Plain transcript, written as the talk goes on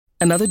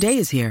Another day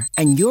is here,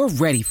 and you're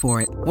ready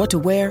for it. What to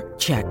wear?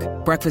 Check.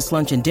 Breakfast,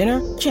 lunch, and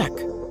dinner? Check.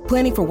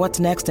 Planning for what's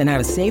next and how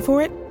to save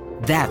for it?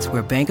 That's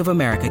where Bank of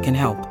America can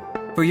help.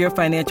 For your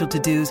financial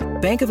to-dos,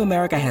 Bank of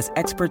America has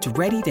experts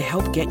ready to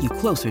help get you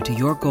closer to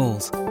your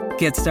goals.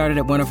 Get started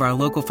at one of our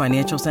local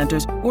financial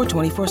centers or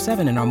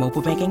 24/7 in our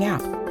mobile banking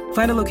app.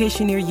 Find a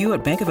location near you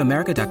at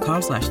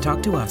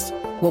bankofamerica.com/talktous.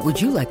 What would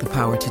you like the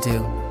power to do?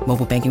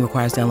 Mobile banking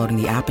requires downloading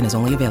the app and is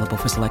only available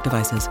for select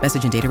devices.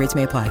 Message and data rates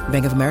may apply.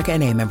 Bank of America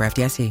N.A., member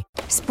FDIC.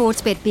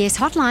 Sportsbet BS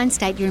hotline,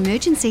 state your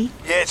emergency.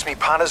 Yeah, it's me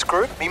punters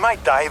group. Me mate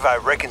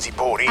Davo reckons he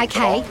bought in.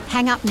 Okay,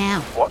 hang up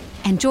now. What?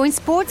 And join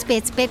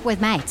Sportsbet's Bet with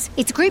Mates.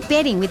 It's group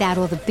betting without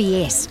all the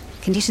BS.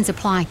 Conditions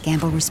apply.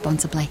 Gamble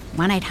responsibly.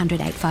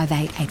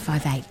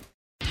 1-800-858-858.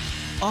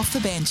 Off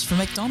the bench from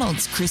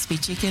McDonald's, crispy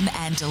chicken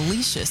and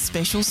delicious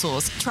special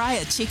sauce. Try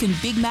a chicken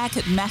Big Mac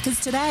at Macca's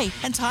today.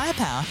 And Tyre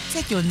Power,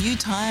 take your new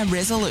tyre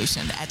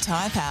resolution at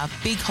Tyre Power.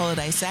 Big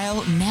holiday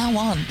sale now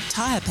on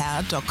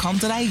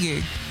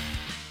tyrepower.com.au.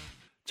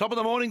 Top of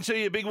the morning to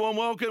you. Big warm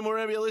welcome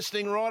wherever you're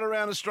listening right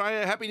around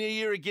Australia. Happy New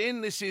Year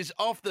again. This is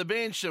Off the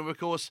Bench. And, of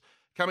course,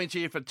 coming to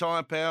you for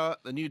Tyre Power.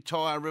 The new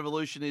tyre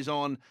revolution is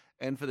on.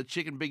 And for the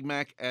chicken Big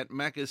Mac at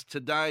Macca's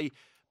today.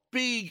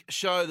 Big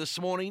show this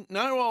morning.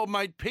 No old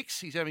mate Pix.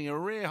 He's having a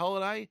rare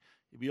holiday.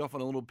 He'll be off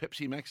on a little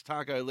Pepsi Max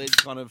taco-led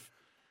kind of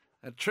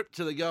a trip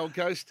to the Gold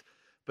Coast.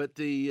 But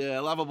the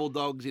lovable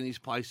dog's in his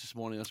place this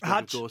morning. I spoke,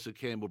 of course, of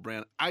Campbell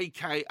Brown,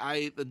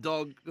 a.k.a. the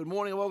dog. Good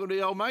morning and welcome to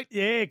you, old mate.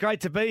 Yeah, great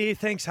to be here.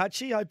 Thanks,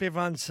 Hutchie. Hope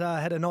everyone's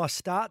had a nice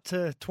start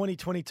to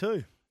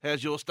 2022.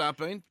 How's your start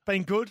been?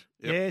 Been good.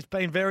 Yep. Yeah, it's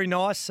been very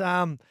nice.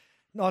 Nice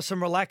and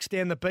relaxed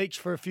down the beach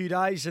for a few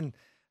days and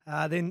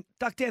then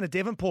ducked down to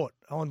Devonport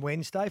on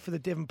Wednesday for the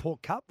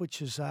Devonport Cup,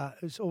 which is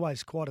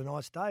always quite a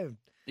nice day.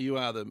 You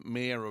are the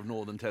mayor of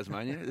Northern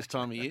Tasmania this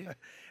time of year.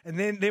 And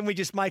then we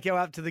just make our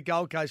way up to the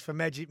Gold Coast for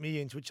Magic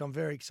Millions, which I'm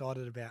very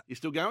excited about. You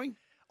still going?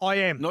 I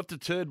am. Not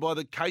deterred by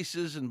the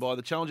cases and by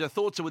the challenge. Our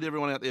thoughts are with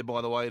everyone out there,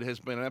 by the way. It has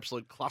been an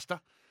absolute cluster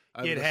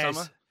over the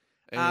summer.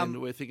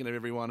 And we're thinking of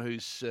everyone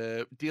who's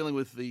dealing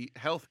with the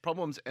health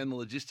problems and the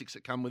logistics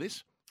that come with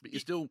this. But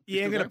I'm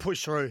going to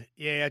push through.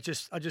 Yeah,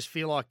 I just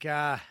feel like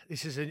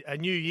this is a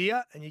new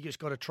year, and you just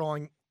got to try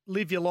and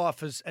live your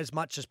life as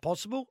much as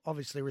possible,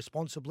 obviously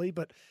responsibly,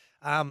 but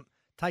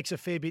takes a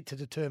fair bit to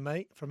deter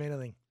me from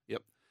anything.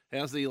 Yep.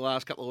 How's the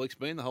last couple of weeks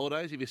been, the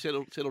holidays? Have you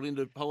settled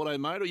into holiday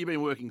mode, or you've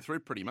been working through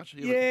pretty much?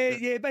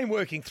 Yeah, been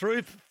working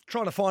through,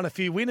 trying to find a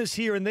few winners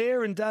here and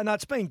there, and no,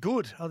 it's been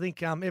good. I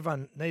think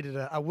everyone needed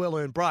a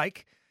well-earned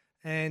break,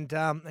 and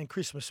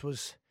Christmas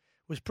was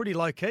pretty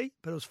low-key,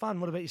 but it was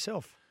fun. What about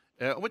yourself?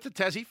 I went to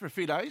Tassie for a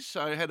few days,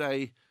 so I had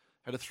a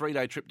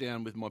 3-day trip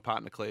down with my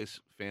partner Claire's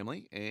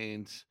family,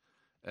 and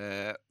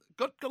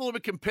got a little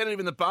bit competitive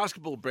in the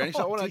basketball branch.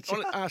 So I want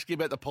to ask you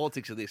about the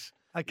politics of this.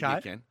 Okay.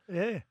 If you can.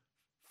 Yeah.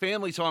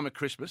 Family time at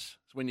Christmas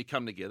is when you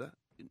come together.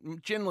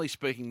 Generally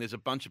speaking, there's a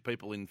bunch of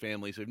people in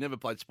families who've never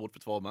played sport for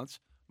 12 months,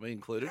 me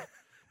included,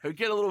 who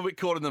get a little bit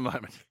caught in the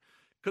moment.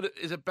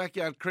 Is it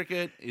backyard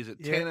cricket? Is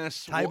it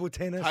tennis? Table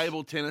tennis.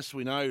 Table tennis.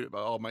 We know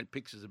old mate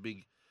Pix is a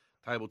big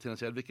table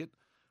tennis advocate.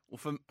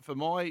 Well, for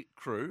my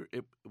crew,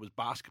 it was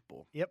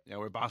basketball. Yep.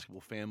 We're a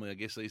basketball family, I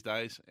guess, these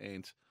days.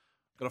 And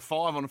got a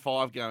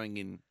 5-on-5 going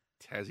in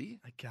Tassie.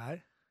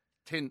 Okay.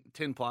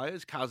 10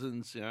 players,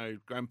 cousins,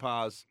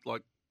 grandpas,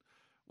 like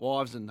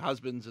wives and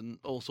husbands and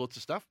all sorts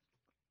of stuff.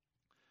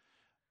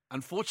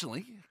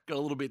 Unfortunately, got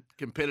a little bit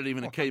competitive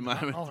in a key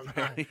moment. Oh,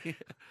 no.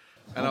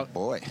 And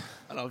boy.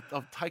 And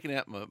I've taken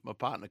out my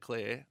partner,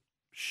 Claire,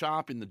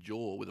 sharp in the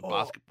jaw with a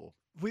basketball.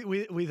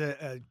 With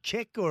a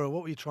check, or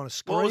what were you trying to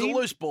scream? Well, it was a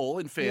loose ball,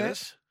 in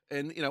fairness. Yeah.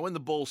 And, when the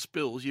ball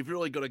spills, you've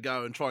really got to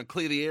go and try and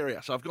clear the area.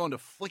 So I've gone to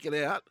flick it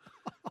out,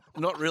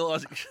 not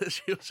realising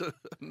she was a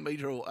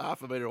metre or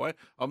half a metre away.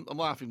 I'm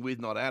laughing with,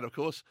 not at, of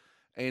course.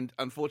 And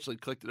unfortunately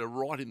collected her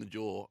right in the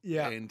jaw.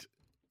 Yeah. And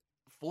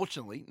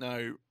fortunately,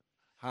 no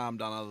harm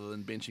done other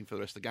than benching for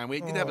the rest of the game.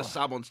 We did have a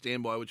sub on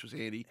standby, which was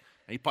handy.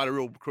 And he played a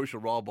real crucial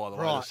role, by the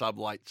way, the sub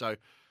late. So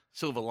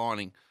silver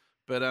lining.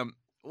 But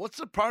what's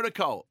the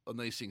protocol on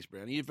these things,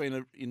 Brownie? You've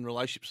been in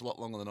relationships a lot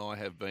longer than I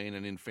have been,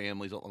 and in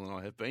families a lot longer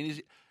than I have been.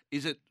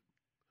 Is it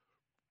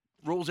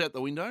rules out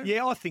the window?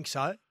 Yeah, I think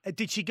so.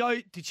 Did she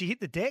hit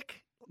the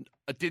deck?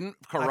 It didn't.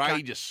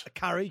 Courageous. Okay.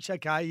 Courage,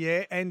 okay,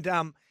 yeah. And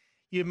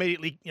you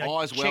immediately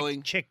eyes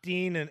welling, checked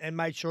in and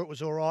made sure it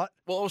was all right.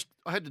 Well,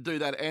 I had to do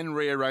that and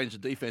rearrange the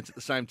defence at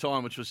the same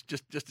time, which was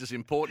just as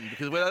important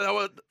because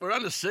we're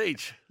under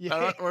siege.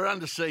 Yeah. We're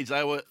under siege.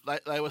 They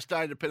were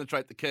starting to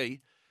penetrate the key,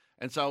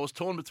 and so I was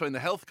torn between the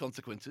health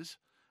consequences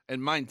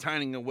and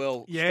maintaining a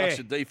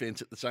well-structured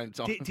defence at the same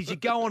time. Did you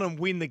go on and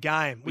win the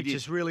game, which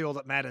is really all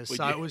that matters?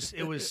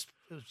 It was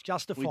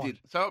justified. We did.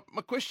 So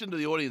my question to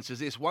the audience is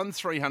this: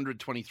 1300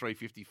 23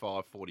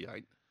 55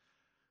 48.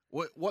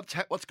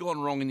 What's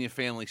gone wrong in your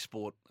family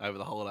sport over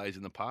the holidays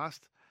in the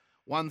past?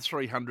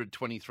 1300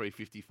 23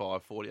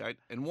 55 48.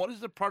 And what is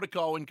the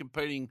protocol in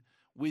competing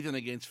with and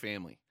against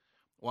family?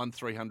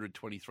 1300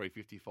 23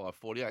 55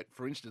 48.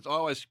 For instance, I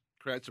always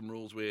create some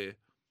rules where,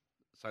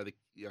 say,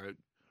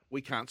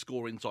 We can't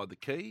score inside the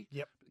key.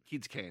 Yep.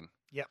 Kids can.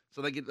 Yep.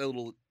 So they get a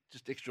little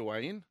just extra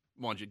way in.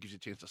 Mind you, it gives you a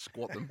chance to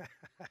squat them.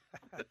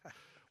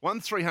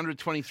 1300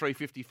 23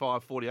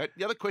 55 48.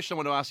 The other question I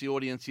want to ask the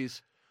audience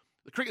is,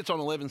 the cricket's on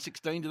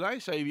 11:16 today,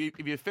 so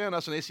if you found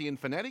us on SEN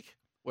Fanatic,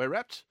 we're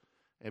wrapped.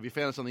 If you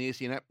found us on the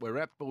SEN app, we're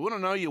wrapped. But we want to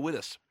know you're with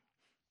us.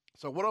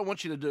 So what I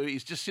want you to do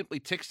is just simply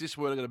text this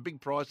word. I've got a big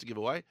prize to give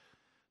away.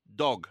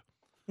 Dog.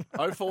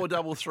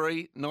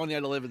 0433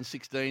 98 11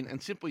 16,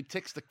 and simply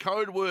text the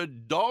code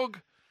word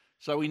dog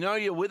so we know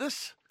you're with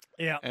us.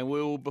 Yeah. And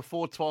we'll,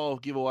 before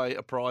 12, give away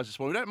a prize this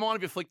morning. We don't mind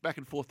if you flick back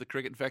and forth to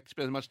cricket. In fact,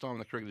 spend as much time on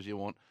the cricket as you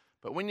want.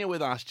 But when you're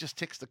with us, just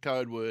text the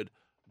code word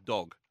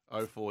dog.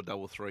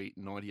 0433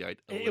 98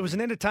 11. It was an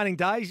entertaining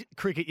day,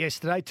 cricket,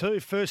 yesterday too.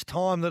 First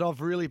time that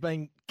I've really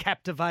been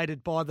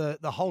captivated by the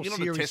whole You're not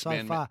series a test so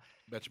man, far.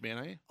 Batchman,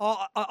 are you?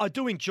 I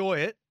do enjoy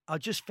it. I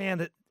just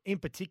found it, in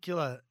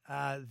particular,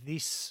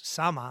 this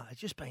summer,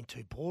 it's just been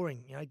too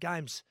boring. You know,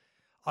 games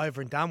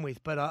over and done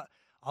with. But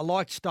I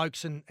liked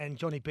Stokes and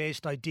Johnny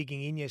Bairstow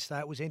digging in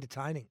yesterday. It was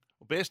entertaining.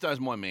 Well, Bairstow's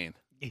my man.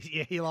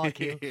 Yeah, you like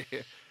him.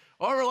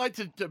 I relate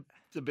to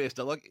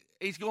Bairstow. Like,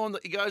 he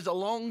goes a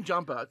long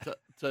jumper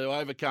to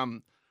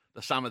overcome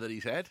the summer that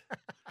he's had.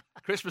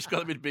 Christmas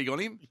got a bit big on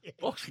him. Yeah.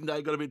 Boxing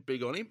Day got a bit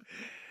big on him.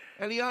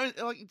 And he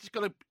just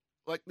got to,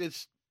 like,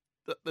 there's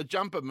the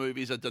jumper move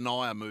is a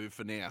denier move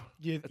for now.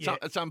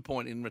 At some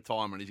point in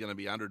retirement, he's going to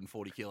be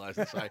 140 kilos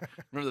and say,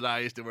 remember the day I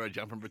used to wear a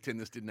jumper and pretend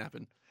this didn't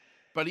happen?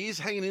 But he is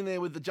hanging in there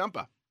with the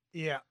jumper.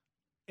 Yeah,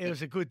 it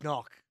was a good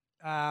knock.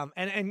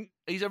 And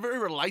he's a very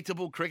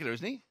relatable cricketer,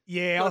 isn't he?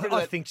 Yeah,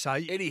 I think so.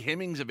 Eddie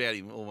Hemmings about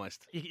him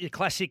almost. Your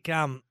classic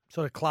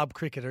sort of club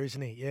cricketer,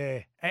 isn't he?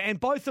 Yeah, and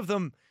both of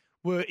them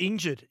were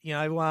injured. You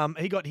know,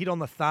 he got hit on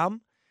the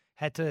thumb,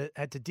 had to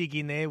dig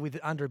in there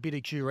under a bit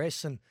of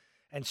duress, and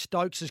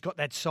Stokes has got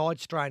that side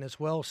strain as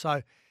well.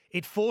 So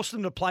it forced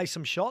them to play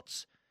some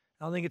shots.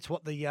 I think it's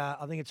what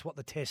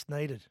the test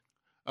needed.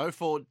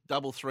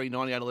 0433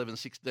 98 11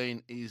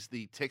 16 is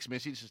the text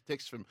message. It's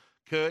text from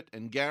Kurt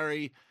and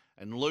Gary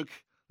and Luke.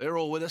 They're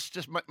all with us.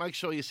 Just make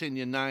sure you send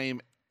your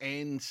name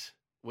and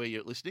where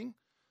you're listening.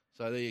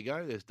 So there you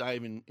go. There's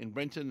Dave in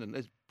Brenton, and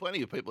there's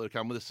plenty of people who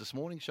come with us this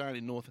morning. Shane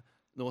in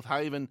North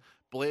Haven,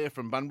 Blair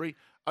from Bunbury.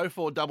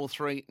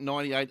 0433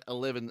 98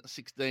 11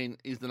 16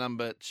 is the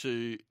number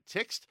to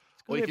text.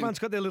 Everyone's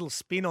got their little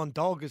spin on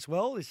dog as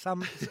well. There's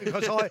some,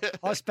 because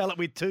I spell it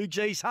with 2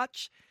 G's,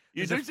 Hutch.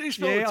 You do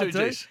spell it with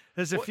 2 G's?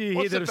 There's a few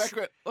here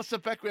that What's the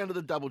background of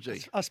the double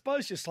G? I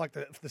suppose just like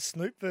the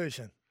Snoop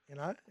version, you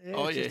know?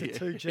 Yeah, just the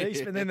 2 G's.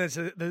 Yeah. And then there's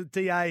the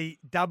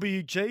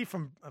DAWG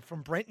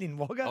from Brenton in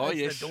Wagga. Oh, That's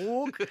yes. the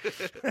dog.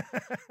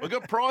 We've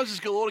got prizes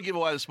galore to give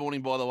away this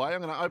morning, by the way.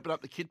 I'm going to open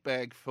up the kit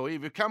bag for you.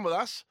 If you've come with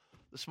us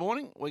this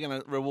morning, we're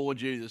going to reward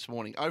you this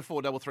morning.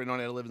 0433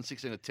 98 11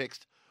 16 a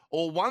text,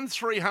 or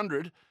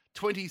 1300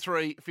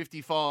 23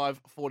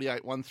 55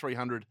 48.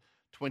 1300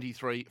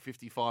 23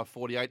 55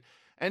 48.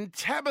 And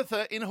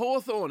Tabitha in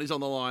Hawthorn is on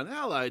the line.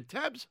 Hello,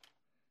 Tabs.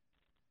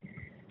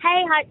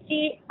 Hey,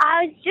 Hutchie.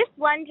 I was just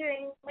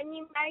wondering, when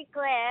you marry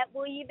Claire,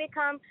 will you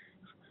become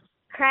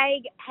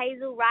Craig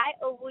Hazel Wright,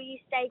 or will you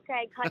stay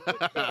Craig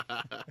Hutchie?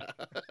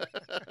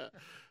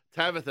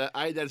 Tabitha,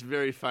 A, that's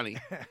very funny.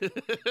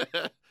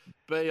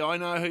 B, I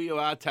know who you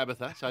are,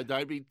 Tabitha, so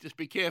just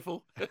be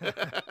careful.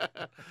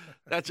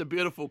 That's a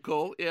beautiful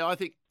call. Yeah, I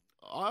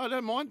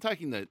don't mind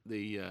taking the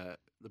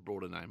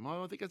broader name.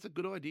 I think that's a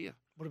good idea.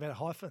 What about a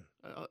hyphen?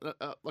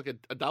 Like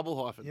a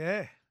double hyphen.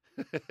 Yeah.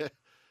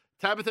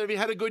 Tabitha, have you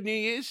had a good New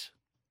Year's?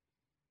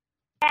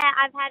 Yeah,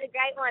 I've had a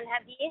great one.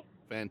 Have you?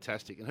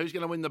 Fantastic. And who's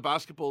going to win the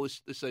basketball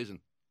this season?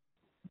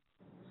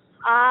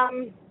 I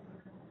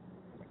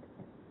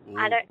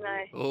don't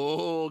know.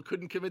 Oh,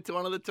 couldn't commit to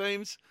one of the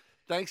teams.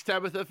 Thanks,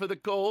 Tabitha, for the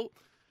call.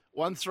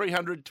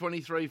 1300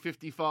 23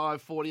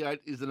 55 48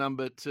 is the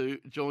number to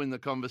join the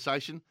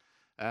conversation.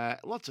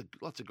 Lots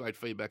of great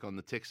feedback on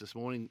the text this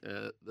morning.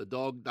 The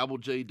dog, Double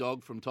G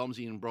dog from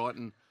Tomsey in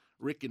Brighton.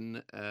 Rick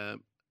in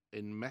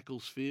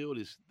Macclesfield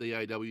is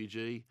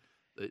DAWG.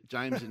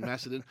 James in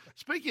Macedon.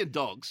 Speaking of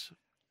dogs,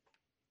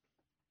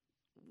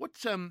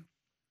 a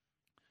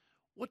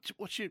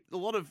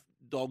lot of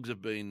dogs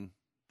have been,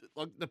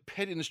 like, the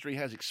pet industry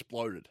has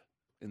exploded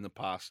in the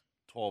past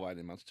 12,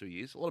 18 months, 2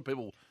 years. A lot of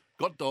people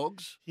got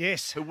dogs.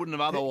 Yes. Who wouldn't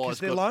have otherwise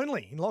they're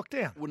lonely in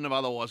lockdown. Wouldn't have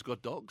otherwise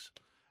got dogs.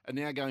 And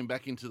now going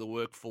back into the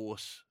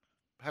workforce,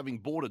 having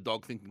bought a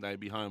dog thinking they'd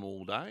be home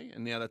all day,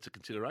 and now that's a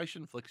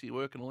consideration, flexi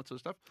work and all that sort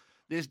of stuff.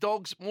 There's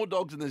more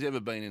dogs than there's ever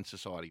been in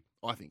society,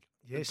 I think.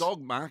 Yes. The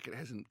dog market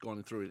hasn't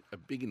gone through a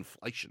big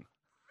inflation.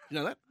 You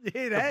know that?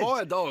 Yeah, it to has.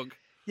 buy a dog.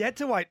 You had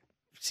to wait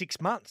 6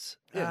 months.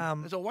 Yeah,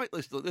 there's a wait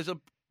list. There's a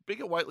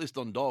bigger wait list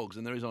on dogs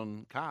than there is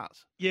on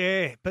cars.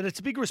 Yeah, but it's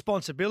a big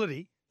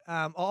responsibility.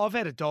 I've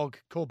had a dog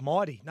called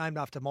Mighty, named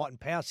after Might and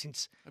Power,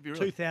 since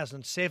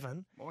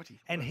 2007.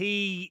 Mighty. And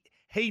he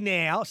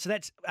now, so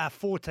that's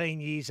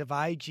 14 years of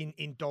age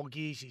in dog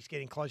years. He's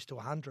getting close to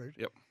 100.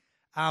 Yep.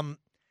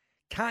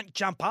 Can't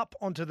jump up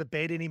onto the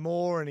bed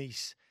anymore, and he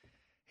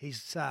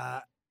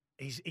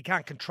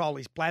can't control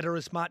his bladder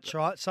as much,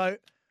 right? So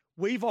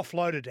we've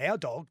offloaded our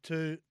dog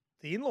to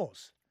the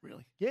in-laws.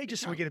 Really? Yeah,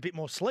 just so we get a bit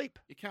more sleep.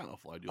 You can't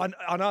offload your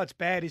I know it's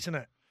bad, isn't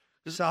it?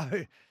 So,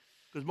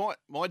 because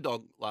my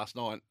dog last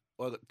night,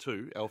 I got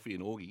two, Alfie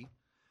and Augie,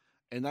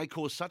 and they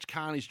caused such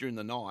carnage during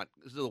the night.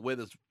 Because the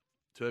weather's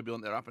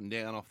turbulent, they're up and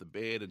down off the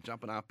bed and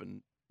jumping up,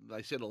 and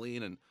they settle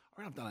in. And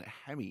I reckon I've done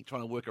a hammy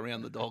trying to work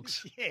around the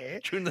dogs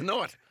during the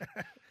night.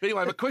 But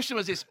anyway, my question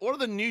was this: what are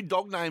the new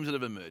dog names that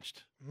have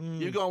emerged?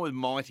 You've gone with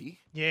Mighty.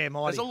 Yeah,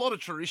 Mighty. There's a lot of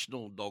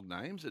traditional dog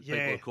names that people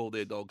have called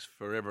their dogs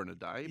forever and a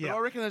day. But I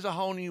reckon there's a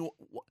whole new.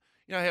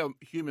 You know how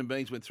human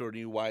beings went through a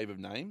new wave of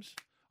names?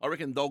 I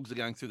reckon dogs are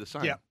going through the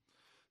same. Yeah.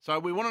 So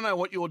we want to know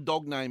what your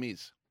dog name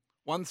is.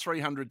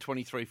 1300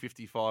 23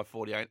 55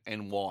 48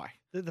 and why.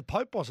 The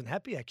Pope wasn't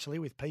happy, actually,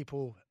 with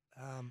people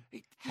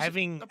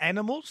having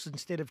animals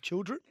instead of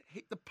children.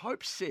 The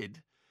Pope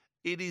said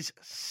it is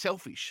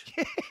selfish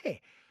Yeah.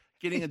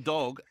 getting a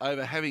dog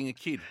over having a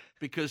kid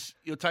because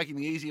you're taking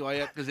the easy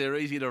way out because they're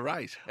easy to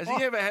raise. Has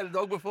he ever had a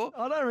dog before?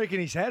 I don't reckon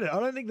he's had it. I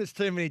don't think there's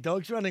too many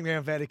dogs running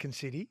around Vatican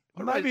City.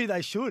 Maybe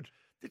they should.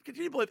 Can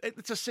you believe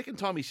it's the second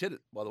time he said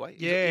it, by the way?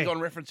 Yeah. He's on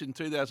reference in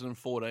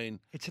 2014.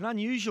 It's an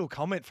unusual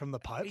comment from the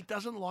Pope. He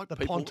doesn't like the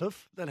people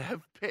pontiff that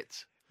have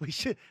pets. We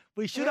should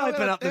How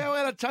open up How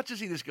out of touch is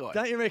he, this guy?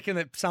 Don't you reckon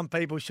that some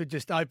people should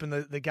just open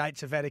the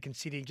gates of Vatican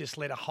City and just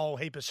let a whole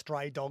heap of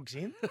stray dogs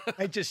in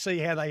and just see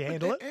how they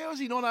handle it? How has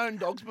he not owned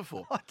dogs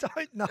before? I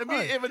don't know. Have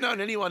you ever known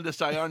anyone to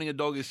say owning a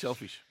dog is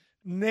selfish?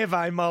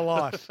 Never in my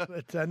life,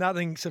 but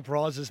nothing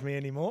surprises me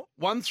anymore.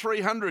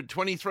 1300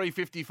 23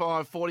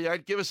 55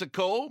 48. Give us a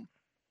call.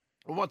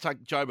 We might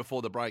take Joe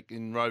before the break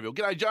in Rowville.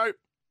 G'day, Joe.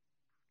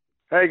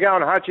 How you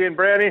going, Hutchie and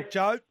Brownie?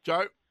 Joe.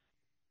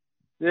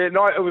 Yeah,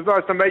 no, it was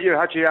nice to meet you,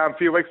 Hutchie, a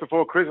few weeks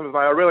before Christmas, mate.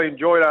 I really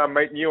enjoyed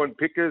meeting you and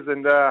Pickers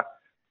and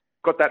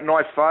got that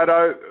nice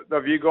photo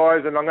of you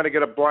guys, and I'm going to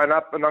get it blown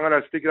up, and I'm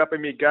going to stick it up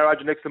in my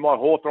garage next to my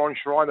Hawthorn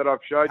shrine that I've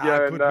showed you.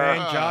 Good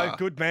man, Joe.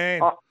 Good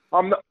man.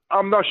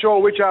 I'm not sure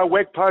which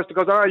web post,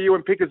 because I know you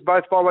and Pickers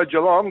both follow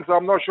Geelong, so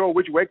I'm not sure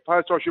which web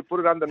post I should put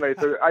it underneath,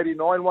 the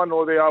 89 one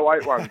or the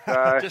 08 one.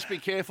 Just be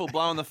careful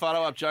blowing the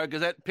photo up, Joe,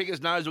 because that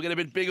Pickers' nose will get a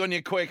bit big on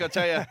you quick, I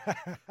tell you.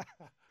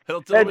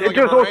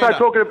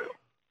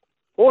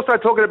 Also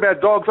talking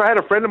about dogs, I had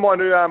a friend of mine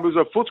who was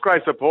a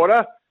Footscray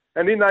supporter,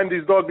 and he named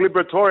his dog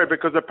Liberatore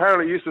because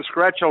apparently he used to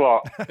scratch a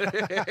lot.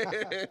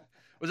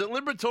 Was it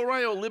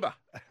Liberatore or Libber?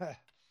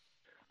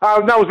 No,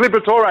 it was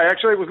Liberatore,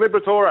 actually. It was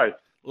Liberatore.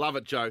 Love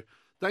it, Joe.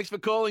 Thanks for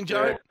calling,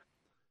 Joe. Yeah.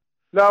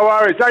 No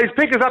worries. So he's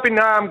Pickers up in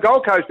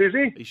Gold Coast, is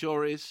he? He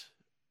sure is.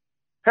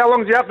 How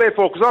long's he up there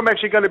for? Because I'm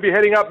actually going to be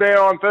heading up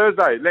there on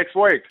Thursday, next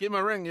week. Give him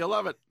a ring. You'll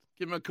love it.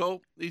 Give him a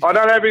call. I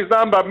don't have his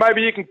number.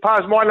 Maybe you can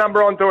pass my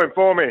number on to him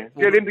for me.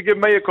 Get him to give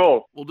me a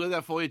call. We'll do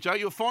that for you, Joe.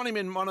 You'll find him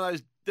in one of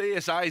those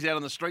DSAs out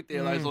on the street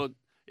there, those little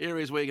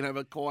areas where you can have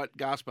a quiet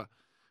gasper.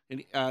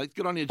 And,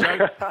 good on you,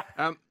 Joe.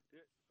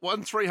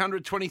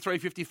 1300 23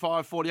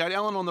 55 48.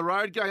 Alan on the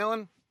road. Go,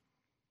 Alan.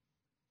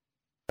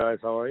 Guys,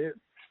 how are you?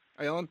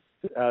 Hey, Alan.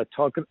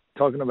 Talking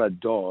about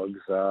dogs,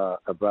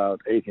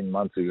 about 18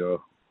 months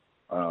ago,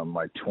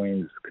 my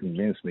twins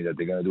convinced me that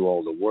they're going to do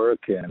all the work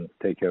and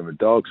take care of a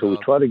dog. So we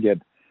try to get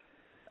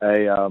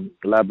a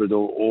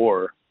Labrador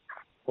or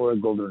a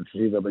Golden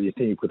Retriever, but you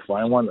think you could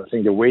find one? I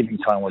think the waiting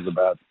time was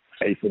about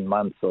 18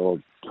 months or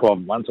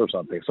 12 months or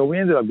something. So we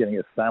ended up getting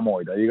a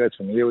Samoyed. Are you guys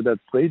familiar with that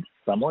breed,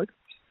 Samoyed?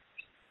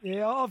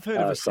 Yeah, I've heard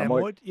of a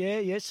Samoyed. Yeah,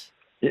 yes.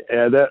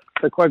 Yeah,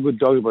 they're quite good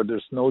dogs, but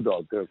they're snow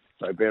dogs. They're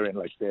Siberian,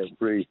 like they're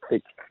really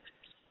thick.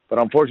 But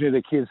unfortunately,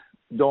 the kids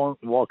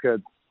don't walk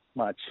it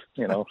much,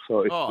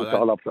 so it's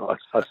all up to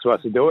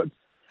us to do it.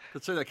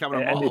 Could see that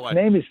coming a and mile its away.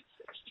 name is,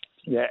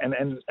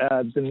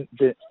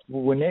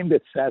 we named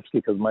it Satsky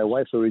because my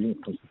wife's originally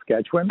from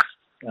Saskatchewan,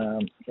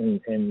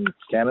 in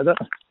Canada.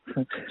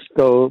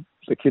 So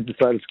the kids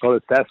decided to call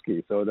it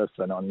Satsky. So that's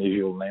an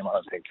unusual name, I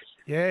don't think.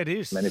 Yeah, it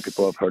is. Many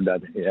people have heard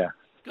that, yeah.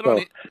 Good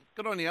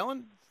on you,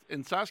 Alan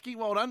and Sasky.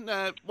 Well done.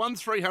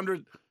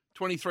 1300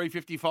 23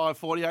 55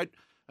 48.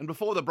 And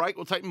before the break,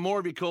 we'll take more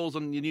of your calls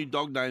on your new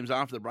dog names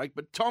after the break.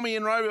 But Tommy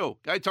in Rowville.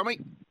 Go, Tommy.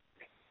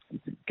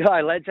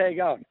 G'day, lads. How you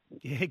going?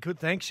 Yeah, good.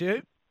 Thanks,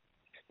 you.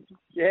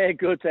 Yeah,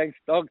 good. Thanks,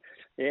 dog.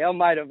 Yeah, I'm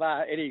mate of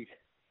Eddie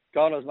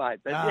Connors, mate.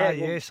 But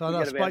yes,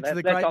 I spoke to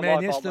the great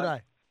man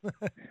yesterday.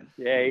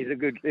 Yeah,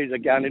 he's a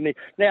gun, isn't he?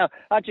 Now,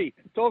 Hutchie,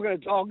 talking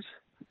of dogs,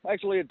 I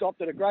actually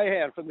adopted a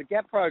greyhound from the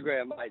GAP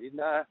program, mate, in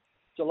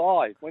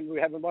July when we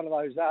were having one of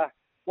those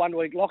 1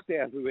 week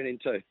lockdowns we went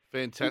into.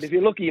 Fantastic. And if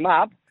you look him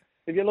up,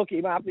 he's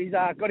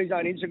got his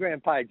own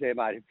Instagram page there,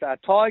 mate.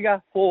 It's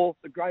Tiger for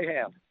the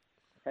Greyhound.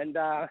 And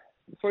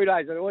 3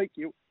 days a week,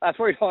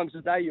 3 times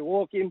a day, you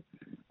walk him.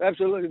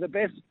 Absolutely the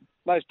best,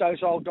 most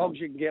docile dogs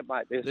you can get,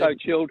 mate. They're so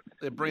chilled.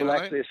 They're brilliant.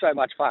 Relaxed. They're so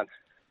much fun.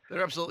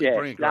 They're absolutely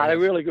brilliant. No, they're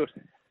really good.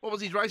 What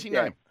was his racing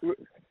name?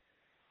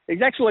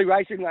 His actually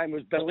racing name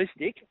was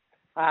Ballistic.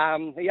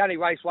 He only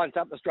raced once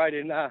up the straight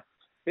in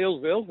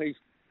Hillsville.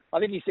 I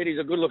think he said he's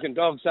a good-looking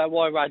dog, so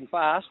why run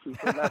fast? He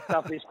said, no,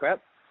 stuff this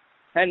crap.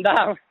 And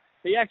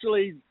he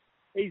actually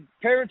his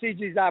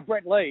parentage is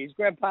Brett Lee. His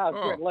grandpa's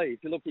Brett Lee.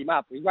 If you look him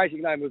up, his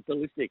racing name was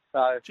Ballistic.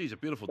 So, geez, a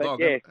beautiful but, dog.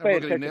 Yeah, Have a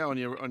look at him now on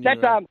your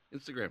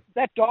Instagram.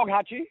 That dog,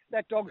 Hutchie,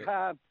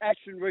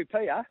 Ashton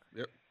Rupia.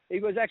 Yep. He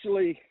was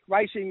actually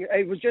racing.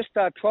 He was just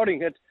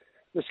trotting at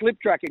the slip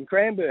track in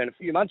Cranbourne a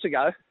few months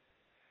ago,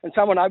 and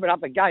someone opened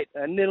up the gate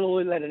and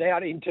nearly let it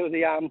out into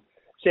the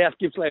South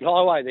Gippsland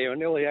Highway there, and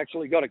nearly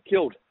actually got it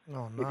killed.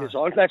 Oh, no.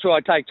 That's why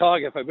I take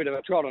Tiger for a bit of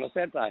a trot on a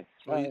Saturday.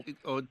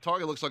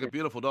 Tiger looks like a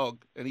beautiful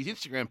dog, and his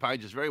Instagram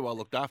page is very well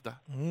looked after.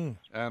 Mm.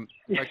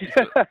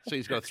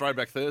 He's got a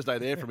throwback Thursday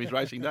there from his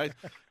racing days.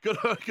 Good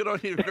on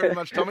you very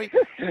much, Tommy.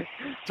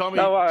 Tommy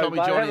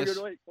joining us.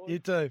 You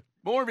too.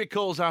 More of your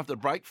calls after the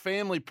break.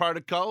 Family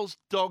protocols,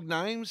 dog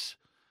names,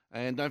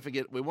 and don't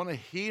forget, we want to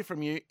hear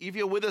from you if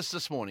you're with us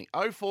this morning.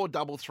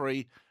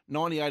 0433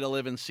 98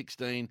 11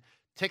 16.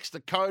 Text the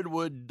code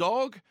word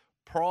dog.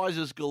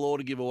 Prizes galore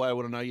to give away. I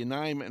want to know your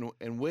name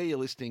and where you're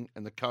listening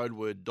and the code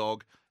word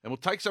dog. And we'll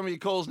take some of your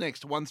calls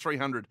next.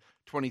 1300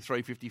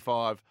 23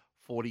 55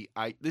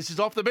 48. This is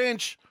Off the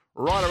Bench,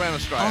 right around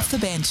Australia. Off the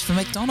Bench from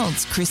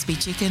McDonald's. Crispy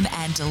chicken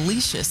and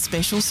delicious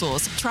special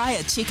sauce. Try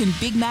a chicken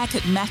Big Mac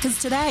at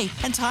Macca's today.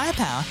 And Tyre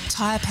Power.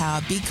 Tyre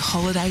Power Big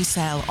Holiday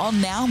Sale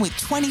on now with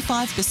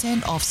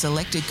 25% off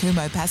selected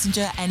Kumho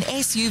passenger and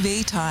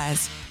SUV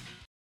tyres.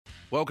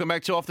 Welcome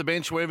back to Off the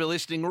Bench, wherever you're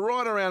listening,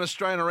 right around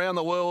Australia and around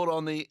the world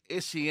on the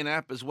SEN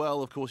app as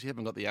well. Of course, you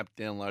haven't got the app,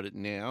 download it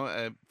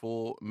now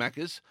for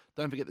Macca's.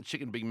 Don't forget the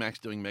Chicken Big Mac's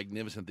doing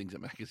magnificent things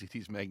at Macca's. It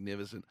is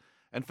magnificent.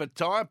 And for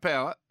Tyre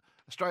Power,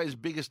 Australia's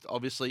biggest,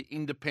 obviously,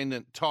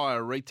 independent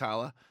tyre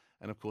retailer.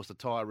 And, of course, the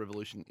tyre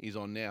revolution is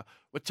on now.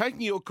 We're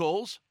taking your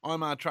calls.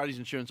 I'm our Tradies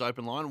Insurance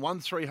Open Line,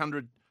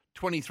 1300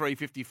 23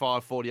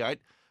 55 48.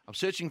 I'm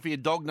searching for your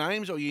dog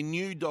names or your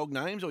new dog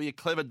names or your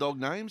clever dog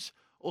names.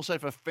 Also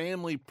for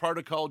family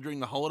protocol during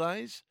the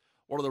holidays.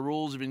 What are the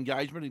rules of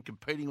engagement and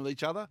competing with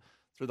each other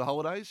through the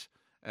holidays?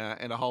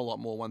 And a whole lot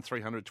more,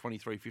 1300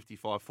 23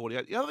 55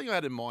 48. The other thing I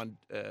had in mind,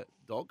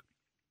 Dog,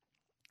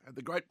 I had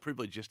the great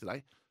privilege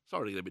yesterday.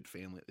 Sorry to get a bit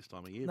family at this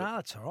time of year. No,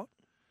 that's all right.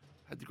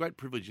 I had the great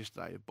privilege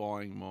yesterday of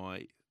buying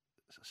my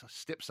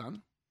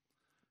stepson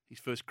his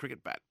first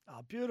cricket bat.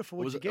 Oh, beautiful.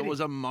 What'd you get It was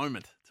a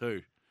moment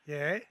too.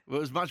 Yeah.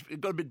 It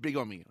got a bit big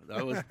on me.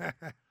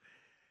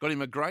 Got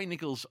him a Gray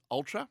Nichols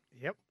Ultra.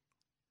 Yep.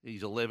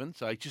 He's 11,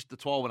 so just the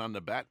 12 and under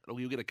bat.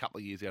 You'll get a couple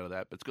of years out of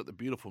that, but it's got the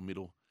beautiful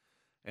middle.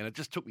 And it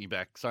just took me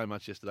back so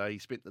much yesterday. He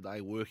spent the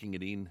day working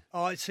it in.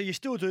 Oh, so you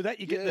still do that?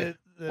 You get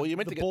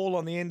the ball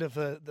on the end of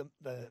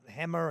the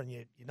hammer and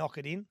you knock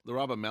it in? The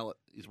rubber mallet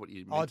is what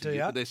you meant to do.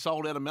 But they're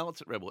sold out of mallets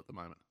at Rebel at the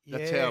moment.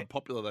 That's how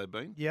popular they've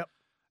been. Yep.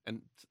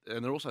 And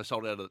they're also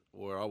sold out of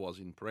where I was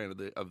in Paran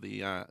of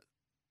the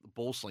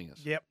ball slingers.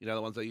 Yep. You know,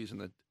 the ones they use in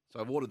the... So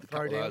I've ordered a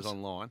couple of those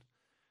online.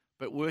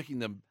 But working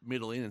the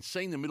middle in and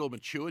seeing the middle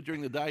mature during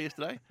the day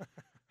yesterday,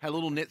 had a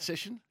little net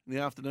session in the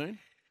afternoon.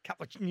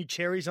 Couple of new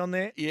cherries on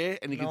there. Yeah,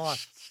 and you can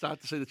start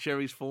to see the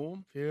cherries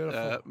form.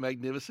 Beautiful.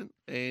 Magnificent.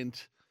 And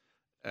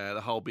the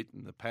whole bit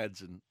and the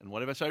pads and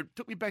whatever. So it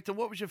took me back to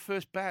what was your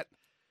first bat?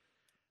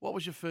 What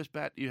was your first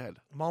bat you had?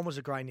 Mine was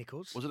a Gray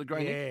Nichols. Was it a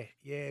Gray Nichols?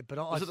 Yeah. But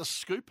was it a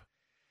scoop?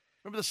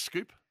 Remember the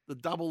scoop? The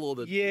double or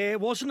the... Yeah,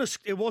 it wasn't a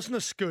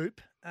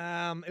scoop.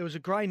 It was a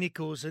Gray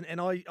Nichols, and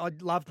I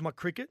loved my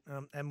cricket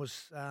and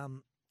was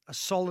a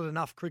solid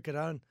enough cricketer.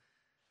 And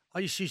I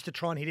used to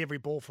try and hit every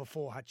ball for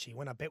four, Hutchie.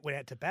 When I went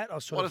out to bat, I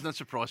was Why doesn't that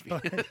surprise me?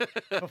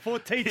 Before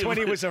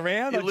T20 was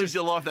around. You lived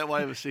your life that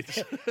way ever since.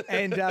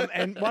 And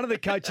one of the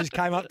coaches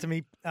came up to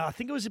me, I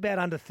think it was about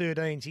under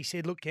 13s. He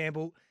said, look,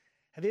 Campbell,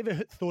 have you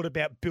ever thought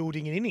about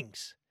building an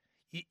innings?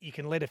 You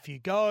can let a few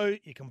go,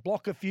 you can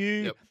block a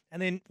few,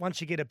 and then once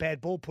you get a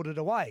bad ball, put it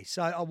away.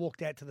 So I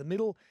walked out to the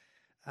middle,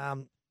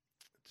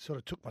 sort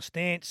of took my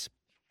stance,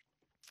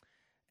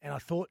 and I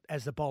thought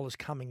as the bowler's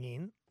coming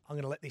in, I'm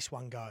going to let this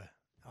one go.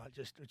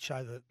 Just to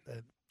show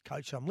the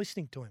coach I'm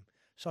listening to him.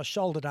 So I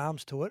shouldered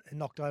arms to it and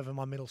knocked over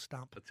my middle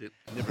stump. That's it.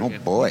 Never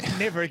again. Boy.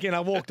 Never again.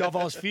 I walked off.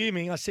 I was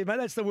fuming. I said, mate,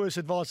 that's the worst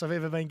advice I've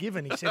ever been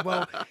given. He said,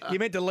 well, you're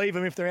meant to leave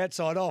them if they're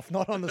outside off,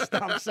 not on the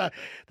stump. So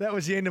that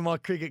was the end of my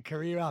cricket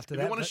career after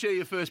that. If you want to share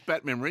your first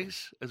bat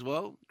memories as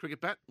well, cricket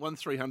bat,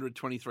 1300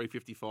 23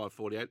 55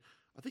 48.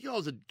 I think I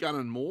was at Gun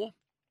and Moore,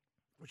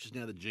 which is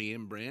now the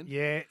GM brand.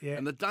 Yeah.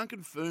 And the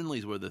Duncan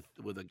Fernleys were the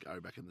go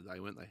back in the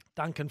day, weren't they?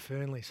 Duncan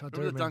Fernleys. I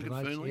do remember remember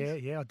Duncan those.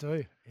 Fernleys? Yeah, I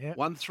do. Yeah.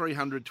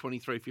 1300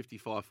 23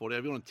 55 48.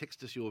 If you want to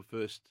text us your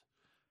first.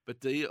 But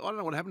I don't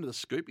know what happened to the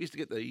scoop. You used to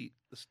get the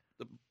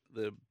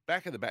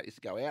back of the bat used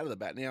to go out of the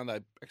bat. Now they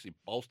actually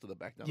bolster the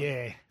back, don't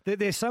they? Yeah.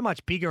 They're so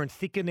much bigger and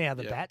thicker now,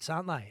 the bats,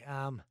 aren't they?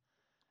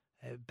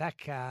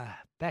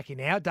 Back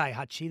in our day,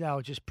 Hutchie, they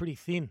were just pretty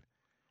thin.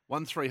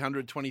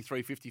 1300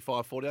 23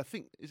 55 40. I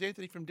think, is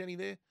Anthony from Denny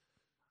there?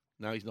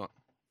 No, he's not.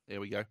 There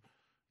we go.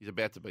 He's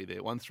about to be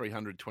there.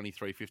 1300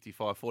 23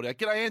 55 40.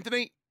 G'day,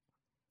 Anthony.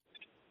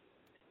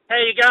 How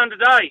you going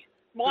today?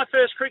 My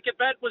first cricket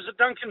bat was a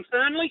Duncan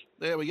Fernley.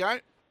 There we go.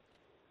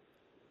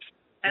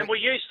 And we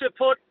used to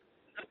put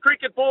a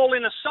cricket ball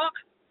in a sock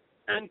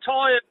and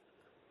tie it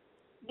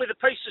with a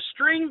piece of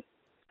string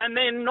and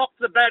then knock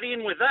the bat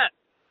in with that.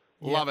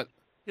 Love it.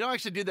 You know, I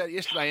actually did that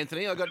yesterday,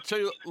 Anthony. I got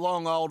 2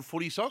 long old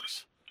footy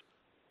socks,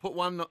 put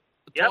one,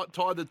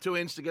 tied the 2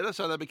 ends together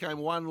so they became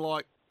one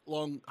like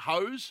long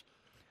hose,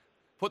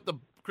 put the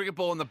cricket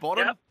ball in the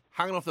bottom,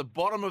 hung it off the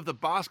bottom of the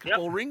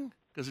basketball ring,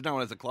 because no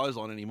one has a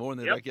clothesline anymore in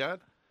their backyard.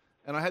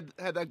 And I had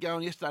that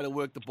going yesterday to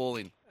work the ball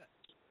in.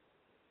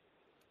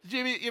 Did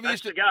you ever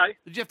used to go?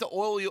 Did you have to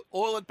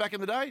oil it back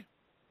in the day?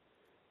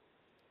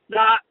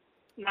 No,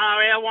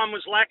 our one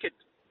was lacquered.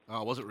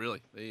 Oh, was it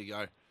really? There you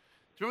go.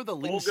 Do you remember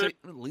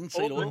the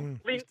linseed oil?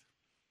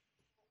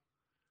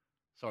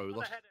 Sorry, we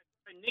lost.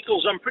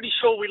 Nichols, I'm pretty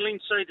sure we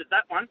linseeded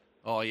that one.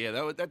 Oh yeah,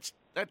 the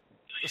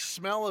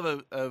smell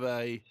of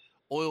a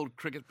oiled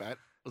cricket bat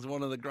was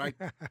one of the great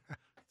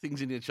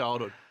things in your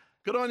childhood.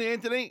 Good on you,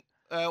 Anthony.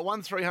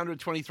 1300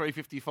 23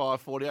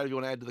 55 48 if you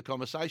want to add to the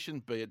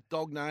conversation, be it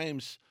dog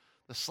names,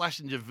 the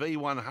Slashinger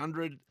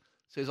V100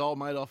 says old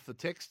mate off the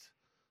text.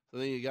 So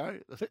there you go.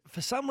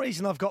 For some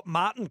reason, I've got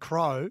Martin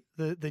Crowe,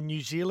 the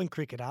New Zealand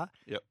cricketer,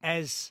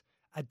 as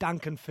a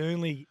Duncan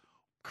Fearnley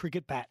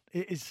cricket bat.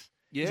 Is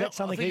that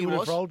something he would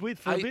have rolled with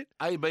for a bit?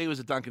 AB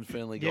was a Duncan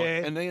Fearnley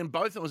guy, and Ian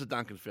Botham was a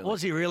Duncan Fearnley.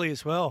 Was he really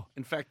as well?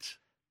 In fact,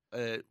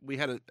 we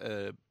had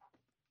an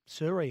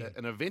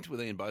event with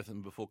Ian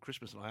Botham before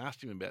Christmas, and I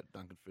asked him about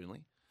Duncan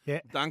Fearnley. Yeah,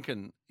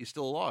 Duncan is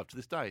still alive to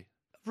this day.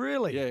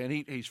 Really? Yeah, and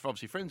he's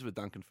obviously friends with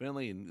Duncan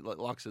Fearnley and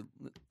likes a.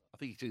 I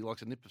think he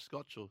likes a nip of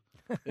scotch. Or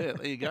yeah,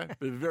 there you go.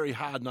 But a very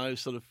hard nosed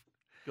sort of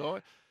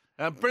guy.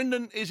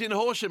 Brendan is in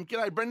Horsham.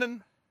 G'day,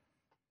 Brendan.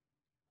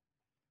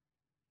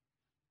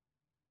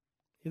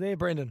 You there,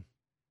 Brendan?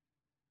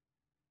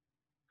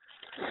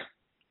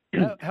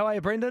 How are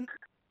you, Brendan?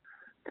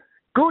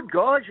 Good,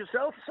 guys.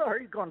 Yourself?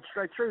 Sorry, gone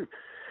straight through.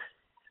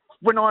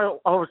 When I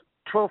was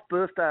 12th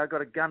birthday, I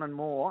got a gun and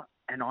more,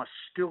 and I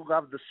still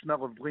love the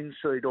smell of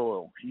linseed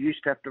oil. You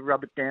used to have to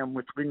rub it down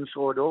with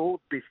linseed oil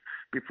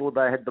before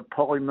they had the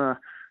polymer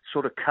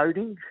sort of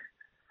coating.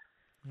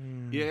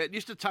 Yeah, it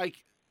used to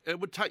take. It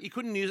would take. You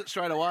couldn't use it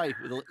straight away.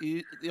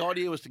 The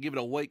idea was to give it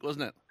a week,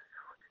 wasn't it?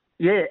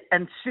 Yeah,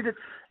 and sit it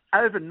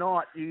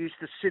overnight. You used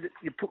to sit it.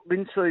 You put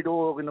linseed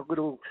oil in a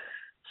little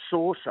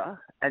saucer,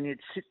 and you'd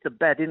sit the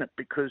bat in it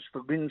because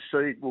the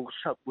linseed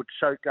would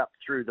soak up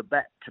through the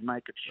bat to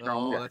make it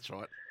stronger. Oh, that's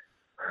right.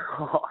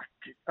 Oh,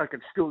 I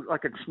can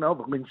smell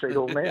the linseed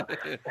oil now.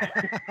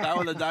 That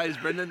were the days,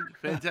 Brendan.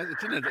 Fantastic.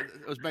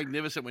 It was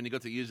magnificent when you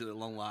got to use it at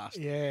long last.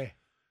 Yeah.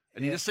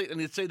 And you'd see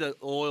the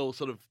oil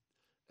sort of,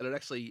 and it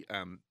actually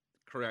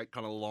create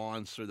kind of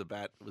lines through the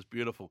bat. It was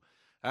beautiful.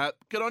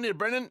 Good on you,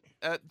 Brendan.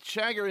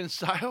 Shagger in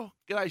Sale.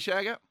 G'day,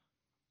 Shagger.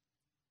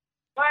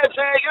 Mate,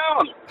 how you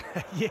going?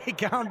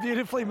 Yeah, going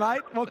beautifully, mate.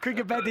 What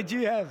cricket bat did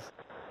you have?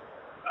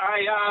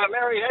 Hey,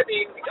 Merry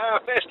Happy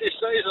festive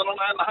season,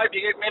 and I hope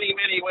you get many,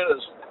 many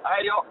winners.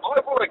 Hey,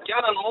 I bought a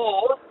gun and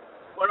more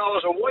when I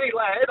was a wee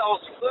lad. I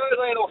was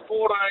 13 or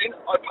 14.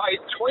 I paid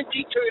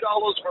 $22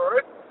 for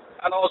it,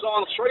 and I was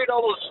on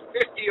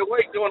 $3.50 a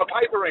week doing a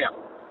paper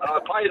round, and I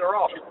paid her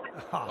off.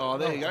 Oh,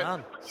 there you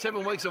go.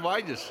 7 weeks of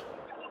wages.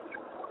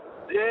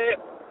 Yeah,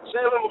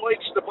 7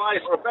 weeks to pay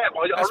for a bat.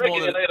 I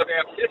reckon you need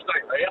about 15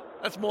 there.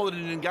 That's more than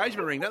an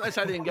engagement ring. Don't they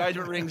say the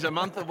engagement ring's a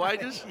month of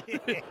wages?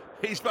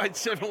 He's paid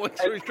 7 weeks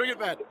for his cricket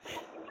bat.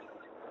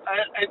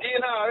 And do you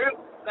know,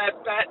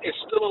 that bat is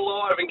still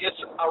alive and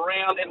gets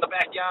around in the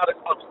backyard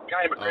of a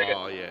game of cricket.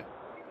 Oh, yeah.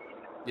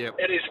 Yep.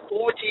 It is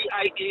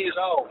 48 years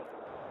old.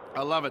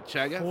 I love it,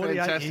 Chagger. 48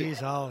 Fantastic.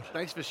 years old.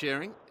 Thanks for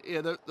sharing.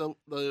 Yeah,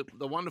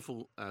 the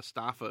wonderful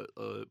staffer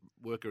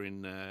worker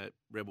in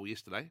Rebel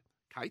yesterday,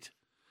 Kate,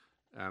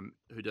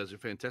 who does a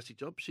fantastic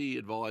job, she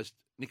advised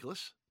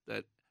Nicholas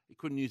that he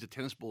couldn't use a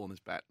tennis ball on this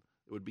bat.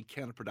 It would be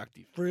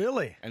counterproductive.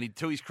 Really? And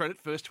to his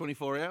credit, first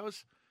 24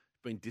 hours,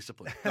 been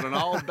disciplined. Got an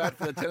old bat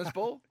for the tennis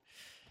ball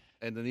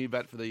and a new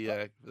bat for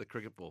the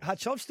cricket ball.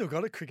 Hutch, I've still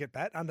got a cricket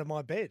bat under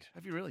my bed.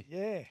 Have you really?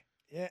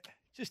 Yeah.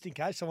 Just in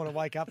case I want to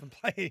wake up and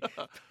play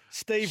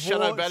Steve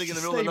Shadow Waugh, batting in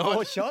the middle of the Waugh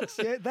night. shots.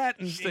 Yeah, that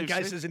and Steve in case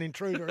Smith. there's an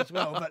intruder as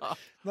well.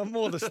 But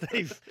more the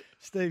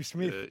Steve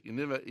Smith. You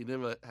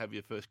never have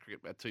your first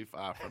cricket bat too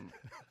far from.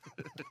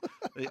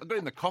 I got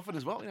in the coffin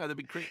as well. You know the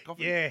big cricket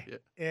coffin.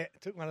 Yeah.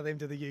 Took one of them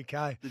to the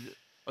UK.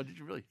 Did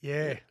you really?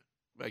 Yeah.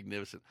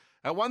 Magnificent.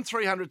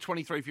 1300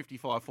 23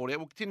 55 48.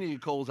 We'll continue your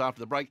calls after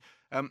the break.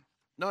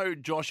 No,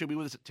 Josh will be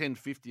with us at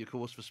 10:50, of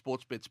course, for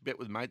Sports Bets. Bet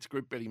with Mates.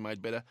 Group betting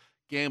made better.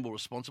 Gamble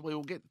responsibly.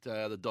 We'll get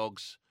the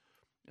dogs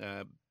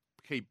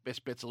key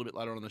best bets a little bit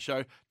later on in the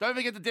show. Don't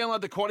forget to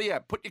download the Quaddy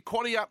app. Put your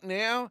Quaddy up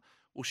now.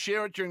 We'll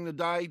share it during the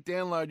day.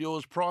 Download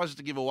yours. Prizes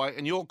to give away.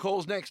 And your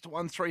calls next.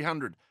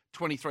 1300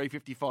 23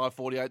 55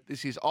 48.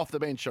 This is Off the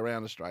Bench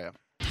around Australia.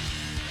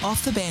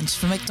 Off the bench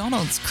for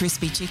McDonald's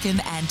crispy chicken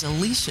and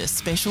delicious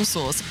special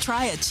sauce.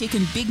 Try a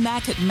chicken Big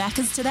Mac at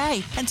Macca's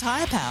today. And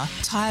Tyre Power.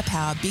 Tyre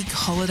Power big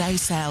holiday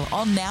sale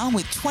on now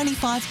with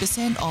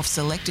 25% off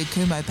selected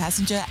Kumho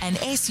passenger and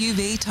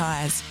SUV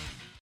tyres.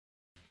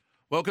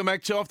 Welcome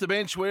back to Off the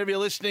Bench, wherever you're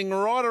listening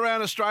right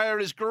around Australia.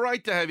 It is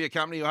great to have your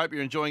company. I hope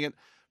you're enjoying it.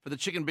 For the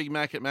chicken Big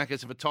Mac at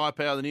Macca's and for Tyre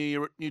Power,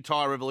 the new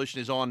tyre revolution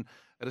is on.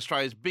 at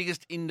Australia's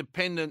biggest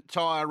independent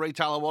tyre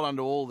retailer. Well done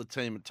to all the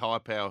team at Tyre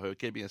Power who are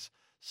keeping us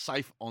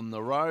safe on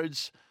the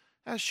roads.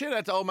 Shout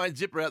out to old mate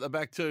Zipper out the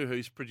back too,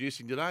 who's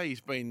producing today.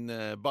 He's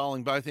been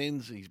bowling both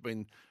ends. He's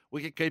been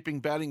wicket-keeping,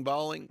 batting,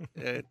 bowling.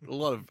 A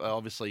lot of,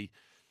 obviously,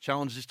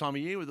 challenges this time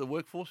of year with the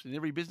workforce in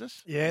every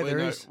business. Yeah, there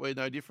is. We're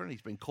no different.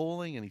 He's been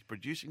calling and he's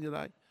producing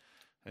today.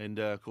 And,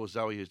 of course,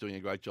 Zoe, who's doing a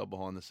great job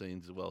behind the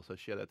scenes as well. So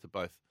shout out to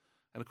both.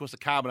 And, of course, the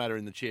carbonator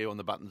in the chair on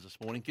the buttons this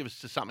morning. Give us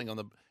something on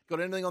the... Got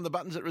anything on the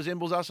buttons that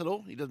resembles us at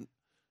all? He doesn't...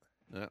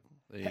 No,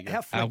 there you go.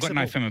 How flexible? I've got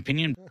no firm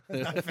opinion.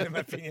 No firm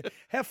opinion.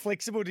 How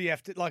flexible do you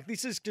have to... Like,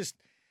 this has just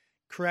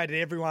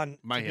created everyone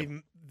to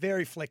be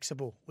very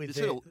flexible with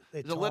their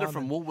There's a letter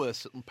from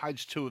Woolworths on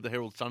page 2 of the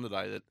Herald Sun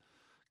today that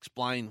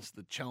explains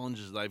the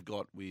challenges they've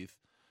got with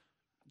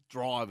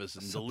drivers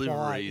and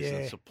deliveries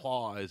and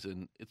supplies,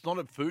 and it's not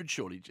a food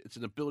shortage; it's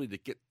an ability to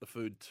get the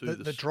food to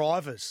the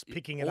drivers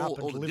picking it up and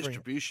delivering. The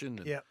distribution.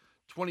 And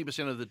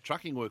 20% of the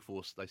trucking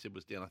workforce they said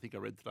was down. I think I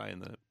read today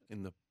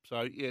in the.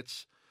 So yeah,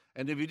 it's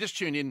and if you just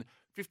tune in,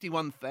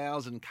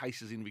 51,000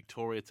 cases in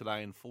Victoria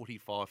today and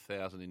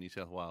 45,000 in New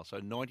South Wales. So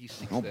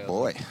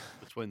 96,000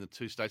 between the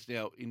two states.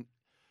 Now,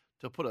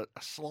 to put a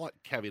slight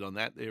caveat on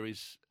that, there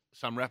is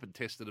some rapid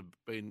tests that have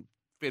been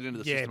fed into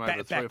the system over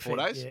the 3 or 4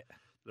 days.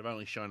 That have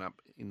only shown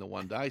up in the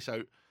one day.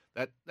 So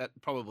that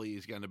probably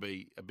is going to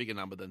be a bigger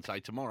number than, say,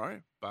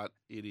 tomorrow, but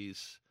it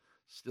is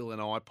still an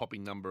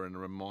eye-popping number and a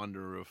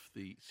reminder of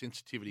the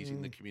sensitivities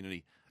in the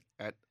community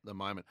at the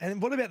moment.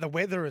 And what about the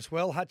weather as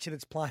well, Hutchie,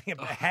 that's playing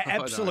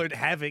absolute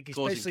havoc,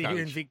 especially here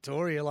in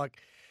Victoria. Like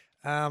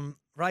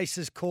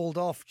races called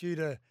off due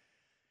to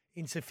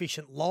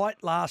insufficient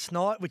light last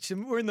night, which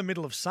we're in the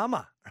middle of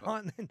summer,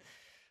 right?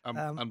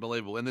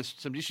 Unbelievable. And there's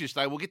some issues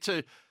today. We'll get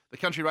to the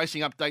country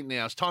racing update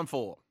now. It's time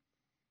for...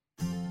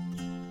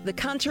 The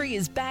country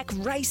is back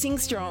racing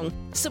strong.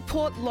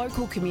 Support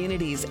local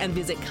communities and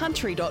visit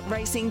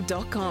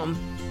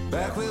country.racing.com.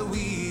 Back where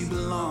we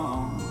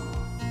belong,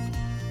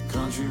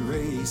 country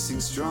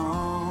racing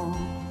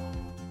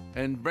strong.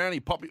 And Brownie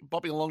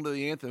popping along to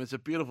the anthem. It's a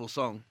beautiful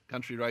song,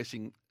 country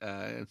racing.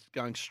 It's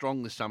going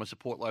strong this summer.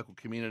 Support local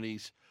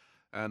communities.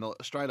 And the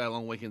Australia Day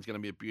long weekend is going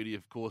to be a beauty,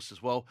 of course,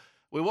 as well.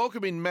 We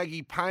welcome in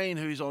Maggie Payne,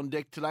 who's on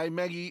deck today.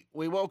 Maggie,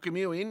 we welcome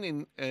you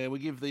in, and we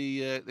give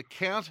the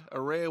Count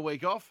a rare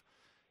week off.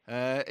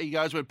 He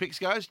goes where Pix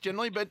goes,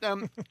 generally, but at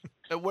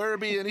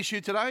Werribee an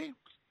issue today?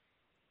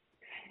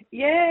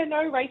 Yeah,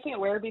 no racing at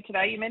Werribee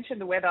today. You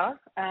mentioned the weather.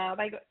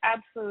 They got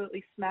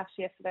absolutely smashed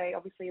yesterday,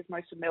 obviously, as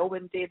most of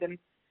Melbourne did, and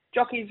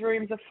jockeys'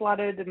 rooms are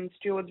flooded and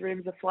stewards'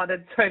 rooms are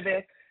flooded, so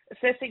they're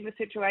assessing the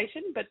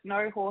situation, but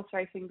no horse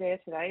racing there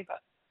today. But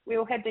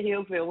we'll head to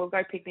Healesville. We'll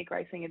go picnic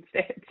racing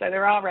instead. So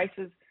there are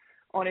races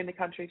on in the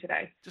country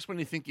today. Just when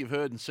you think you've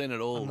heard and seen it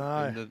all,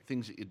 and the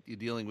things that you're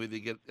dealing with, you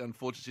get an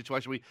unfortunate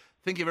situation. We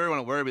think of everyone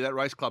at Werribee. That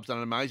race club's done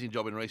an amazing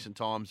job in recent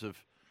times of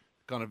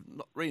kind of,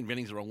 not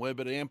reinventing is the wrong word,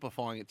 but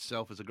amplifying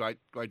itself as a great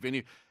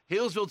venue.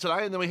 Healesville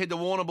today, and then we head to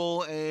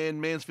Warrnambool and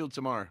Mansfield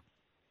tomorrow.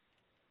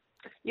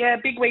 Yeah,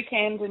 big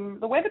weekend, and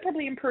the weather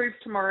probably improves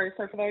tomorrow.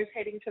 So for those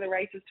heading to the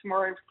races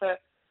tomorrow for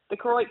the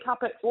Croydon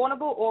Cup at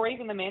Warrnambool or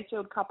even the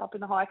Mansfield Cup up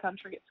in the high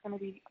country, it's going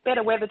to be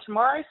better weather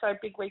tomorrow. So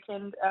big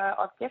weekend,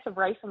 I guess, of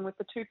racing with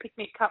the 2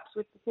 picnic cups,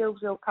 with the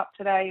Healesville Cup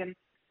today and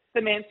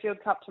the Mansfield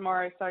Cup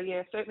tomorrow. So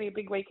yeah, certainly a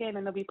big weekend,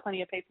 and there'll be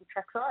plenty of people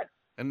trackside.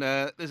 And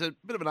there's a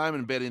bit of an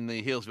omen bet in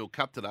the Healesville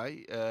Cup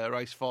today.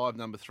 Race 5,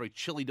 number 3,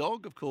 Chili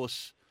Dog, of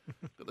course.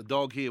 Got the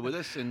dog here with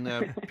us, and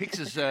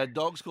Pix's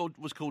dog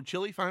was called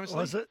Chili, famously.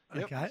 Was it?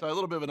 Yep. Okay. So a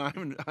little bit of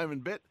an omen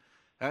bet.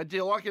 Do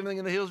you like anything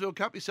in the Healesville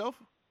Cup yourself?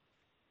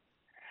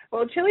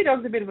 Well, Chili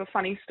Dog's a bit of a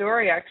funny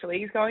story, actually.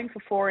 He's going for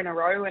 4 in a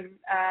row, and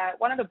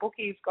one of the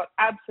bookies got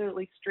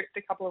absolutely stripped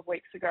a couple of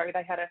weeks ago.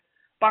 They had a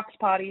Bucks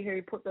party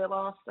who put their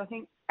last, I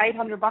think,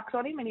 $800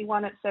 on him, and he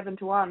won at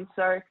 7-1.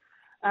 So,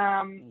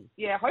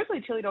 yeah,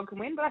 hopefully Chili Dog can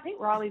win, but I think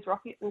Riley's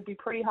Rocket will be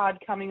pretty hard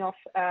coming off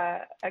a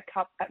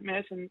cup at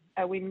Merton,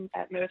 a win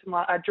at Merton,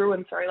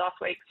 Druin,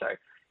 last week. So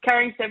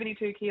carrying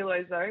 72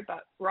 kilos, though,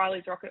 but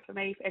Riley's Rocket for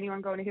me, for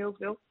anyone going to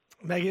Healesville.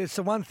 Maggie, it's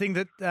the one thing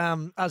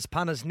that us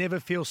punters never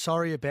feel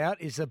sorry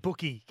about is a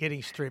bookie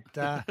getting stripped.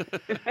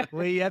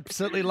 We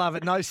absolutely love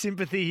it. No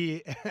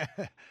sympathy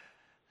here.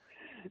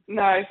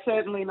 No,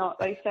 certainly not.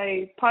 They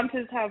say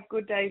punters have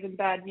good days and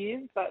bad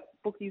years, but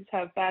bookies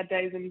have bad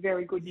days and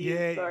very good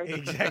years. Yeah, so,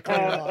 exactly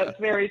right. That's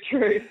very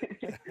true.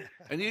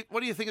 And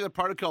what do you think of the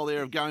protocol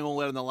there of going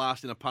all out in the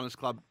last in a punters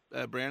club,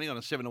 Brownie, on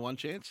a 7-1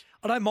 chance?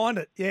 I don't mind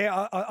it.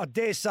 Yeah, I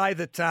dare say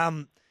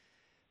that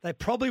they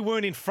probably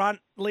weren't in front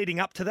leading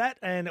up to that,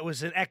 and it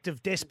was an act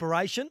of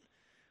desperation,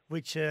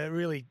 which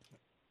really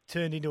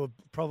turned into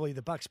probably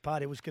the Bucks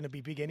party was going to be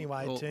big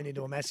anyway. It turned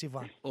into a massive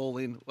one. All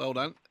in. Well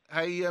done.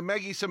 Hey,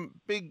 Maggie, some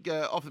big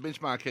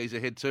off-the-bench marquees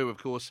ahead too,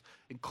 of course,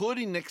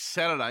 including next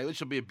Saturday, which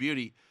will be a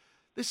beauty.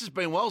 This has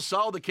been well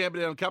sold, the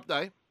Camperdown Cup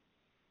Day.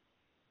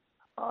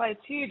 Oh,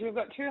 it's huge. We've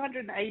got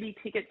 280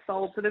 tickets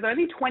sold, so there's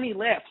only 20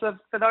 left. So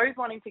for those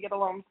wanting to get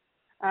along,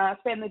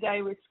 spend the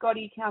day with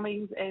Scotty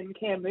Cummings and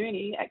Cam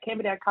Mooney at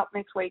Camperdown Cup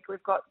next week,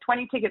 we've got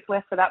 20 tickets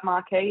left for that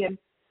marquee, and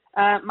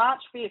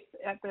March 5th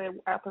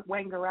up at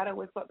Wangaratta,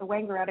 we've got the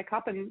Wangaratta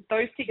Cup, and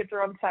those tickets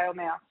are on sale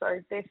now, so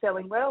they're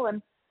selling well,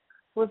 and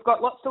we've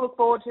got lots to look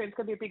forward to. It's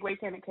going to be a big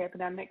weekend at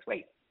Camperdown next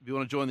week. If you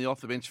want to join the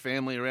Off the Bench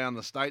family around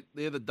the state,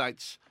 they're the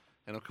dates,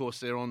 and of course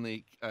they're on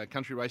the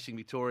Country Racing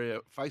Victoria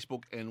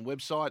Facebook and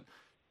website.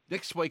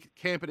 Next week,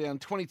 Camperdown,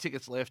 20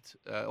 tickets left,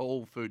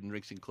 all food and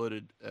drinks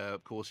included,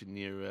 of course, in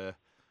your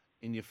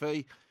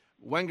fee.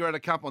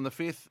 Wangaratta Cup on the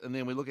 5th, and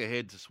then we look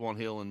ahead to Swan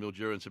Hill and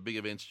Mildura and some big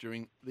events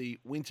during the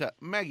winter.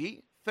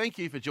 Maggie, thank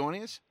you for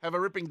joining us. Have a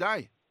ripping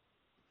day.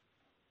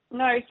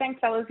 No,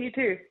 thanks, fellas. You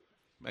too.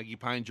 Maggie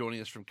Payne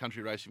joining us from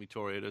Country Racing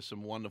Victoria. Does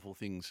some wonderful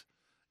things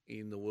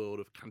in the world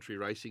of country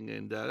racing,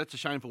 and that's a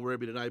shame for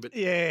Werribee today. But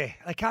yeah,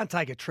 they can't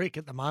take a trick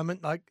at the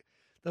moment. Like,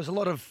 there's a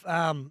lot of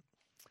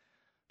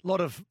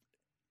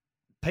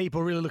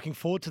people really looking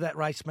forward to that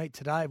race meet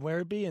today in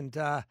Werribee,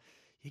 and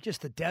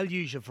just the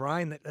deluge of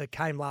rain that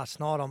came last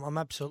night. I'm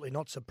absolutely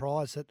not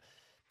surprised that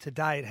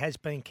today it has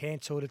been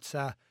cancelled.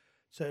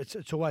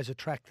 It's always a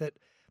track that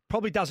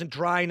probably doesn't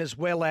drain as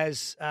well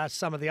as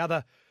some of the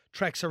other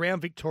tracks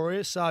around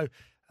Victoria. So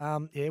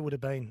it would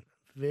have been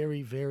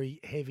very, very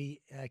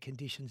heavy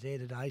conditions there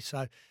today.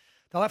 So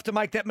they'll have to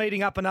make that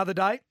meeting up another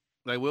day.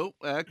 They will.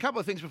 A couple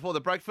of things before the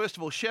break. First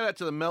of all, shout out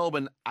to the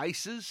Melbourne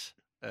Aces.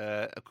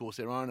 Of course,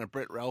 their owner,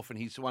 Brett Ralph, and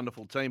his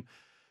wonderful team.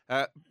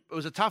 It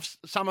was a tough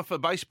summer for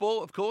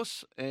baseball, of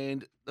course,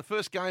 and the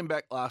first game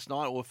back last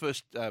night, or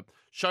first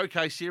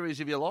showcase series,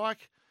 if you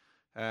like,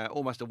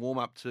 almost a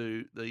warm-up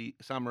to the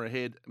summer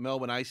ahead.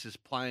 Melbourne Aces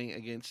playing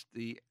against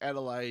the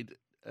Adelaide,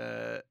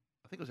 I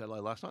think it was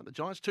Adelaide last night, the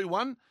Giants,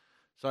 2-1.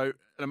 So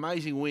an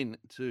amazing win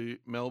to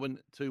Melbourne,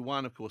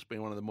 2-1, of course,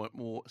 being one of the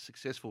more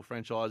successful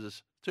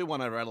franchises. 2-1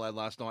 over Adelaide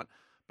last night,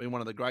 being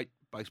one of the great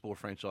baseball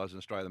franchises in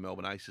Australia, the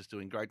Melbourne Aces,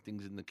 doing great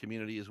things in the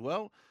community as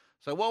well.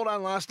 So well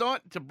done last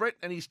night to Brett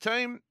and his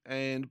team,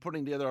 and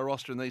putting together a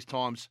roster in these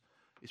times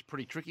is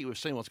pretty tricky. We've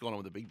seen what's gone on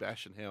with the Big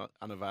Bash and how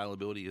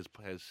unavailability has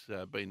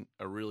been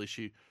a real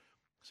issue.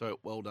 So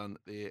well done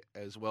there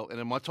as well. And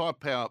then my Tyre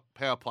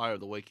Power Player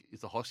of the Week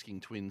is the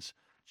Hosking twins,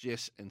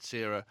 Jess and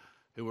Sarah,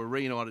 who were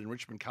reunited in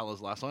Richmond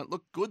colours last night.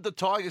 Look good, the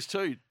Tigers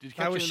too. Did you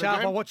catch They were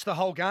sharp. I watched the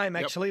whole game,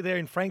 actually, there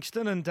in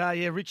Frankston, and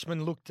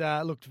Richmond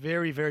looked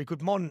very, very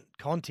good. Mon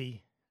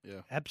Conti,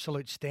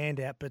 absolute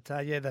standout. But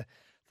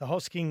the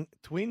Hosking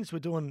twins were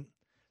doing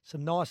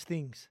some nice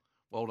things.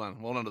 Well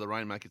done. Well done to the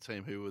Rainmaker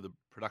team, who were the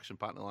production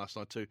partner last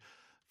night too,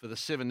 for the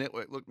Seven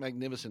Network. Looked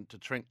magnificent to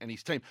Trent and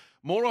his team.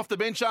 More off the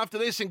bench after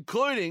this,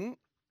 including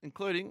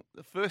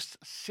the first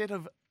set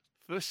of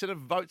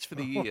votes for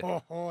the year.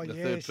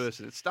 Third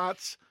person. It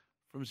starts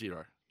from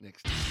zero.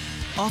 Next.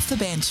 Off the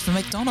bench for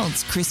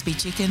McDonald's crispy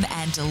chicken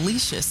and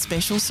delicious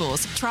special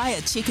sauce. Try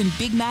a chicken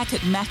Big Mac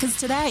at Macca's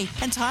today.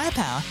 And Tyre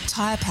Power.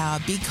 Tyre Power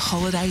big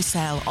holiday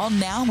sale on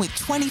now with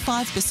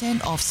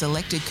 25% off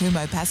selected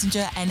Kumho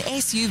passenger and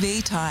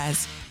SUV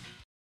tyres.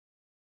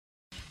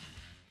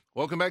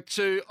 Welcome back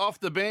to Off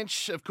the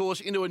Bench. Of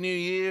course, into a new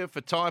year for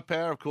Tyre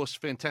Power. Of course,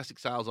 fantastic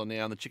sales on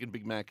now on the chicken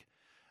Big Mac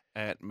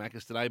at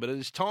Macca's today. But it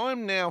is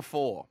time now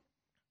for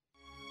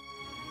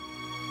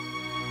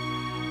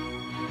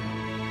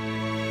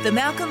The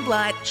Malcolm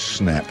Blight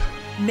Snap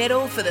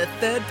Medal for the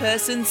third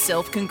person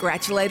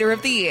self-congratulator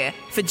of the year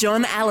for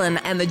John Allen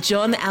and the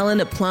John Allen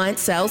Appliance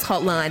Sales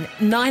Hotline,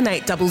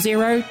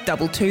 9800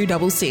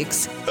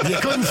 2266. You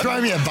couldn't throw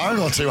me a bone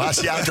or two,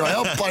 Hussey, after I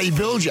helped bloody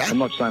build you. I'm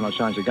not saying I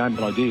changed the game,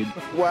 but I did.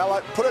 Well,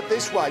 I put it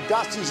this way,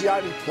 Dusty's the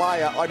only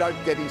player I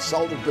don't get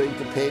insulted being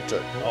compared to.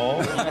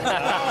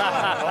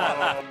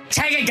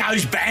 Taggart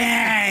goes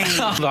bang!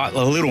 Like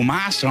the little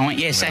master, I went,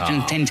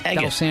 Sachin 10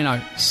 Taggart.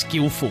 Dalsano,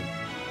 skillful.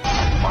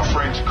 My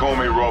friends call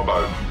me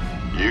Robbo.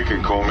 You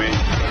can call me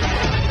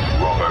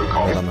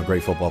Robbo. I'm a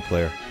great football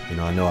player.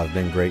 I know I've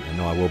been great. I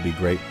know I will be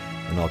great,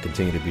 and I'll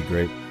continue to be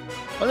great.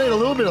 I need a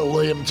little bit of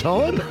Liam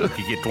time. You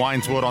can get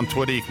Dwayne's Word on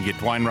Twitter. You can get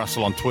Dwayne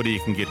Russell on Twitter.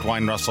 You can get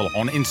Dwayne Russell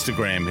on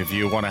Instagram if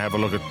you want to have a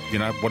look at,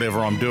 whatever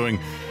I'm doing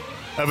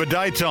over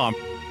daytime.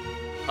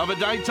 Over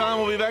daytime,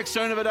 we'll be back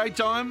soon over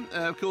daytime.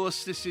 Of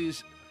course, this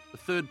is the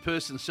third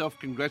person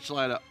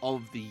self-congratulator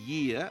of the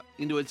year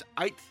into its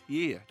 8th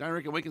year. Don't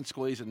reckon we can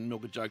squeeze and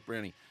milk a joke,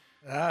 Brownie.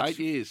 8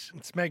 years.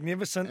 It's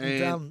magnificent.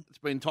 And it's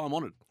been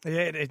time-honoured. Yeah,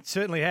 it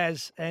certainly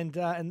has. And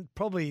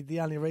probably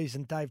the only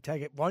reason Dave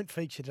Taggart won't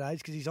feature today is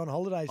because he's on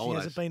holidays. He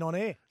hasn't been on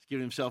air. He's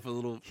given himself a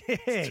little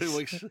 2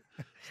 weeks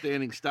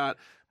standing start.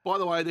 By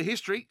the way, the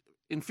history,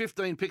 in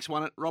 15, Picks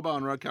won it. Robbo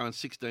and Rocco in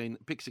 16,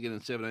 Picks again in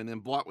 17. Then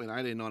Blight went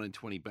 18, 19,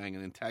 20, bang.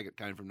 And then Taggart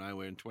came from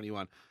nowhere in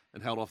 21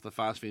 and held off the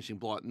fast-finishing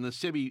Blight. And the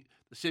Sebi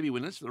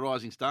winners, the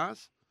Rising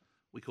Stars,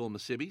 we call them the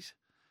Sebbies,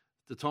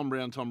 the Tom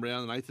Brown,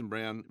 and Nathan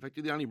Brown. In fact,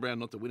 you're the only Brown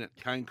not to win it.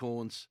 Kane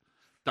Corns,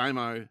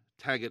 Damo,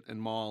 Taggart,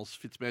 and Miles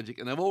Fitzmagic,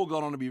 and they've all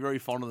gone on to be very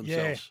fond of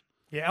themselves.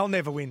 Yeah, I'll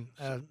never win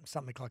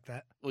something like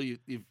that. Well,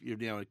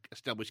 you've now an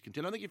established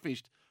contender. I think you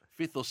finished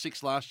 5th or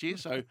 6th last year,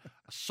 so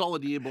a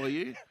solid year by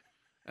you,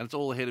 and it's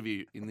all ahead of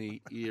you in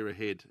the year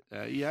ahead.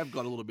 You have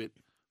got a little bit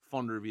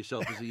fonder of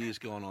yourself as the year's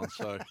gone on,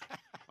 so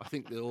I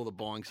think that all the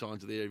buying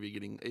signs are there of you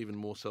getting even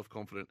more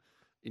self-confident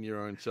in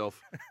your own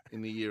self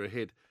in the year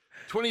ahead.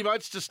 20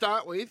 votes to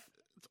start with.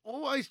 It's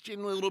always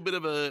generally a little bit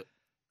of a...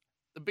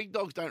 The big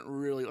dogs don't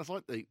really... It's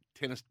like the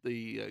tennis,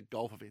 the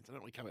golf events. They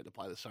don't really come out to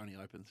play the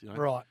Sony Opens, you know.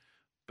 Right.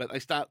 But they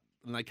start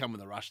and they come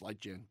with a rush late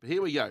June. But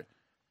here we go.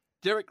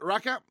 Derek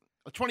Rucker.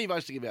 20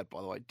 votes to give out, by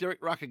the way.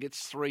 Derek Rucker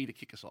gets 3 to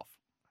kick us off.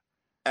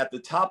 At the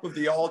top of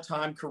the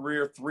all-time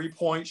career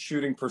three-point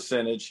shooting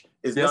percentage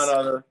is Yes. none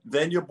other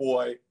than your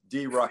boy,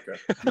 D. Rucker.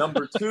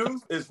 Number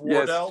 2 is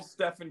Wardell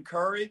Stephen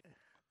Curry.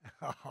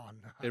 Oh,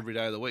 no. Every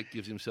day of the week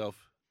gives himself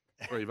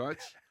 3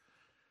 votes.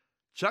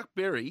 Chuck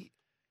Berry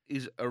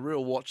is a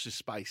real watch this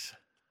space.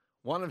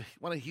 One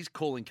of his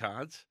calling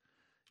cards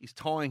is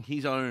tying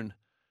his own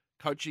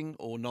coaching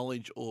or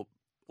knowledge or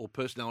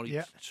personality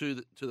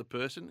to the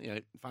person. You know,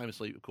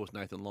 famously, of course,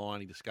 Nathan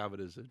Lyon, he discovered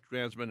as a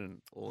groundsman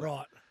and all that.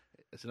 Right.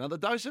 It's another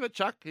dose of it,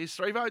 Chuck. Here's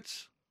 3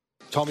 votes.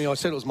 Tommy, I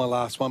said it was my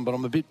last one, but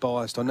I'm a bit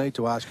biased. I need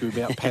to ask you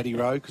about Paddy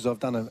Rowe because I've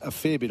done a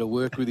fair bit of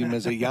work with him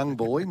as a young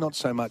boy, not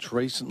so much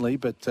recently,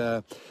 but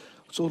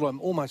sort of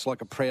almost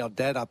like a proud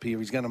dad up here.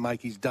 He's going to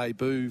make his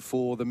debut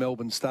for the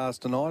Melbourne Stars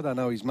tonight. I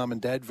know his mum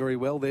and dad very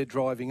well. They're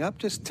driving up.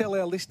 Just tell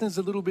our listeners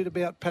a little bit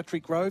about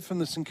Patrick Rowe from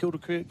the St Kilda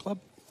Cricket Club.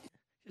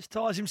 Just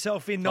ties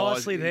himself in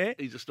nicely there.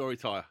 He's a story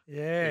tyer.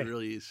 Yeah. He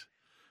really is.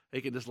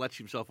 He can just latch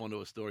himself onto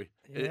a story.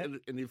 Yeah.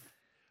 And if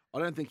I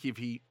don't think if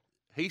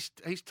he's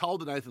told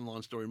the Nathan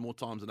Lyon story more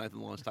times than Nathan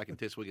Lyon's taken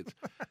test wickets.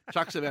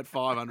 Chuck's about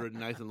 500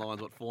 and Nathan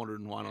Lyon's,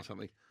 401 or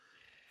something.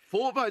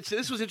 4 votes. So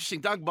this was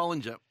interesting. Doug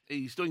Bollinger,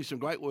 he's doing some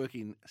great work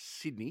in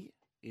Sydney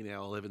in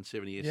our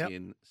 1170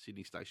 SEN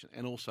Sydney station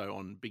and also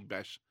on Big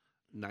Bash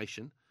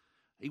Nation.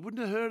 He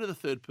wouldn't have heard of the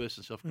third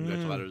person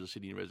self-congratulator as a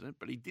Sydney resident,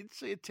 but he did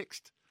see a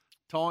text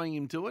tying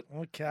him to it.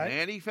 Okay.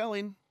 And he fell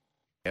in.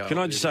 Can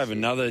I just have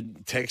another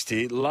text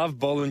here? Love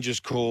Bollinger's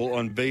call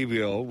on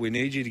BBL. We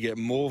need you to get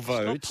more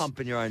votes. Stop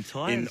pumping your own in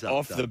tyres up,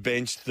 off though. the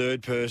bench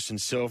third person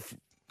self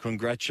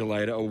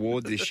congratulator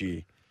award this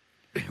year.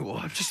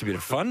 Well, just a bit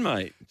of fun,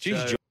 mate.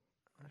 Jeez, So-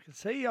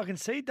 I can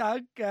see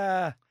Doug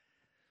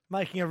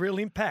making a real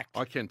impact.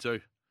 I can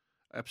too.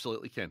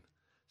 Absolutely can.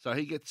 So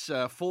he gets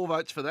 4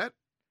 votes for that.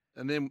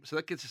 And then, so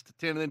that gets us to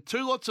 10. And then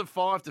 2 lots of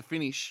 5 to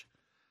finish.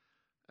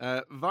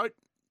 Vote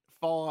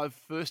 5,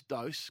 first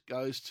dose,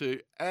 goes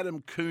to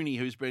Adam Cooney,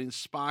 who's been in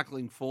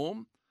sparkling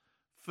form.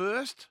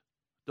 First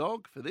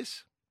dog for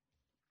this.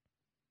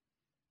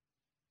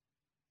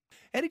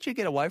 How did you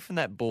get away from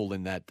that ball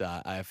in that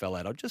AFL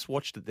ad? I just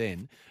watched it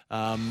then.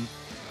 The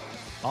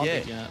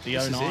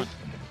this is 09. it.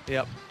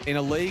 Yep. In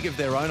a league of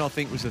their own, I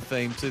think was the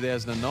theme,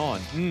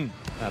 2009.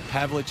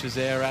 Pavlich is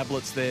there,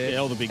 Ablett's there. Yeah,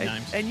 all the big And-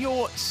 names. And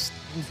you're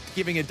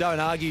giving a don't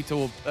argue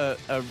to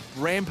a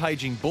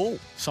rampaging bull.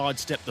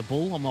 Sidestep the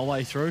bull on my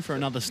way through for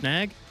another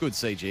snag. Good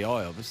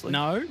CGI, obviously.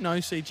 No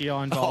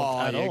CGI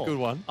involved at all. Good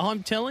one.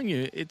 I'm telling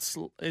you,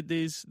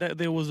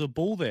 there was a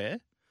bull there.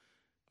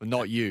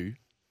 Not you.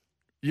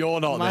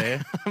 You're not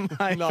there.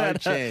 No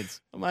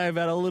chance. I may have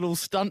had a little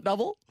stunt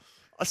double.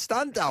 A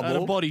stunt I had a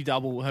double? body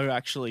double who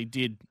actually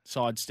did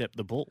sidestep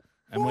the bull.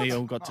 And we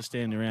all got to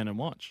stand around and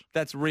watch.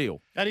 That's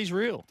real. That is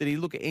real. Did he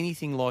look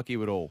anything like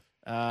you at all?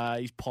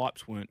 His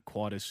pipes weren't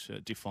quite as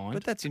defined.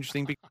 But that's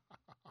interesting.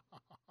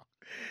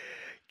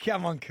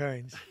 Come on,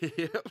 Coons.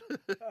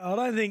 I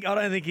don't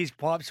think his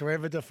pipes were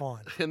ever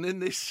defined. And then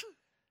this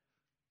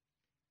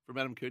from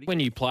Adam Cooney. When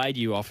you played,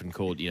 you often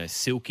called,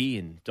 silky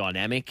and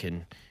dynamic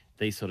and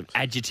these sort of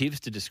adjectives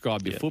to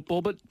describe your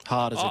football. But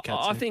hard as a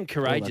cat's I nip, think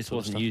all that courageous sort of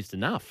wasn't stuff. used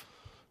enough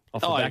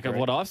off the I back of agree.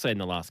 what I've seen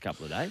the last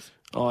couple of days.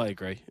 I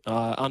agree.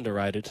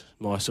 Underrated.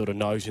 My sort of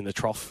nose in the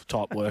trough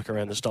type work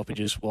around the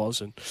stoppages was,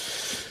 and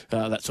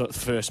that sort of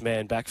first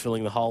man back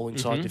filling the hole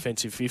inside Mhm.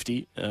 defensive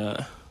 50.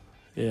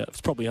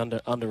 It's probably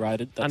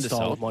underrated, that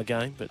style Undersold. of my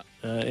game. But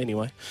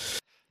anyway.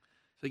 So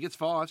he gets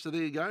 5, so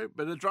there you go.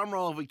 But a drum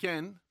roll if we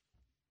can.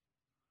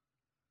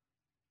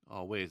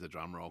 Oh, where's the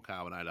drum roll,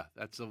 Carbonator?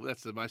 That's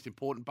the most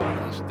important part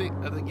of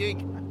the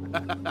gig.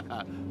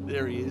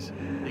 There he is.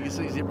 You can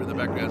see Zipper in the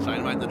background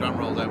saying, mate, the drum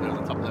roll's over there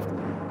on the top left.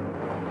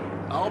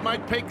 Old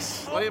mate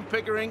Picks, Liam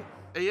Pickering.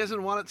 He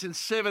hasn't won it since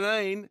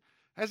 17.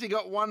 Has he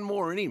got one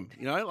more in him?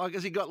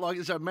 Has he got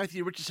a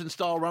Matthew Richardson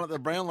style run at the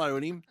Brownlow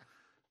in him?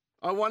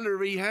 I wonder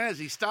if he has.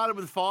 He started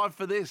with 5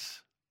 for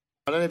this.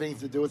 I don't have anything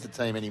to do with the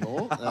team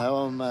anymore.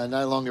 I'm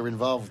no longer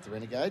involved with the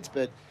Renegades,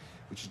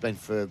 which has been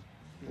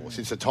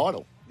since the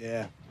title.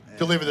 Yeah.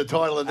 Delivered the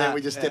title, and then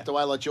we just stepped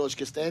away like George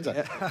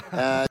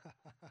Costanza.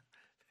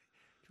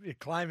 You're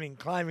claiming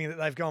that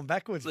they've gone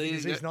backwards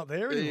because he's not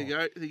there anymore.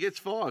 There you go. He gets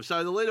 5.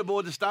 So the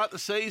leaderboard to start the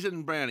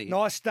season, Brownie.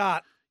 Nice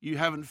start. You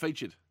haven't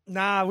featured.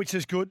 Nah, which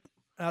is good.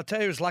 I'll tell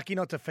you, he was lucky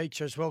not to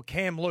feature as well.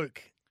 Cam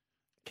Luke.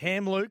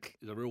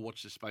 He's a real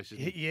watch this space,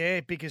 isn't he?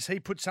 Yeah, because he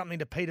put something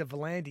to Peter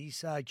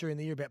Volandis during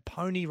the year about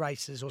pony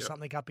races or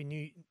something up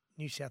in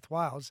New South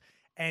Wales.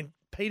 And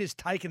Peter's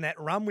taken that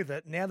run with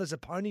it. Now there's a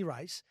pony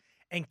race.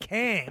 And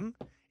Cam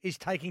is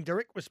taking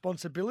direct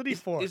responsibility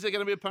for it. Is there going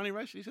to be a pony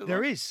race?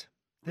 There is.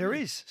 There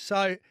is.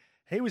 So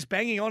he was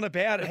banging on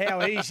about how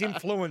he's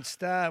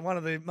influenced one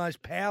of the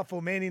most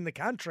powerful men in the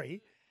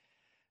country.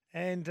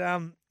 And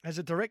has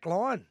a direct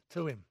line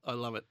to him. I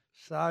love it.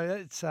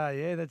 So it's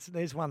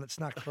there's one that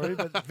snuck through,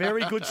 but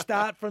very good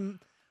start from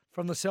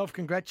the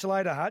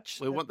self-congratulator, Hutch.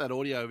 We want that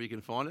audio if you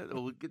can find it.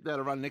 We'll get that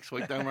to run next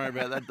week. Don't worry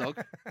about that,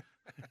 dog.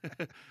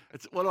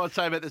 It's what I'd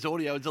say about this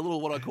audio. It's a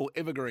little what I call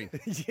evergreen.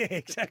 Yeah,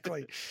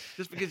 exactly.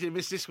 Just because you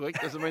missed this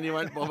week doesn't mean you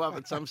won't bob up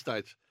at some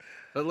stage.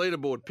 The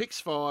leaderboard: Picks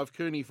 5,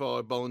 Cooney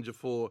 5, Bollinger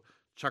 4,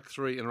 Chuck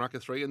 3, and Rucker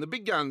 3. And the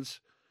big guns,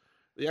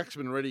 the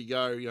Axemen ready to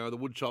go. The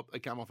Woodchop, they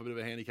come off a bit of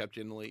a handicap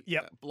generally.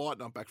 Yep. Blight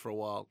not back for a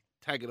while.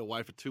 Taggart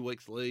away for 2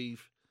 weeks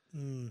leave.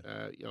 They're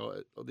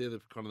kind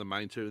of the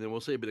main two. And then we'll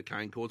see a bit of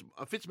Cane Cords.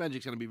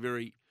 Fitzmagic's going to be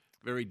very,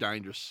 very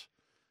dangerous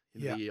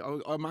in the year.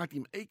 I marked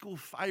him equal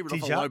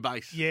favourite off a low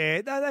base.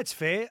 Yeah, no, that's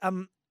fair.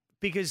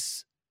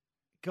 Because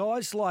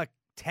guys like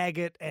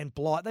Taggart and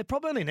Blight, they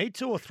probably only need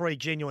 2 or 3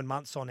 genuine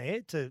months on air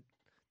to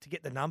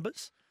get the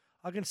numbers.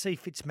 I can see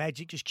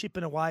Fitzmagic just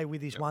chipping away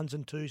with his 1s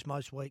and 2s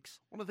most weeks.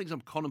 One of the things I'm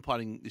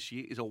contemplating this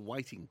year is a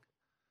weighting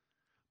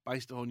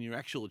based on your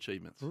actual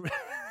achievements.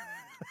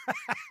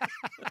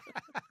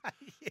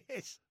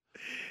 Yes.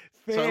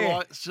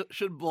 Fair. So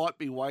should Blight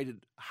be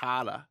weighted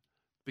harder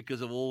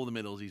because of all the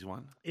medals he's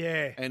won?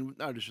 Yeah. And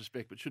no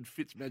disrespect, but should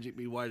Fitzmagic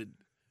be weighted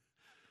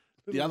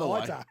the other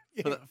way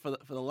for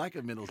the lack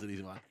of medals that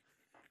he's won?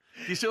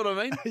 Do you see what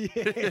I mean?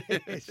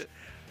 Yes.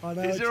 I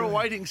know. Is there a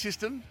weighting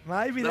system?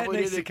 Maybe that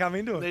needs to come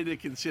into it. Need to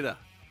consider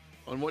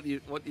on what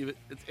you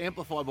it's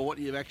amplified by what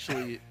you've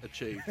actually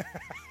achieved.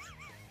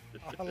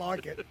 I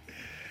like it.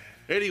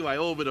 Anyway,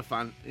 all a bit of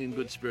fun in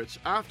good spirits.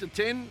 After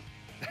 10,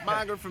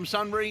 Margaret from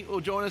Sunbury will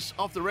join us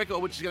off the record,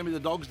 which is going to be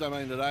the Dogs'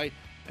 domain today.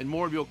 And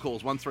more of your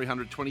calls,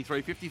 1300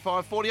 23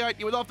 55 48.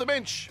 You're with Off the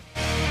Bench.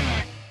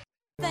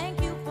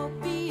 Thank you for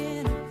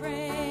being a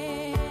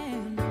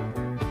friend.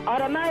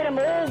 I'd have made them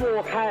all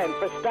walk home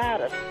for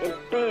starters in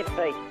bare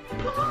feet.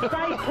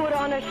 They put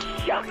on a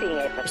shocking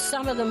effort.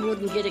 Some of them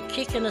wouldn't get a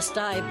kick in a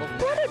stable.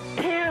 What a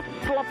pair of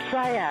flops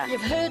they are.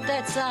 You've heard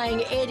that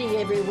saying, Eddie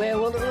everywhere.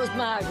 Well, it was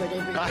Margaret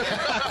everywhere.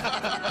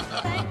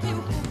 Thank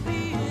you for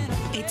being a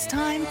friend. It's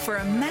time for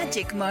a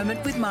magic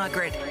moment with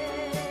Margaret.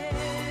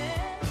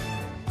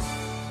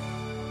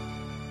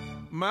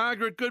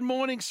 Margaret, good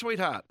morning,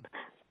 sweetheart.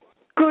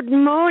 Good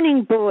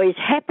morning, boys.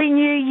 Happy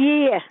New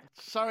Year.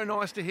 So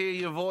nice to hear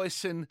your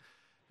voice. And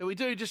we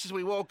do, just as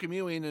we welcome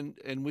you in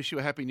and wish you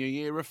a Happy New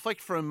Year,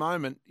 reflect for a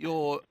moment.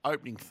 Your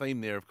opening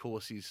theme there, of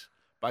course, is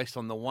based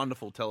on the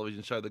wonderful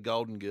television show The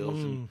Golden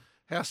Girls. And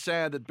how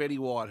sad that Betty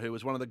White, who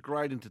was one of the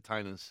great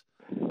entertainers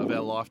of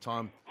our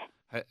lifetime,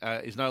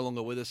 is no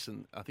longer with us.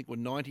 And I think we're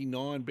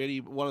 99.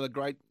 Betty, one of the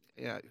great,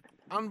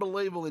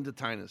 unbelievable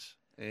entertainers.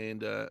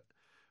 And our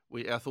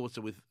thoughts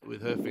are with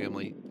her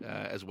family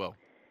as well.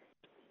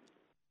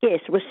 Yes,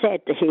 it was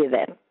sad to hear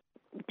that,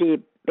 dear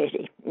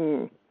Betty.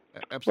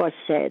 Absolutely. Was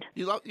sad.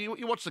 You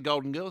watched The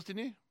Golden Girls,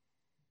 didn't you?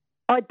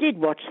 I did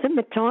watch them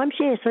at times.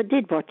 Yes, I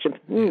did watch them.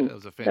 Yeah, that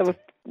was a they were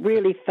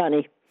really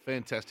funny.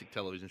 Fantastic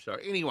television show.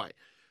 Anyway,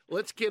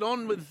 let's get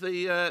on with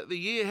the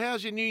year.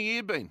 How's your new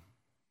year been?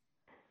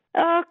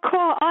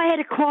 I had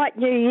a quiet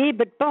New Year,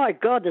 but by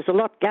God, there's a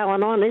lot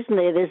going on, isn't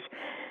there? There's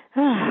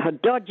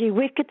dodgy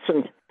wickets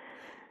and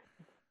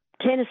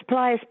tennis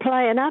players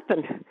playing up,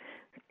 and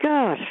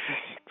God,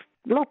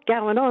 a lot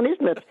going on,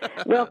 isn't it?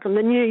 Welcome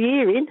the new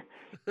year in.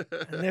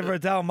 Never a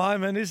dull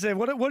moment, is there?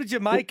 What did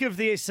you make of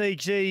the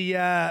SCG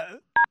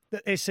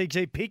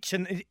pitch,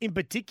 and in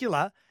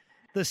particular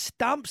the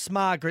stumps,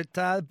 Margaret?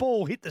 The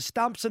ball hit the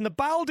stumps and the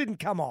bowl didn't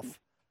come off.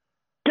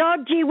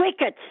 Dodgy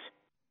wickets.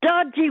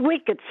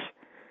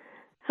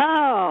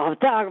 Oh,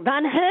 they're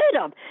unheard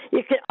of.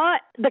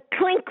 The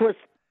clink was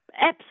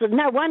absolute.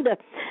 No wonder.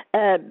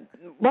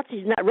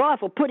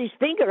 Rifle put his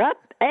finger up,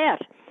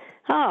 out.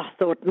 Oh, I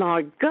thought,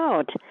 my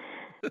God.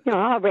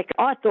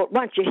 I thought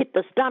once you hit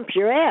the stumps,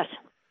 you're out.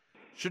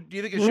 Do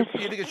you think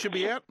it should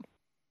be out?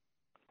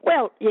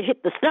 Well, you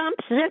hit the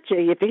stumps, don't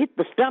you? If you hit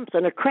the stumps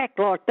and a crack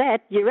like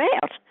that, you're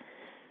out.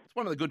 It's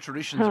one of the good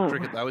traditions of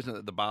cricket, though, isn't it?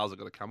 That the bars have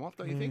got to come off,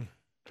 don't you think?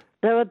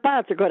 The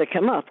bars have got to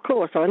come off, of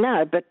course, I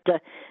know. But,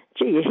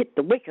 you hit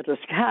the wicket as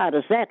hard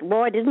as that.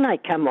 Why didn't they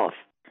come off?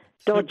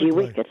 Dodgy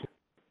wicket.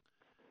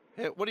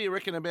 Yeah, what do you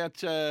reckon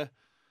about... I'm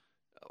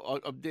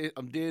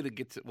dare to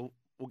get to...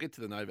 We'll get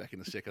to the Novak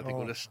in a sec. I think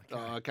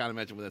I can't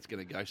imagine where that's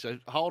going to go. So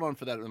hold on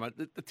for that at the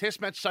moment. The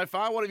Test match so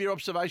far, what have your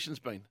observations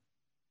been?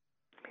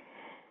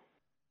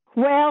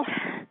 Well,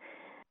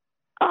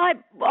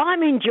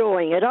 I'm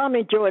enjoying it. I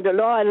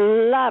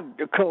loved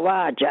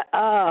Khawaja.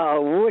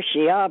 Oh,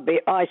 Whooshy.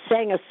 I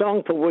sang a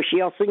song for Whooshy.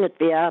 I'll sing it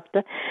for you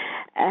after.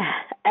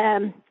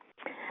 How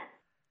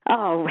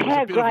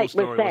great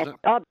was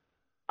that?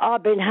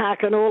 I've been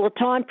harking all the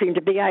time for him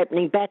to be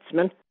opening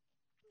batsman.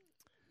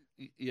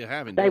 You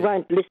haven't. They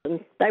won't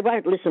listen. They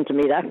won't listen to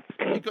me, though.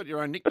 You've got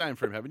your own nickname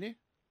for him, haven't you?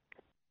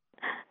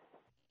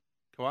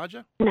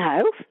 Khawaja?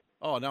 No.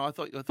 Oh, no, I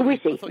thought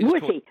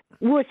Wussy.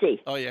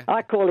 Oh, yeah.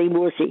 I call him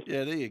Wussy.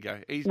 Yeah, there you go.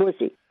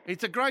 Wussy.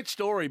 It's a great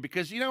story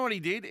because you know what he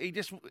did?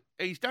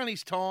 He's done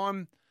his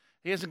time.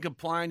 He hasn't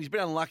complained. He's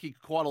been unlucky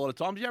quite a lot of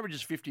times. He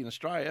averages 50 in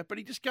Australia, but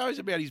he just goes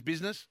about his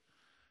business.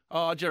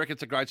 Oh, do you reckon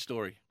it's a great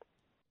story?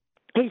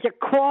 He's a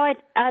quiet,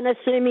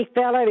 unassuming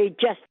fellow.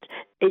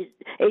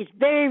 He's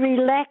very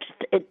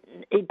relaxed.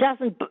 He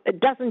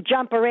doesn't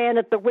jump around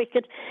at the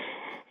wicket.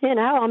 You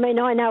know, I mean,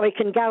 I know he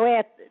can go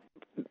out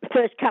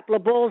first couple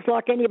of balls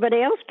like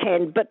anybody else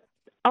can, but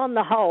on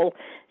the whole,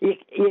 you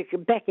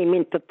can back him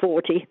in for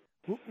 40.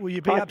 Will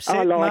you be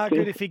upset,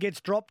 Margaret, if he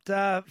gets dropped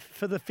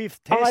for the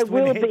fifth test? I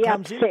when will Head be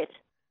comes upset. In?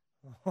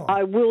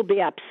 I will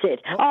be upset.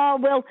 Oh,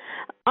 well,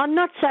 I'm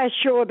not so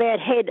sure about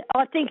Head.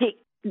 I think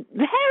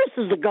Harris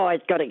is the guy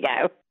who's got to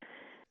go.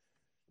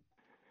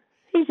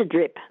 He's a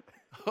drip.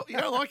 You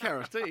don't like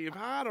Harris, do you? You're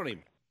hard on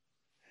him.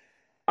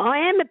 I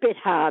am a bit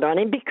hard on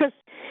him because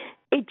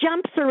he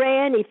jumps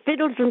around, he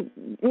fiddles and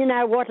you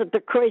know what at the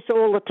crease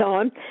all the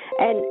time,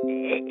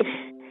 and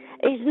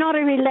he's not a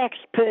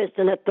relaxed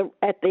person for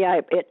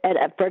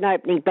an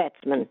opening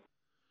batsman.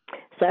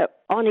 So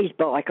on his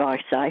bike, I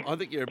say. I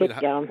think you're a Get bit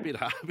hard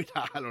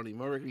on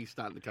him. I reckon he's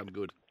starting to come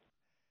good.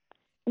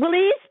 Well, he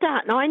is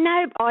starting. I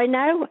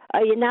know.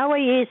 You know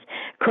he is,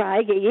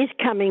 Craig. He is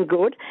coming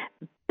good,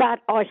 but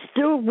I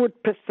still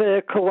would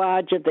prefer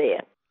Khawaja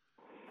there.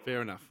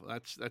 Fair enough.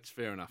 That's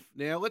fair enough.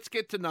 Now, let's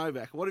get to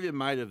Novak. What have you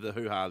made of the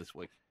hoo-ha this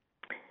week?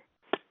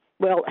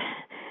 Well,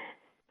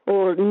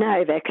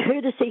 Novak, who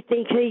does he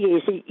think he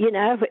is? He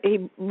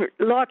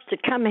likes to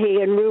come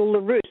here and rule the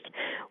roost.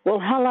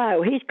 Well,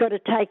 hello, he's got to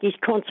take his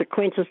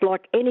consequences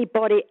like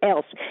anybody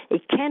else. He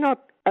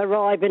cannot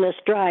arrive in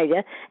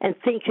Australia and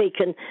think he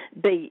can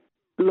be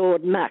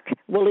Lord Muck.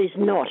 Well, he's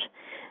not.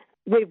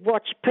 We've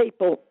watched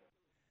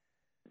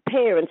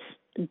parents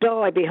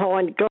die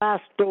behind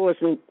glass doors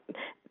and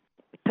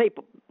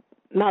people,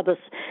 mothers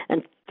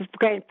and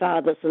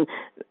grandfathers and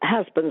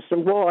husbands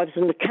and wives,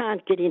 and they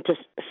can't get in to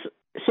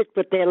sit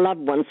with their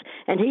loved ones.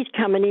 And he's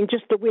coming in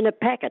just to win a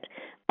packet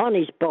on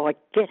his bike.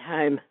 Get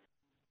home.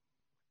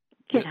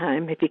 Get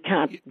home if you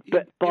can't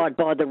abide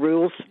by the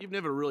rules. You've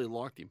never really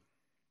liked him.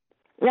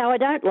 No, I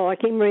don't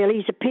like him, really.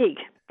 He's a pig.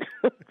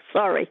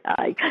 Sorry,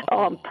 hey.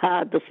 Oh, I'm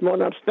hard this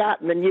morning. I'm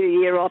starting the new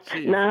year off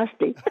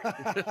nasty.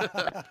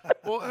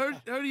 Well, who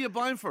do you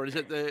blame for it?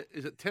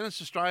 Is it Tennis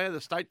Australia,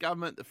 the state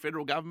government, the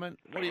federal government?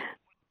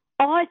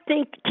 I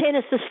think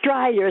Tennis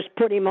Australia has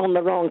put him on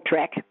the wrong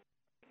track.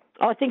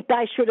 I think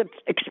they should have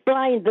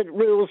explained the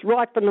rules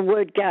right from the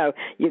word go.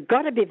 You've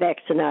got to be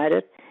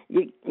vaccinated.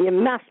 You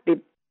must be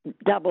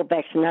double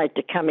vaccinated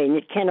to come in.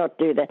 You cannot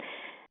do that.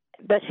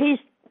 But he's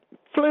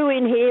flew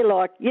in here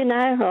like King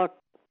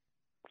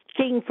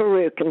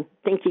Farouk and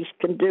think he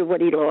can do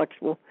what he likes.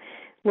 Well,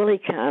 he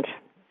can't.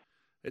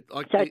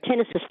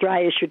 Tennis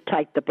Australia should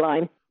take the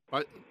blame.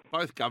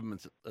 Both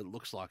governments, it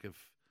looks like, have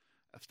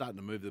started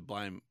to move the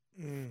blame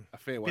a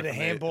fair way Bit of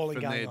handballing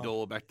from going their on.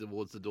 door back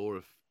towards the door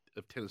of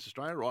Tennis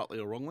Australia, rightly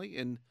or wrongly.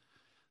 And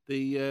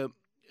it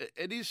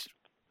is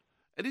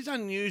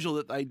unusual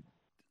that they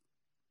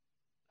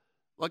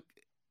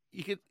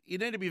you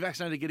need to be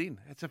vaccinated to get in.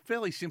 It's a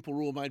fairly simple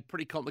rule made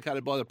pretty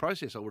complicated by the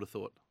process, I would have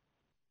thought.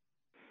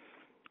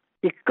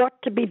 You've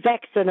got to be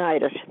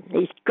vaccinated.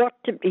 He's got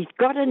to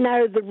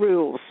know the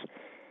rules.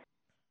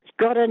 He's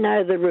got to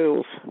know the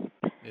rules.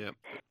 Yeah.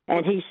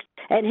 And he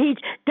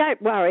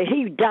don't worry,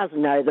 he does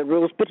know the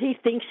rules, but he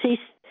thinks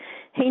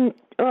I'm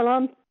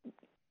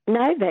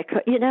Novak.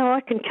 I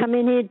can come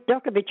in here,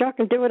 Djokovic, I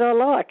can do what I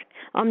like.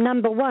 I'm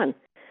number one.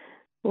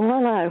 Well,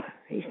 hello.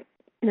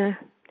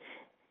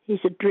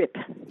 He's a drip.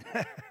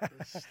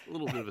 There's a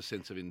little bit of a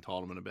sense of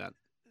entitlement about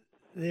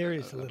There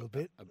is a little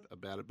bit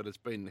about it, but it's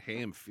been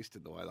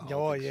ham-fisted the way the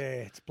whole thing's...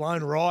 It's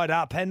blown right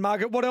up. And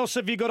Margaret, what else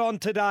have you got on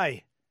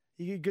today?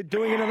 You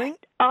doing anything?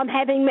 I'm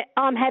having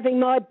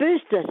my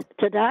booster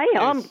today.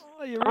 Yes.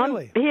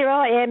 Here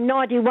I am,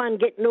 91,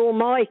 getting all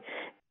my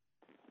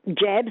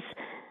jabs,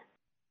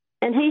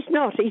 and he's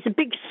not. He's a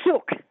big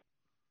sook.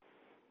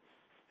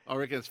 I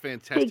reckon it's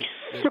fantastic. Big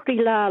sooky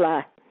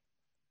lala.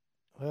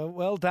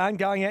 Well done,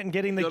 going out and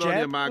getting the Good jab. on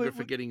you, Margaret,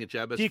 for getting a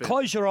jab. Do you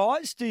close your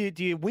eyes? Do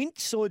you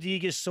wince, or do you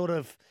just sort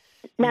of...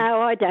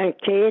 No, I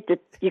don't care.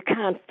 You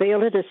can't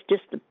feel it. It's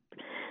just...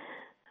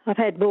 I've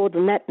had more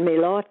than that in my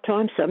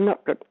lifetime, so I'm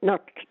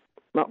not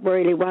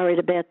really worried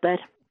about that.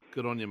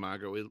 Good on you,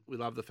 Margaret. We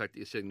love the fact that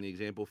you're setting the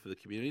example for the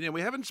community. Now,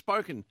 we haven't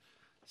spoken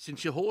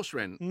since your horse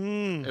ran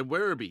at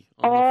Werribee.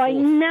 I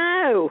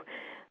know.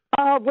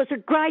 Oh, it was a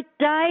great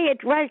day.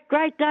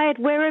 Great day at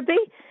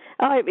Werribee.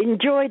 I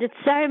enjoyed it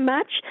so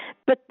much,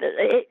 but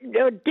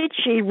did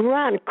she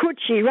run? Could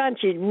she run?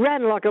 She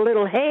ran like a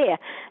little hare.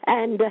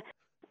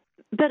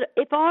 But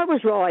if I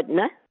was riding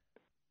her,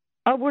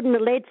 I wouldn't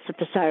have led for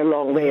so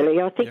long,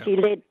 really. I think he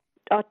led.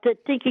 I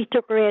think he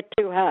took her out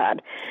too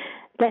hard.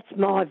 That's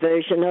my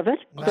version of it.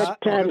 I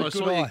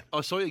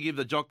saw you give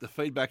the jock the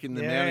feedback in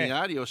the mounting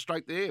yard. You were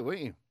straight there,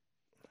 weren't you?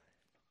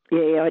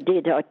 Yeah, I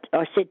did. I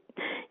said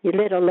you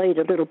let her lead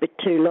a little bit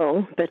too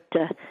long, but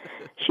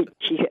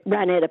she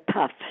ran out of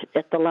puff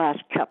at the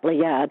last couple of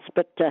yards.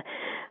 But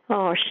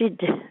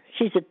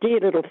she's a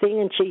dear little thing,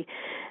 and she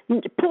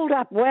pulled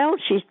up well.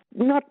 She's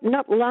not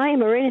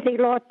lame or anything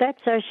like that,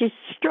 so she's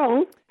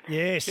strong.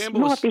 Yes,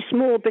 might be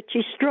small, but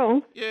she's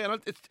strong. Yeah,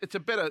 and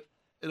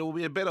it'll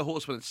be a better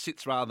horse when it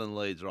sits rather than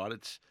leads, right?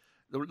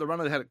 The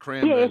runner had at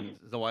Cranbourne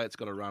is the way it's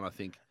got to run, I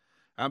think.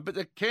 But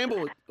the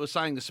Campbell was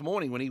saying this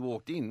morning when he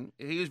walked in,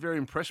 he was very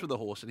impressed with the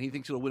horse and he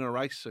thinks it'll win a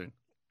race soon.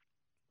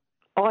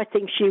 I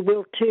think she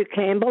will too,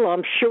 Campbell.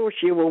 I'm sure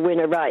she will win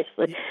a race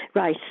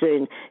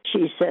soon.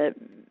 She's a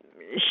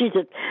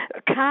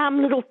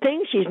calm little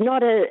thing. She's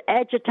not an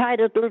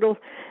agitated little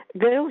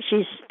girl.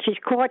 She's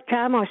quite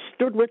calm. I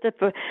stood with her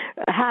for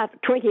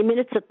 20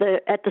 minutes at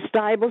the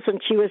stables,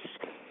 and she was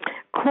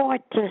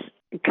quite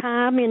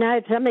calm. You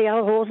know, some of the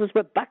old horses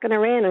were bucking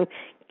around and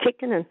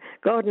kicking and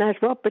God knows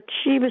what, but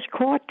she was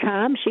quite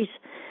calm.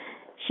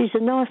 She's a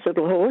nice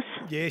little horse.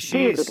 Yeah,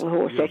 she is. Little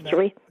horse,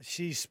 actually.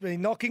 She's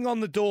been knocking on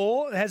the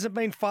door. It hasn't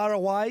been far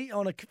away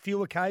on a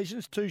few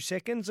occasions, 2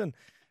 seconds. And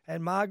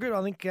Margaret,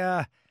 I think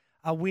a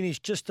win is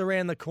just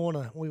around the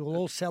corner. We will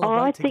all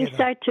celebrate together. I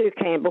think so too,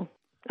 Campbell.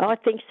 I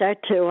think so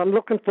too. I'm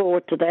looking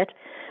forward to that.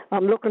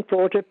 I'm looking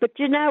forward to it. But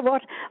you know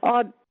what?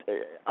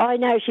 I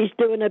know she's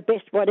doing her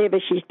best, whatever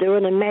she's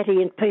doing, and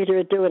Matty and Peter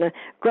are doing a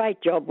great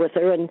job with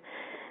her, and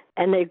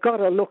they've got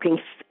her looking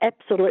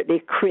absolutely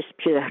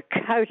crisp. Her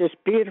coat is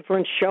beautiful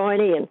and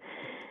shiny, and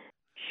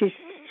she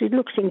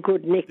looks in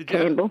good nick,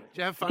 Campbell. Did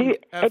you have fun?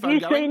 Have you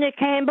seen her,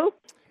 Campbell?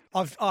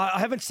 I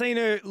haven't seen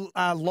her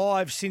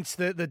live since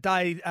the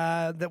day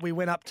that we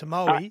went up to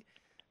Moe,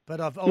 but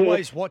I've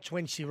always watched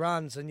when she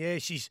runs, and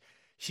she's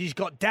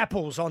got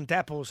dapples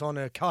on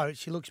her coat.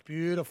 She looks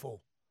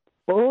beautiful.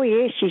 Oh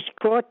yes, she's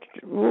quite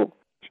good.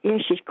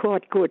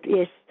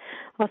 Yes,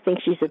 I think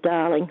she's a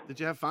darling. Did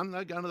you have fun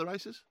though going to the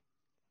races?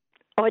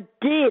 I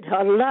did.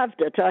 I loved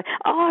it.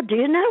 Do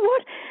you know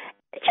what?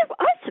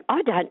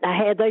 I don't know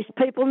how these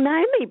people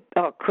know me,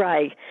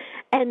 Craig.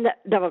 And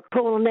they were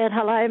calling out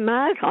hello,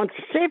 Mark, on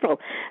several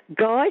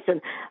guys.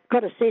 And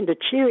got to send a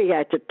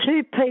cheerio to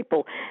 2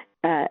 people,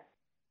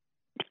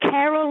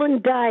 Carol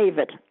and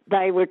David.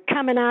 They were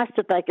coming asked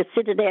if they could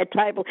sit at our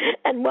table.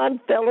 And one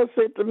fella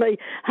said to me,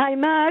 "Hey,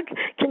 Mark,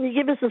 can you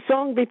give us a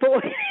song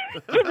before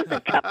give us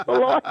a couple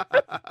of lines?"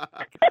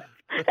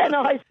 And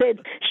I said,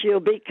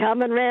 "She'll be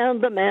coming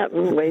round the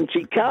mountain when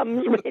she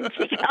comes,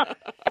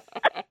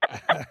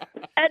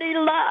 And he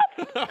laughed.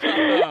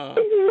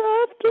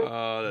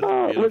 Oh,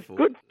 that's it was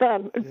good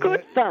fun.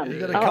 Good fun. You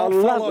got a cult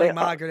following,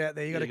 Margaret, out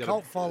there. You got a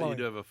cult following. You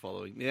do have a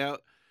following. Now,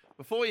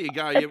 before you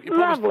go, it's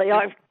lovely.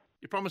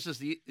 You promised us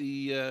the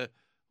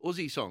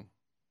Aussie song.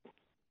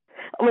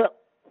 Well,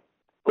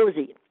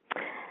 Aussie.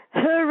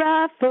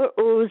 Hurrah for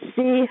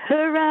Aussie,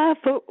 hurrah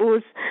for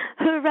Oz,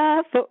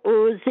 hurrah for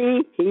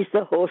Aussie. He's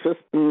the horses.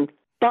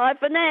 Bye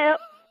for now.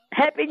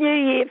 Happy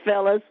New Year,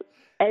 fellas,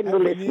 and the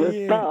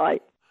listeners.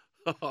 Bye.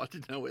 Oh, I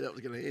didn't know where that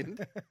was going to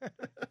end.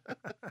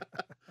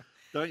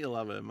 Don't you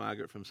love her,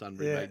 Margaret from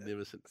Sunbury?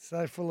 Magnificent.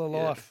 So full of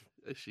life.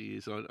 She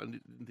is. I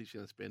didn't think she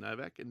was going to spare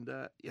Novak, and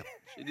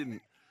she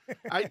didn't.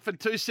 8 for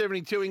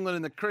 272 England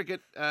in the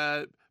cricket.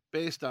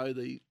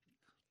 Bairstow,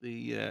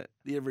 the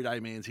everyday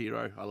man's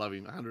hero. I love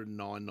him.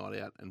 109 not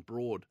out, and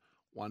Broad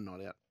 1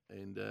 not out,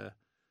 and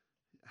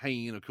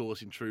hanging in, of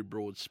course, in true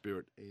Broad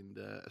spirit. And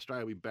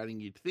Australia will be batting,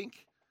 you'd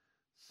think,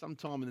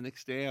 sometime in the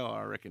next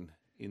hour, I reckon,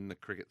 in the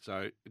cricket.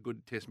 So a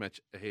good test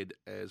match ahead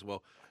as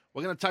well.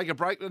 We're going to take a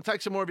break. We're going to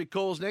take some more of your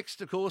calls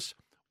next, of course.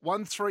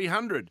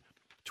 1300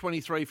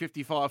 23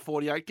 55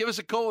 48. Give us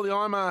a call on the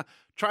IMAR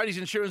Tradies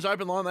Insurance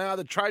Open Line. They are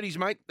the tradies,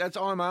 mate. That's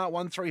IMAR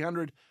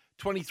 1300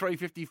 23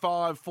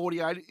 55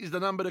 48 is the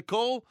number to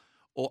call,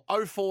 or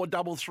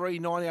 0433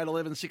 98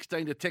 11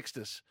 16 to text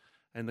us.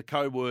 And the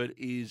code word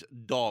is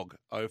DOG,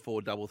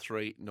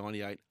 0433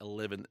 98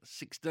 11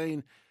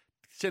 16.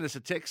 Send us a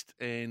text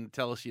and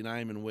tell us your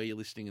name and where you're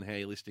listening and how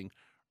you're listening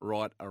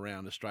right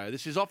around Australia.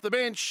 This is Off the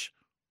Bench.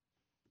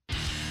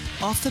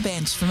 Off the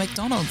Bench from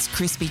McDonald's,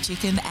 crispy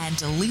chicken and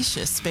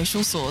delicious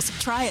special sauce.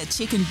 Try a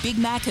chicken Big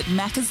Mac at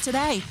Macca's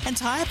today. And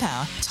Tyre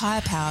Power.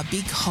 Tyre Power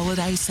big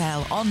holiday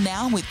sale on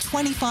now with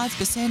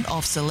 25%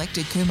 off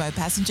selected Kumho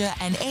passenger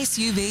and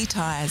SUV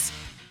tyres.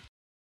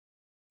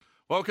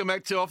 Welcome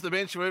back to Off the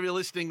Bench, wherever you're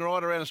listening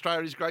right around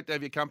Australia. It's great to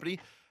have your company.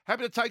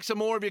 Happy to take some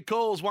more of your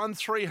calls.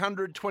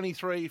 1300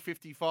 23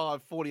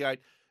 55 48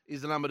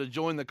 is the number to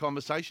join the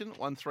conversation.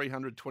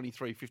 1300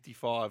 23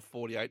 55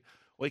 48.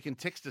 Or you can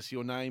text us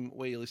your name,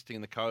 where you're listening,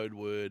 in the code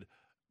word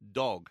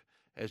DOG,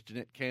 as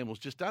Jeanette Campbell's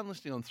just done,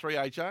 listening on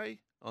 3HA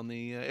on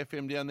the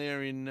FM down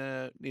there in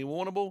near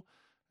Warrnambool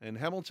and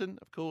Hamilton.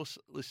 Of course,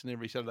 listen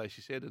every Saturday,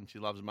 she said, and she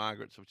loves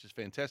Margaret's, which is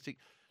fantastic.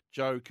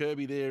 Joe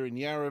Kirby there in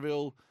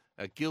Yarraville,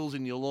 Gills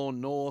in your Lawn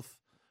North,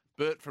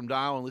 Bert from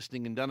Darwin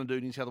listening in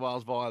Dunedoo, New South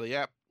Wales via the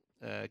app.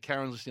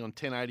 Karen's listening on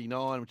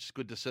 1089, which is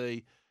good to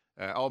see.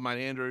 Old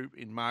mate Andrew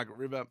in Margaret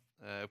River,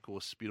 of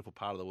course, beautiful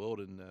part of the world,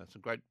 and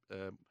some great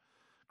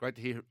to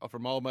hear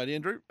from old mate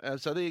Andrew.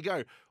 So there you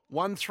go,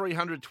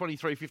 1300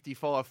 23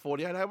 55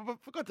 48. I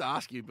forgot to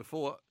ask you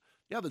before,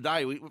 the other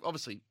day, we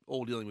obviously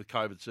all dealing with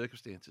COVID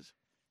circumstances.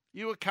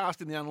 You were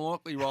cast in the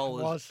unlikely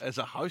role as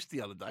a host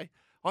the other day.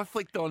 I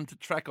flicked on to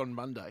track on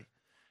Monday,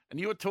 and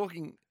you were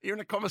talking, you're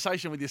in a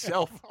conversation with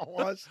yourself. I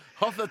was.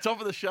 Off the top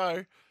of the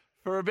show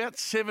for about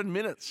 7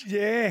 minutes.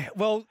 Yeah,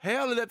 well.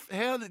 How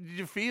did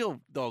you feel,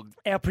 Dog?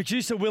 Our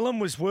producer, Willem,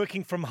 was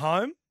working from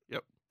home.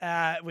 Yep.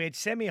 we had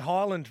Sammy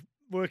Hyland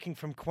working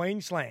from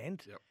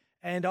Queensland,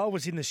 and I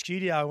was in the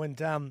studio,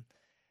 and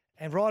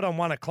right on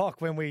 1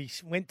 o'clock when we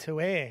went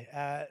to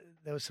air,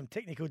 there was some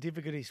technical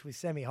difficulties with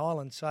Sammy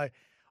Hyland. So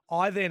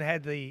I then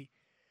had the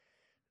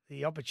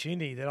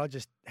opportunity that I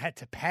just had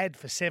to pad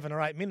for 7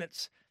 or 8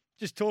 minutes,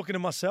 just talking to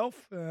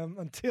myself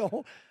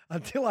until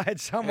I had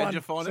someone. How'd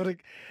you find it?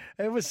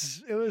 It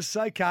was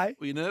okay.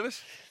 Were you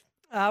nervous?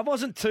 It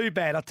wasn't too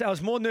bad. I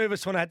was more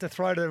nervous when I had to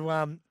throw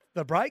to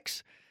the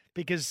brakes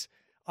because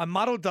I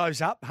muddled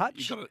those up,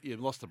 Hutch. You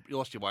lost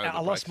your way.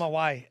 I lost my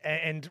way.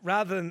 And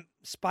rather than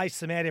space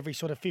them out every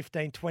sort of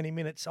 15, 20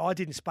 minutes, I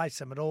didn't space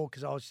them at all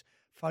because I was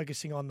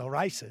focusing on the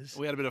races.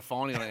 We had a bit of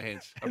finding on our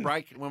hands. A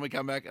break, when we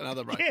come back,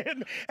 another break. Yeah,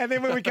 and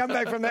then when we come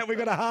back from that, we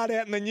got a hard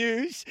out in the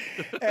news.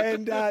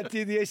 And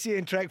the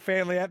SEN Track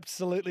family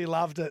absolutely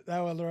loved it. They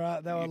were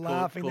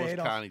laughing their head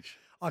off. Carnage.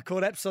 I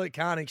called absolute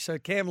carnage. So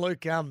Cam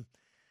Luke,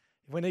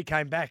 when he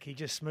came back, he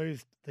just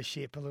smoothed the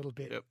ship a little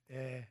bit. Yep.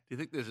 Yeah. Do you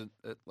think there's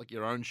like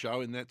your own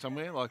show in that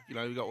somewhere? Like, you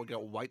know, we've got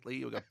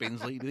Waitley, we've got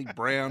Bensley. Do you think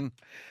Brown?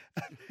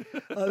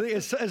 I think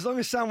as long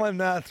as someone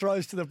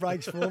throws to the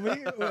brakes for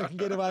me, we can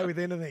get away with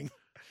anything.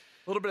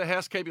 A little bit of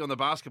housekeeping on the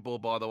basketball,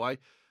 by the way.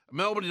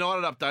 Melbourne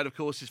United update, of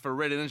course, is for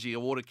Red Energy,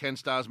 awarded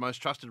CanStar's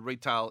most trusted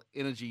retail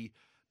energy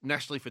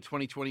nationally for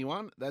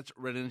 2021. That's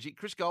Red Energy.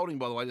 Chris Golding,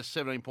 by the way, just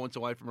 17 points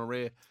away from a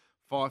rare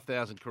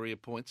 5,000 career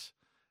points.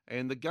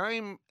 And the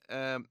game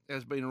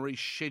has been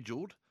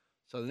rescheduled.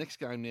 So the next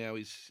game now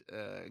is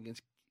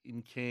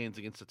in Cairns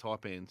against the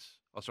Taipans.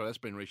 Oh, sorry, that's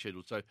been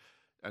rescheduled. So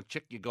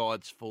check your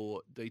guides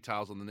for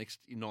details on the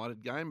next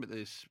United game. But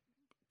there's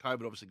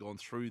COVID obviously gone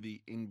through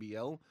the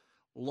NBL.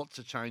 Lots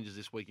of changes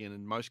this weekend,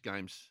 and most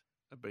games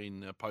have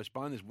been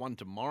postponed. There's one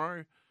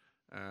tomorrow,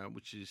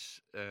 which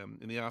is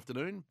in the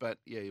afternoon. But,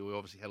 yeah, we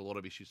obviously had a lot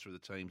of issues through the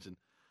teams. And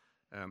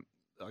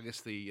I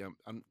guess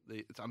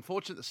it's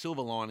unfortunate. The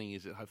silver lining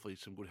is that hopefully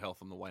some good health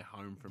on the way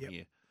home from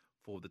here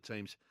for the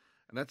teams.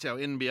 And that's our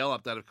NBL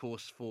update, of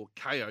course, for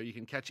KO. You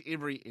can catch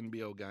every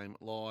NBL game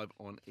live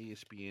on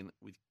ESPN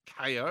with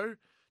KO.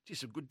 Gee,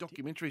 some good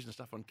documentaries and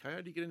stuff on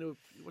KO. Do you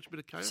watch a bit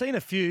of KO? Seen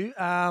a few.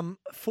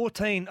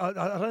 14, I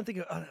don't think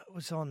it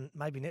was on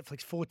maybe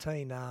Netflix,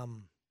 14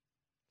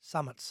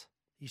 Summits.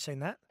 You seen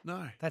that?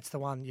 No. That's the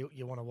one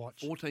you want to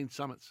watch. 14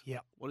 Summits? Yeah.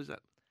 What is that?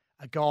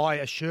 A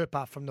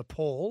Sherpa from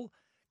Nepal,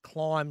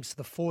 climbs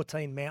the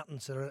 14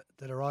 mountains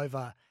that are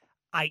over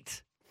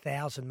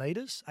 8,000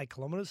 metres, 8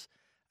 kilometres.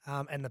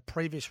 And the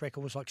previous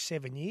record was like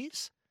 7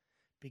 years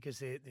because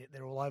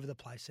they're all over the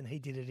place. And he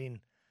did it in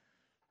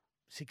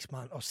 6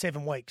 months or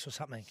 7 weeks or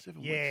something.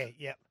 7 weeks? Weeks.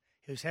 Yeah.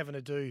 He was having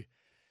to do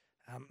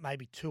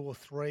maybe 2 or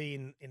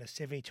 3 in a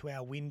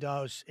 72-hour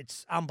window.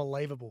 It's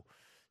unbelievable.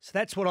 So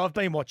that's what I've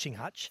been watching,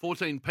 Hutch.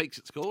 14 Peaks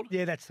it's called?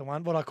 Yeah, that's the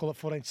one. What I call it,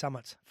 14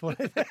 Summits.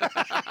 14,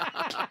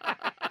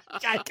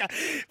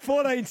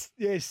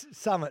 yes,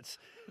 Summits.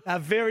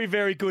 Very,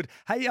 very good.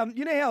 Hey,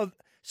 you know how...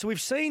 So we've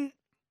seen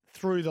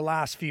through the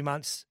last few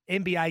months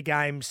NBA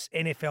games,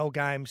 NFL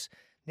games,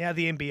 now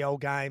the NBL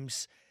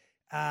games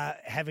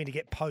having to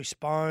get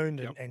postponed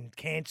and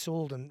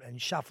cancelled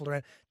and shuffled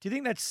around. Do you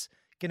think that's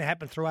going to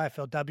happen through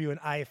AFLW and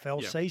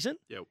AFL season?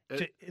 Yeah.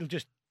 It'll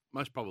just...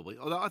 Most probably.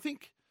 Although I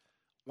think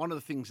one of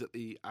the things that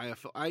the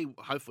AFL...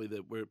 hopefully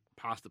that we're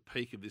past the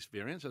peak of this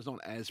variant, so it's not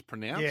as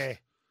pronounced. Yeah.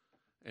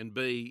 And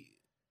B,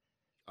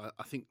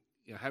 I think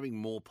having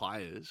more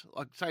players,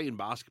 like say in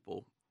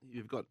basketball,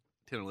 you've got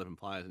 10 or 11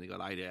 players and you've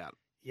got 8 out.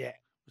 Yeah.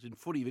 Whereas in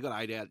footy, if you've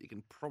got 8 out, you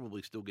can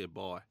probably still get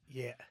by.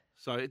 Yeah.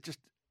 So it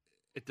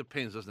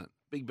depends, doesn't it?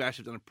 Big Bash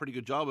have done a pretty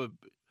good job of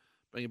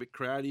being a bit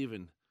creative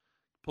and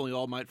pulling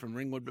old mate from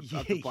Ringwood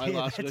up to play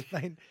last week.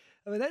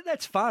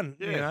 That's fun,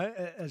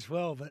 as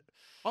well. But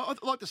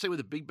I'd like to see with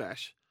the Big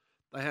Bash,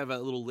 they have a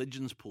little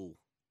legends pool.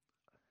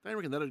 Don't you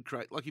reckon that would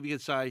create, like if you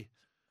could say,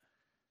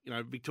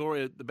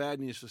 Victoria, the bad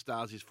news for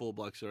Stars is 4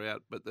 blokes are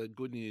out, but the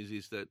good news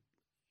is that,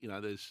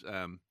 there's,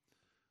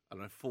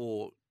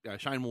 4,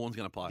 Shane Warne's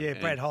going to play. Yeah,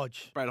 Brad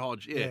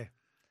Hodge. Yeah.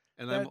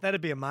 And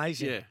that'd be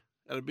amazing. Yeah,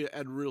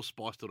 add real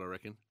spice to it, I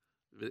reckon.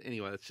 But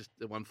anyway, that's just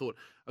the one thought.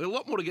 I've got a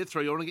lot more to get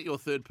through. I want to get your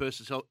third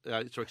person,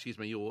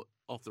 your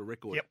off the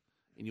record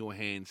in your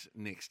hands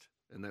next,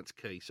 and that's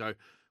key. So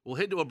we'll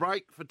head to a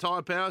break for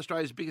Tyre Power,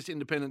 Australia's biggest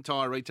independent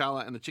tyre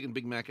retailer, and the Chicken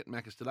Big Mac at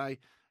Macca's today.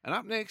 And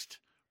up next,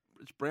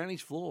 it's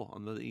Brownie's Floor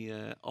on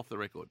the off the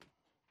record.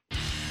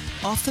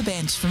 Off the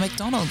bench for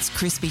McDonald's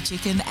crispy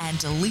chicken and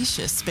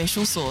delicious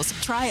special sauce.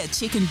 Try a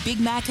Chicken Big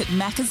Mac at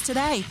Macca's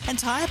today. And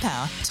Tyre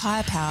Power.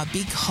 Tyre Power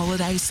Big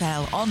Holiday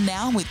Sale on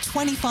now with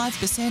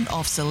 25%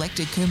 off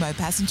selected Kumho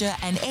passenger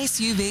and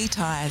SUV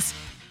tyres.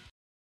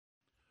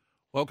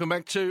 Welcome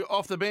back to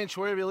Off the Bench,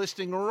 wherever you're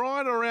listening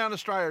right around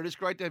Australia. It is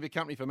great to have your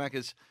company for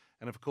Macca's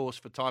and, of course,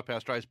 for Tyre Power,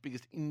 Australia's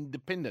biggest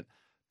independent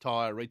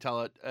tyre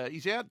retailer.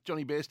 He's out,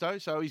 Johnny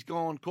Bairstow, so he's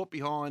gone, caught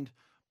behind.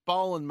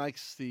 Boland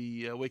makes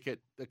the wicket.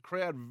 The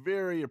crowd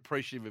very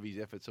appreciative of his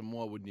efforts, and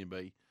why wouldn't you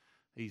be?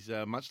 He's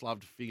a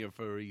much-loved figure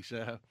for his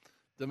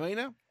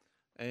demeanour.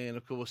 And,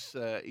 of course,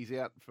 he's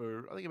out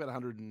for, I think, about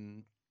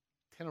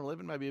 110 or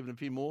 11, maybe even a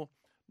few more.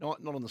 Not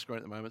on the screen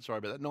at the moment, sorry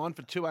about that. 9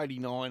 for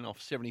 289 off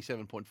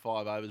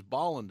 77.5 overs.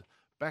 Boland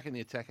back in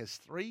the attack has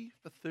 3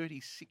 for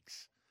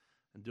 36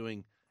 and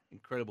doing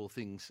incredible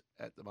things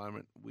at the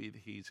moment with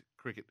his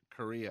cricket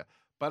career.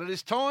 But it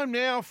is time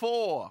now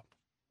for...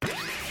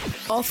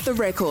 Off the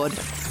record.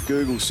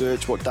 Google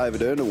search what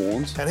David Erner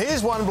warns. And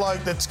here's one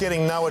bloke that's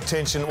getting no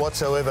attention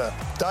whatsoever.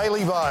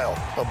 Daily Bale.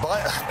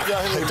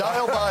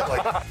 Dale Bailey.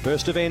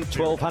 First event,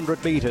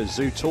 1,200 metres.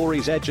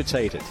 Zutori's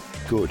agitated.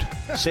 Good.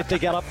 Set to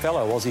gallop.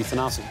 Fellow Aussie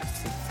Thanasi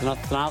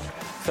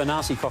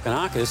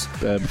Kokonakis.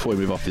 Before we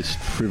move off this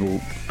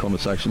frivol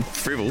conversation.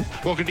 Frivol.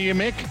 Welcome to you,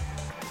 Mick.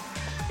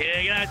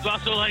 Yeah, g'day,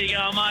 Russell. How you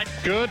going, mate?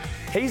 Good.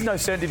 He's no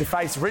certainty to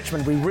face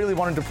Richmond. We really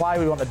want him to play.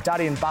 We want the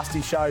Duddy and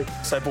Busty show.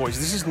 So, boys,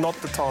 this is not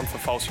the time for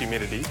false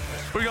humidity.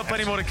 We've got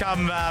plenty more to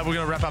come. We're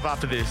going to wrap up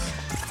after this.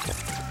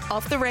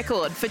 Off the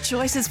record for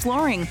Choices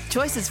Flooring.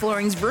 Choices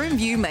Flooring's Room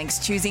View makes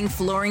choosing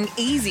flooring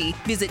easy.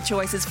 Visit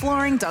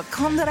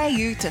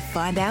choicesflooring.com.au to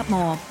find out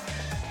more.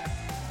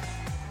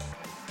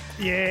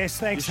 Yes,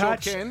 thanks, you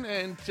Hutch. Sure can.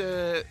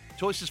 And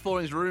Choices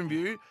Flooring's Room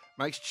View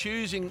makes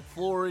choosing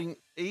flooring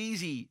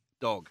easy,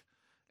 dog.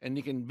 And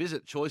you can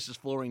visit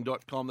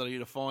choicesflooring.com.au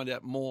to find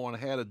out more on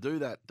how to do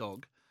that,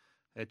 dog.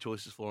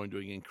 Choices Flooring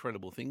doing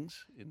incredible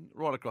things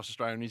right across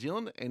Australia and New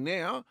Zealand. And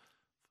now,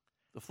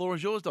 the floor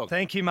is yours, dog.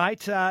 Thank you,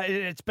 mate.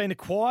 It's been a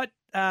quiet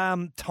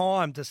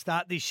time to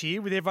start this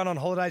year with everyone on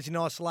holidays in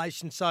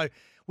isolation. So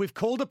we've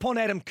called upon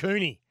Adam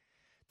Cooney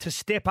to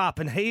step up,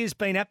 and he has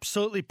been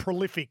absolutely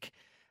prolific.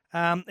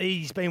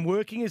 He's been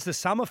working as the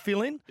summer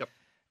fill-in. Yep.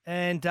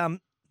 And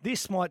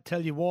this might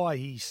tell you why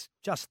he's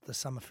just the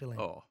summer fill-in.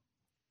 Oh.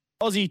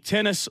 Aussie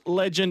tennis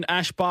legend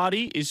Ash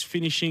Barty is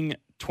finishing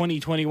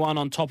 2021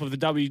 on top of the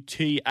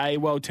WTA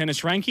World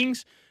Tennis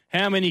Rankings.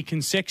 How many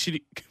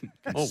consecutive...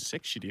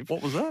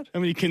 What was that? How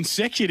many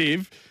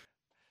consecutive...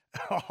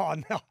 Oh,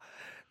 no.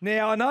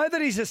 Now, I know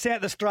that he's a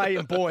South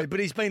Australian boy,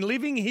 but he's been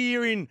living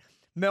here in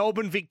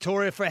Melbourne,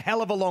 Victoria for a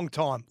hell of a long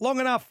time.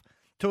 Long enough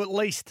to at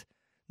least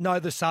know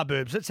the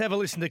suburbs. Let's have a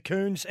listen to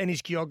Coons and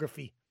his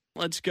geography.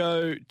 Let's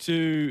go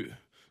to...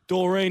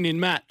 Doreen in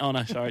Matt. Oh,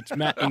 no, sorry. It's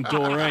Matt in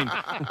Doreen.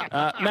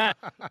 Matt.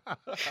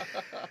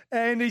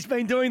 And he's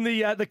been doing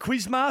the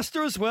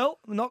Quizmaster as well.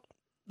 Not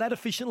that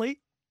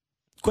efficiently.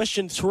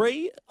 Question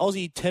 3,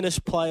 Aussie tennis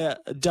player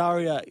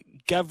Daria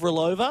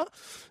Gavrilova,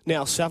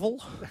 now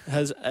Saville,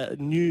 has a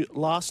new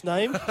last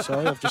name.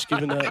 Sorry, I've just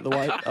given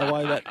away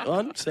that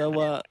one.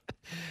 So,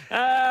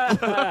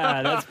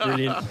 that's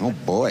brilliant. Oh,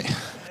 boy.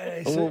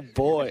 Oh,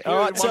 boy. All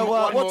right, so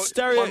what's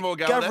Daria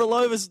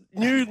Gavrilova's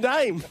new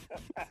name?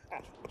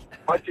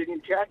 I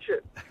didn't catch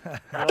it.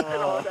 I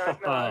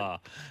don't know.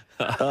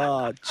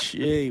 Oh,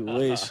 gee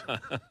whiz.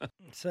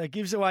 So it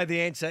gives away the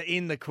answer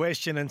in the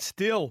question, and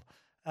still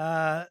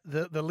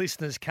the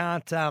listeners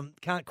can't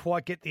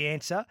quite get the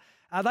answer.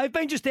 They've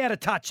been just out of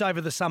touch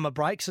over the summer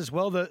breaks as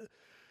well, the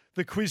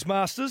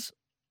Quizmasters.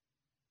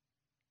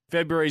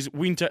 February's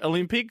Winter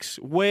Olympics.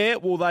 Where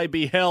will they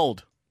be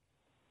held?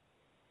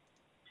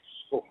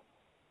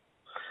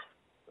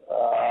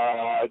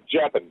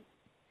 Japan.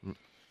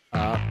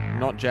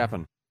 Not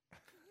Japan.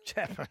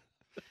 Japan.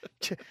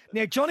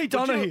 Now, Johnny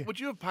Donahue. Would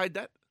you have paid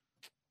that?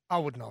 I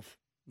wouldn't have.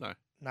 No.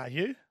 No,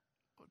 you?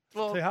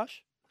 Well, too harsh?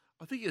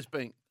 I think you're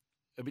being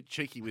a bit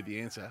cheeky with the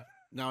answer,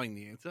 knowing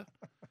the answer.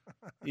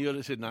 You would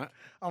have said no.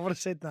 I would have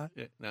said no.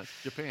 Yeah, no,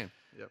 it's Japan.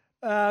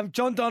 Yep.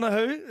 John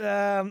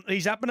Donahue,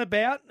 he's up and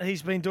about.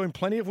 He's been doing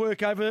plenty of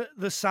work over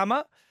the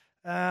summer.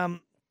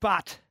 But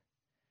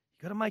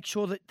you've got to make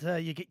sure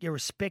that you get your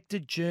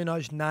respected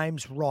journos'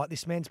 names right.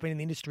 This man's been in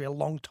the industry a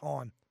long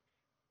time.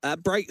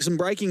 Some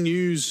breaking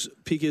news,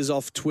 Pickers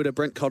off Twitter.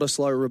 Brent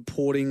Cottesloe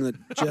reporting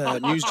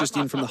that news just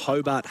in from the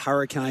Hobart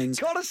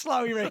Hurricanes.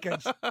 Cottesloe, he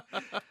reckons.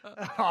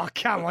 Oh,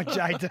 come on,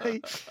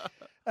 JD.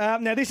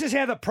 Now, this is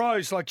how the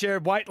pros like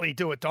Jared Waitley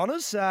do it,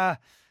 Donners.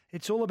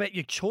 It's all about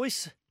your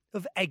choice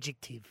of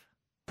adjective.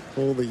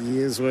 All the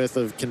years' worth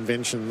of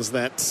conventions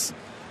that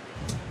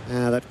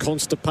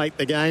constipate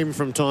the game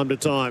from time to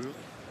time.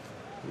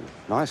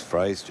 Nice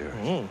phrase,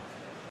 Jared.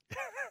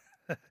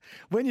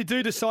 When you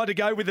do decide to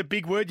go with a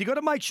big word, you've got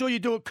to make sure you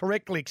do it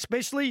correctly,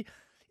 especially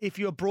if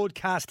you're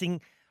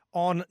broadcasting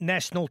on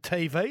national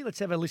TV. Let's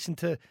have a listen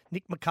to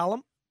Nick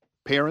McCullum.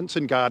 Parents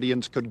and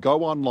guardians could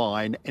go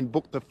online and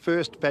book the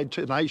first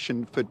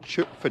vaccination for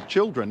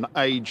children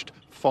aged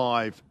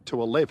 5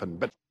 to 11.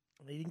 But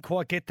he didn't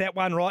quite get that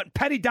one right.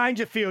 Paddy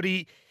Dangerfield,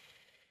 he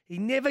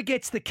never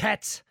gets the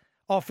cats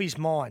off his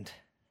mind.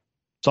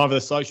 Time for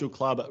the social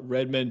club at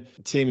Redmond.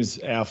 Tim's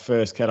our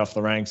first cat off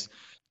the ranks.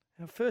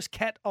 Our first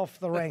cat off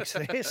the ranks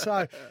there.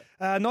 So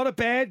not a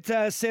bad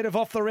set of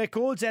off the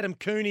records. Adam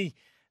Cooney,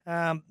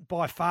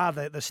 by far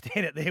the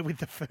standout there with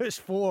the first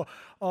 4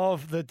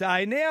 of the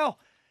day. Now,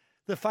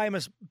 the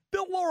famous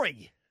Bill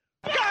Laurie.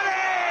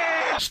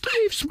 Got it!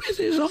 Steve Smith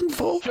is on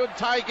full. Should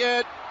take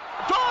it.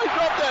 Try,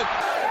 dropped it.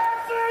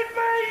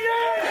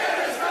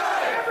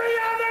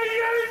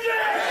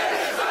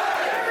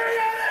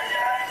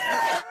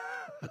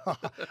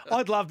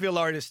 I'd love Bill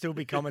Laurie to still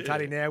be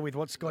commentating now with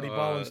what Scotty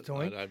Boland's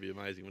doing. That'd be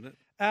amazing, wouldn't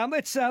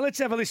Let's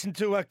have a listen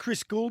to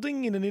Chris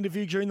Goulding in an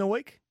interview during the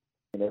week.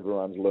 And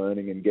everyone's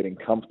learning and getting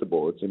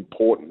comfortable. It's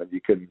important that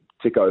you can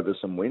tick over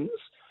some wins.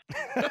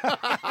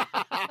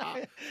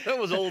 That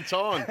was all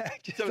time.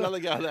 Just have another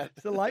go at that.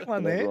 It's a late one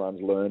And there.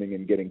 everyone's learning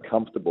and getting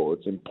comfortable.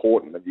 It's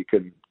important that you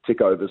can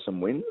tick over some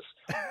wins.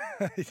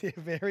 Yeah,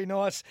 very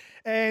nice.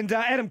 And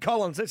Adam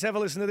Collins, let's have a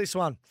listen to this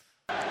one.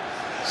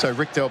 So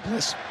Rick Del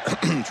Blesso,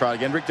 try it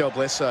again. Rick Del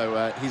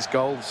Blesso, his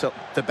goal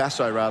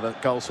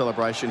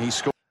celebration, he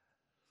scored.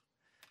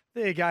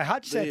 There you go,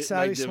 Hutch. That's this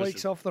magnificent.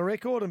 week's Off the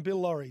Record and Bill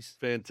Laurie's.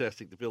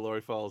 Fantastic. The Bill Laurie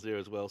files there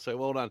as well. So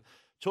well done.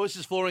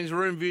 Choices Flooring's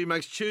Room View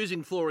makes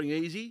choosing flooring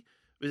easy.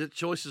 Visit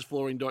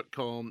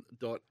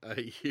choicesflooring.com.au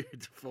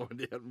to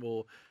find out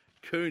more.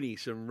 Cooney,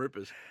 some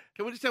rippers.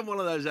 Can we just have one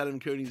of those Adam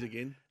Coonies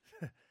again?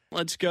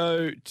 Let's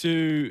go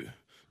to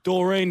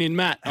Doreen in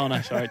Matt. Oh,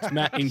 no, sorry. It's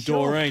Matt in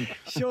Doreen.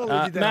 Surely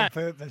you did that Matt.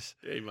 on purpose.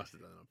 Yeah, he must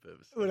have done it on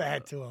purpose. Would have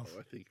had to have.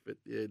 I think. But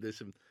yeah,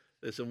 there's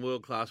some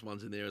world-class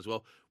ones in there as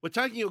well. We're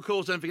taking your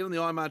calls. Don't forget on the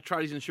IMAR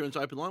Tradies Insurance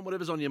Open Line.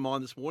 Whatever's on your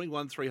mind this morning,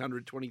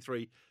 1300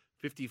 23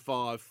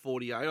 55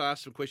 48. I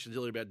asked some questions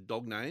earlier about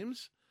dog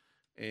names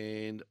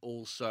and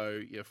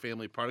also your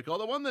family protocol.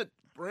 The one that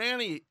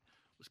Brownie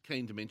was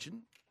keen to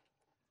mention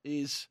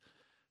is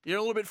you're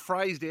a little bit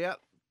phrased out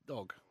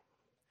dog.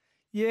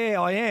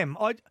 Yeah, I am.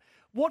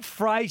 What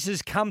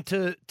phrases come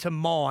to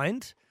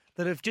mind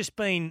that have just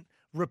been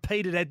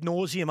repeated ad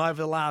nauseum over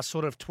the last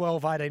sort of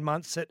 12, 18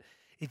 months that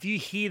if you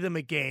hear them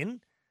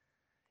again,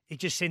 it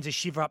just sends a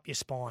shiver up your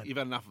spine? You've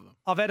had enough of them.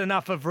 I've had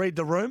enough of Read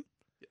the Room.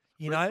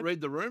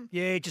 Read the Room?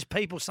 Yeah, just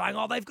people saying,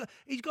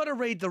 he's got to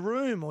read the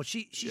room or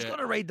she's got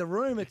to read the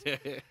room.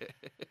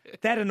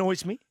 That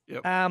annoys me.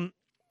 Yep.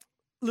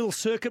 Little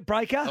circuit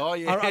breaker. Oh,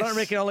 yes. I don't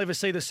reckon I'll ever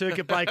see the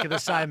circuit breaker the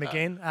same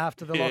again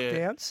after the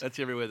lockdowns. That's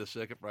everywhere, the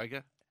circuit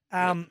breaker.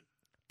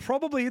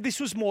 Probably this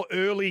was more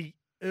early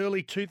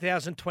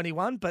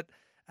 2021, but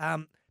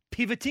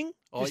pivoting.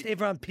 Just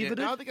everyone pivoted.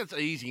 Yeah, no, I think it's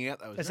easing out,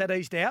 though. Has that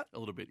eased out? A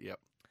little bit, yep.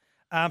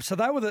 So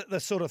they were the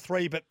sort of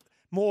three, but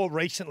more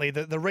recently,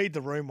 the Read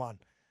the Room one.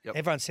 Yep.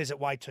 Everyone says it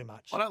way too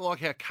much. I don't like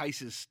how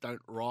cases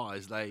don't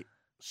rise, they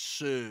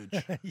surge.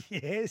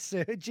 Yeah,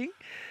 surging.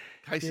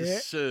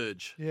 Cases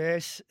surge.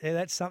 Yes,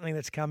 that's something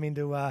that's come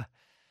into our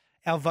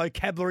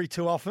vocabulary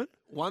too often.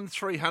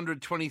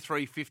 1300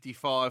 23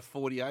 55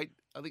 48.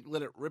 I think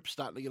Let It Rip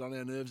starting to get on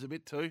our nerves a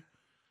bit too.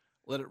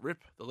 Let It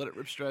Rip, the Let It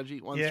Rip strategy.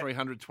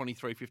 1300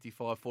 23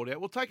 55 48.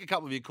 We'll take a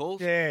couple of your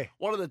calls. Yeah.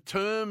 What are the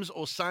terms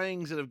or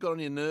sayings that have got on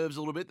your nerves a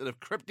little bit that have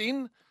crept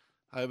in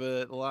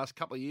over the last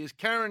couple of years?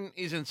 Karen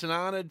is in St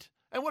Arnaud,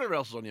 and whatever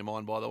else is on your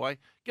mind, by the way.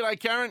 G'day,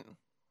 Karen.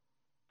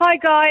 Hi,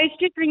 guys.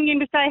 Just ringing in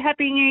to say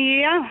Happy New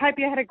Year. Hope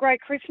you had a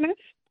great Christmas.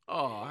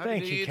 Oh, happy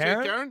Thank New you, Year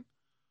Karen. too, Karen.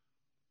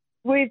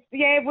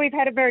 We've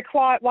had a very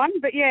quiet one,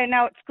 but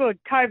no, it's good.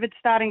 COVID's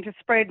starting to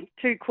spread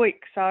too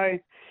quick, so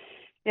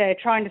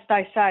trying to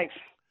stay safe.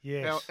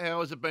 Yes.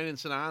 How has it been in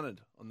St Arnaud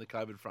on the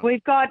COVID front?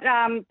 We've got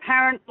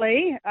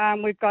apparently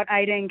we've got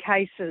 18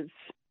 cases.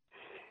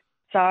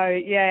 So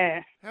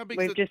How big's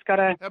we've just got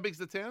How big's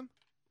the town?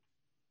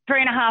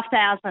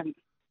 3,500.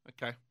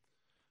 Okay.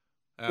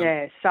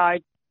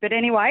 But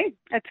anyway,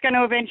 it's going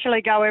to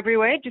eventually go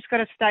everywhere. Just got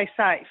to stay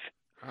safe.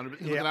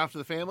 100%. Looking after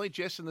the family,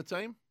 Jess and the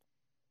team?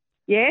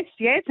 Yes,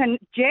 and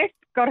Jess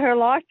got her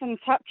licence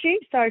touchy,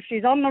 so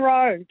she's on the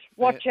road.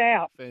 Watch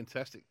out.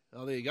 Fantastic.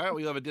 Oh, there you go.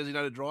 We have a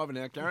designated driver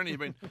now, Karen. You've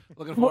been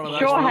looking for one of those.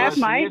 Sure for have,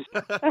 years.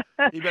 mate.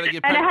 You better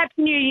get And paid. a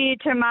Happy New Year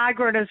to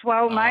Margaret as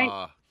well, mate.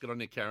 Good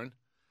on you, Karen.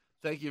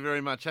 Thank you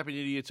very much. Happy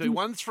New Year too.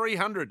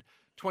 1300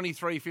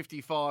 23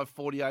 55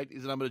 48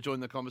 is the number to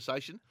join the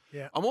conversation.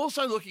 Yeah. I'm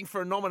also looking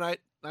for a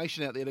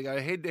nomination out there to go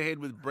head-to-head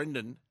with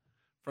Brendan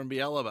from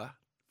Bialaba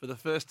for the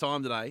first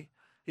time today.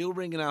 He'll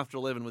ring in after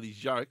 11 with his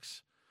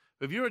jokes.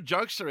 If you're a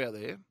jokester out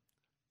there,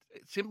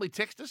 simply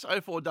text us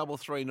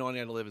 0433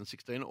 98 11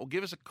 16 or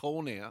give us a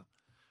call now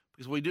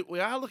because we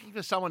are looking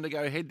for someone to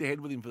go head-to-head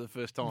with him for the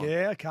first time.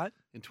 Yeah, okay.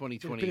 In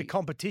 2020. A bit of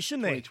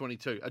competition there.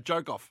 2022. A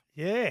joke off.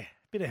 Yeah,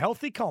 bit of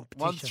healthy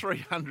competition.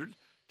 1300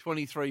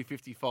 23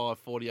 55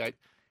 48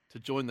 to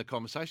join the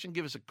conversation.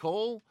 Give us a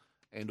call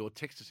and or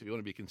text us if you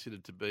want to be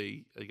considered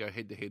to go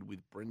head-to-head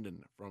with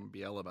Brendan from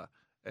Bialaba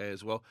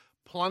as well.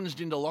 Plunged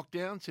into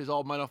lockdown, says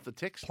old mate off the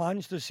text.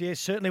 Plunged us, yes,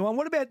 certainly one.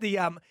 What about the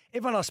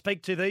everyone I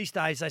speak to these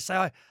days, they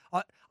say,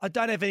 I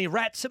don't have any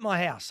rats at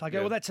my house. I go,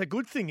 well, that's a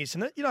good thing,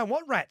 isn't it? You don't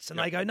want rats. And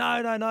they go,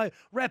 no,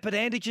 rapid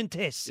antigen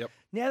tests. Yep.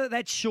 Now that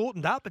that's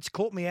shortened up, it's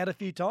caught me out a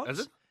few times. Has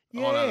it?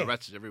 Yeah. Oh, no, the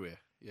rats is everywhere.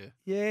 Yeah.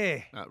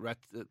 Yeah. No,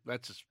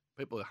 rats is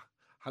people are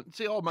hunting.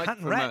 See, old mate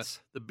Hunting from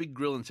rats. The Big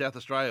Grill in South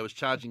Australia was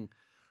charging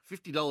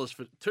 $50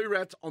 for 2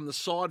 rats on the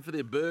side for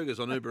their burgers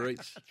on Uber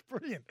Eats. That's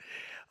brilliant.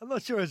 I'm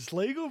not sure it's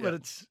legal, but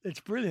it's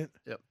brilliant.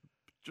 Yep.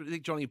 Do you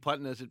think Johnny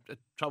Platten has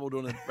trouble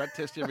doing a rat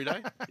test every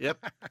day?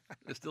 Yep.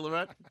 There's still a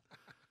rat.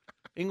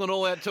 England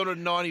all out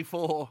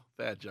 294.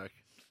 Bad joke.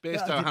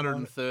 Bairstow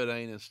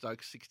 113 and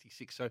Stokes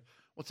 66. So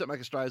what's that make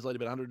Australia's lead?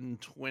 About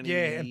 120? Yeah,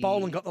 and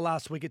Boland got the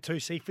last wicket too,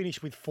 so he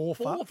finished with 4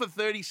 for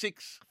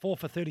 36. 4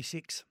 for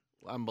 36.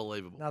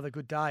 Unbelievable. Another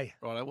good day.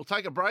 Right, we'll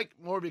take a break.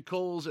 More of your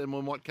calls, and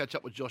we might catch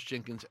up with Josh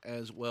Jenkins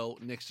as well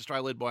next.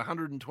 Australia led by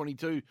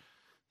 122.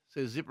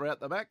 Says Zipper out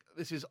the back.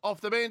 This is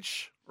Off the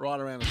Bench, right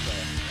around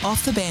Australia.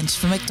 Off the bench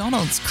for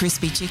McDonald's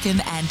crispy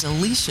chicken and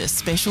delicious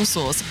special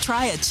sauce.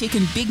 Try a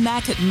chicken Big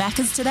Mac at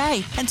Macca's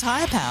today. And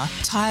Tyre Power.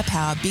 Tyre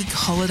Power Big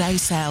Holiday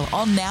Sale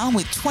on now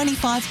with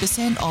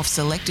 25% off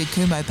selected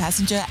Kumho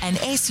passenger and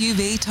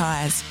SUV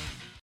tyres.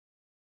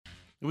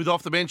 With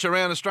Off the Bench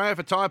around Australia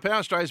for Tyre Power,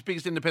 Australia's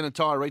biggest independent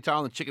tyre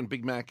retailer, and chicken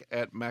Big Mac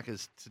at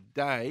Macca's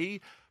today.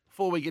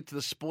 Before we get to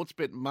the sports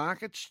bet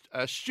markets,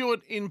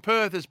 Stuart in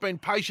Perth has been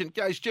patient.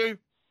 Go, Stu.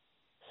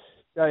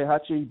 Hey,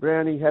 Hutchie,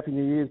 Brownie, Happy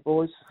New Year's,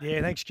 boys.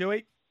 Yeah, thanks,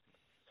 Stewie.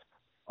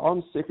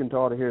 I'm sick and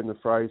tired of hearing the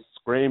phrase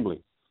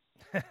scrambling.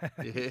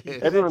 Yes.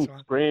 Everyone's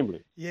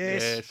scrambling.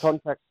 Yes.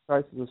 Contact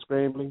traces are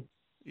scrambling.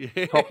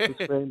 Yeah. Cops are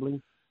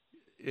scrambling.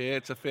 Yeah,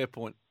 it's a fair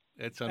point.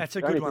 That's a The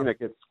good only one. thing that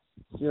gets,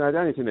 the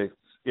only thing that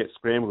gets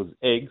scrambled is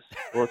eggs,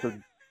 or it's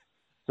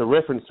a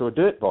reference to a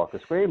dirt bike, a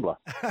scrambler.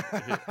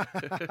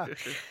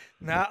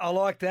 No, I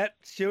like that,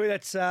 Stewie.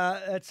 That's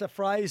a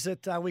phrase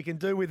that we can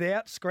do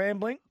without,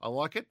 scrambling. I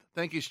like it.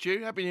 Thank you,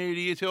 Stu. Happy New Year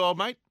to you too, old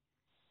mate.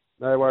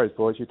 No worries,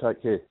 boys. You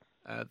take care.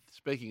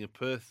 Speaking of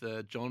Perth,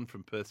 John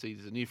from Perth sees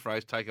there's a new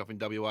phrase take off in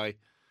WA.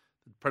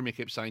 The Premier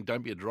kept saying,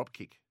 "Don't be a drop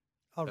kick."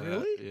 Oh,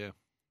 really? Yeah.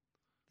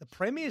 The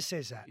Premier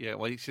says that. Yeah,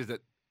 well, he says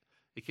that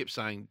he kept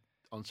saying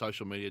on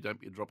social media, "Don't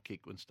be a drop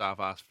kick" when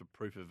staff ask for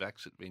proof of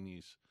vax at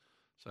venues.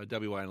 So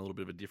WA in a little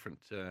bit of a different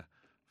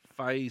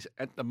phase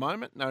at the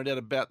moment, no doubt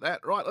about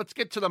that. Right, let's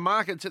get to the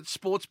markets at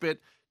Sportsbet.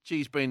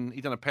 He's done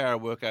a power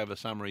of work over the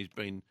summer. He's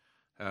been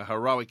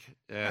heroic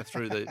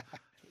through the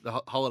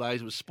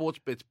holidays. It was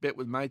Sportsbet's Bet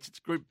with Mates. It's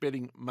group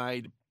betting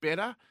made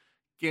better.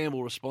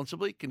 Gamble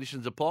responsibly.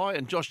 Conditions apply.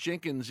 And Josh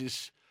Jenkins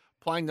is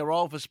playing the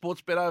role for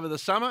Sportsbet over the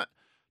summer.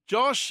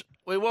 Josh,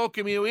 we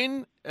welcome you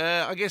in.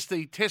 I guess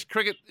the Test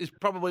cricket is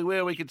probably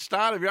where we could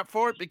start if you're up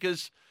for it,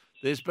 because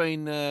there's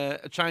been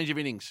a change of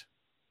innings.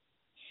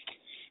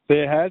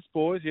 There has,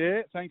 boys,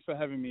 yeah. Thanks for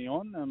having me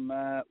on. I'm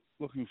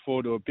looking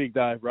forward to a big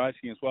day of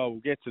racing as well.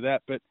 We'll get to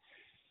that. But,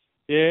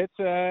 yeah,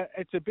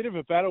 it's a bit of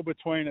a battle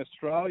between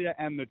Australia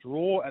and the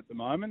draw at the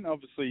moment.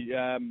 Obviously,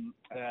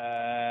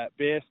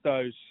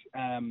 Bairstow's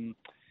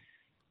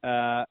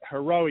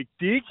heroic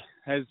dig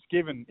has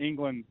given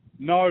England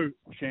no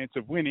chance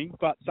of winning,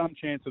 but some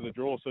chance of the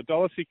draw. So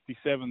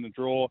 $1.67 the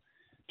draw,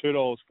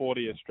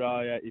 $2.40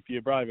 Australia. If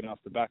you're brave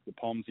enough to back the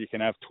Poms, you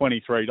can have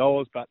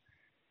 $23. But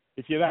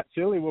if you're that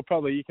silly,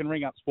 you can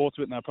ring up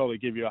Sportsbet and they'll probably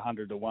give you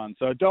 100 to 1.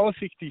 So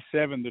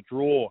 $1.67 the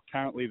draw,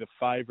 currently the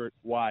favourite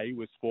way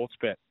with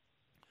Sportsbet.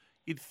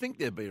 You'd think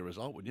there'd be a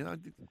result, wouldn't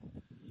you?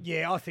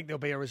 Yeah, I think there'll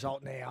be a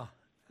result now.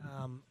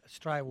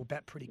 Australia will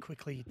bat pretty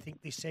quickly, you'd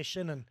think, this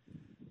session and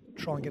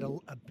try and get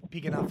a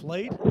big enough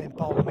lead and then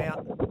bowl them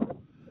out.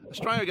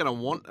 Australia are going to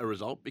want a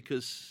result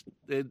because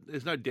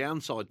there's no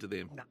downside to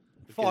them. No.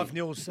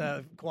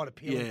 5-0's quite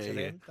appealing to them, don't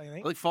you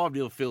I think? think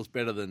 5-0 feels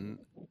better than,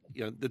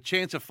 the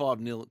chance of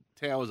 5-0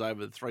 towers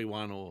over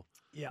 3-1 or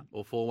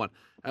 4-1.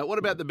 What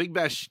about the Big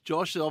Bash,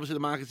 Josh? Obviously, the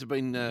markets have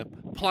been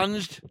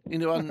plunged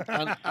into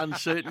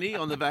uncertainty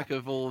on the back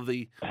of all of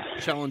the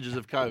challenges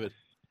of COVID.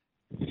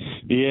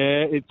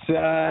 Yeah,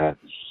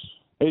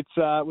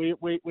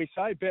 we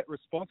say bet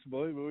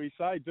responsibly, but we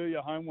say do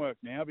your homework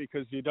now,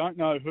 because you don't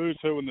know who's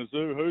who in the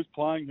zoo, who's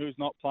playing, who's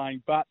not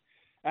playing. But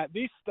at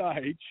this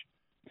stage,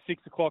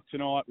 6 o'clock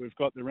tonight, we've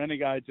got the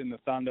Renegades and the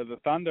Thunder. The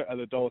Thunder are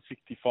the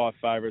 $1.65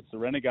 favourites. The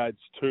Renegades,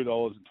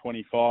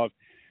 $2.25.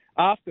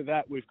 After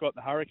that, we've got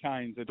the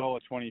Hurricanes,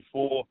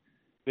 $1.24.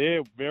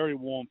 They're very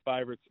warm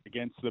favourites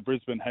against the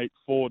Brisbane Heat,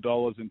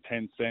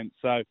 $4.10.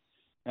 So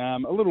a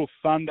little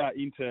Thunder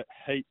into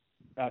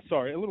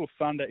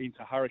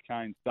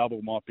Hurricanes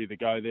double might be the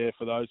go there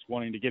for those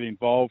wanting to get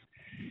involved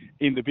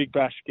in the Big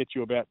Bash. Get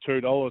you about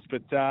 $2.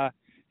 But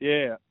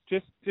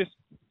just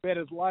bet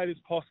as late as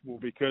possible,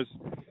 because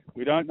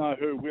we don't know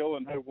who will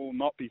and who will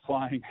not be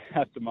playing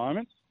at the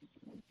moment.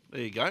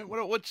 There you go.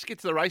 Well, let's get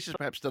to the races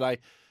perhaps today.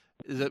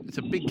 It's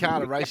a big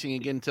card of racing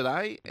again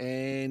today,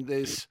 and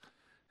there's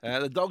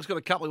the dog's got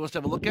a couple he wants to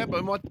have a look at,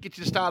 but we might get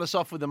you to start us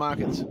off with the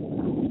markets.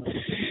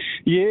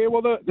 Yeah,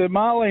 well, the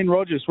Marlene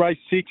Rogers race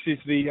 6 is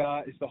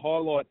the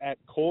highlight at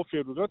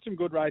Caulfield. We've got some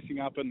good racing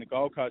up in the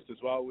Gold Coast as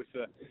well, with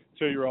the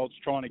 2-year-olds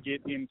trying to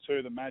get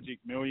into the Magic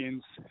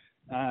Millions.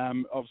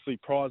 Obviously,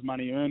 prize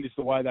money earned is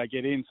the way they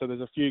get in, so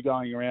there's a few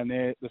going around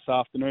there this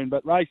afternoon.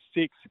 But race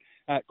 6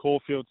 at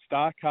Caulfield,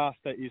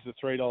 Starcaster is the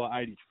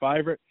 $3.80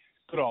 favourite.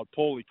 Good old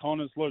Paulie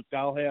Connors, Luke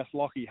Dalhouse,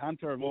 Lockie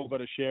Hunter have all got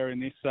a share in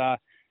this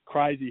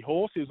crazy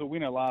horse. He was a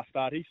winner last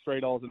start. He's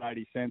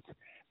 $3.80.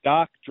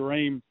 Dark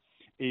Dream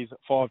is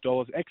 $5.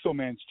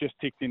 Exelman's just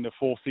ticked into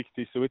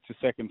 $4.60, so it's the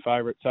second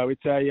favourite. So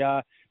it's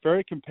a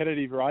very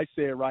competitive race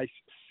there, race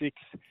 6,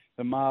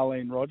 the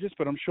Marlene Rogers.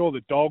 But I'm sure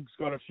the dog's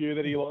got a few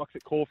that he likes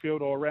at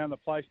Caulfield or around the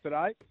place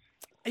today.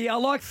 Yeah, I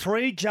like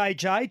 3,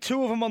 JJ.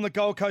 2 of them on the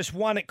Gold Coast,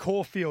 1 at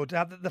Caulfield.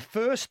 The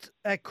first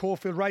at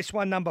Caulfield, race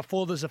 1, number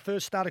 4, there's a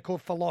first starter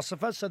called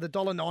Philosopher, so the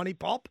 $1.90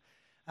 pop.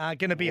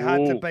 Going to be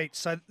hard to beat.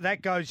 So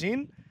that goes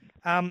in.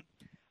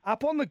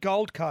 Up on the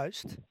Gold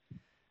Coast,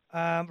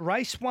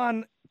 race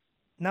 1,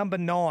 number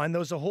 9, there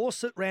was a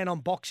horse that ran on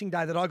Boxing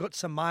Day that I got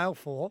some mail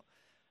for.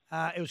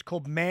 It was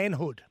called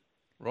Manhood.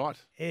 Right.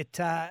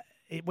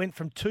 It went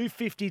from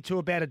 $2.50 to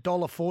about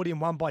 $1.40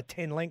 and won by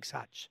 10 lengths,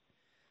 Hutch.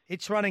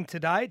 It's running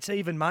today. It's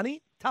even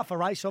money. Tougher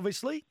race,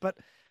 obviously, but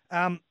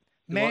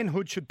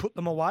Manhood should put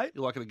them away.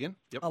 You like it again?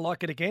 Yep. I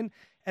like it again.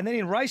 And then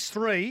in race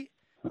 3,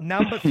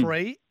 number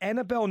 3,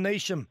 Annabelle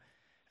Neesham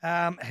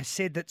has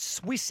said that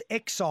Swiss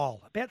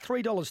Exile, about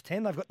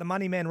 $3.10. They've got the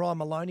money man Ryan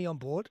Maloney on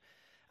board.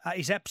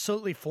 He's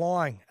absolutely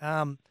flying.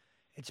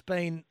 It's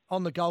been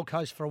on the Gold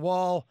Coast for a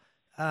while,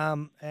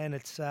 and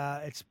it's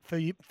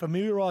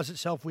familiarised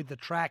itself with the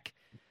track,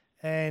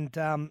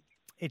 and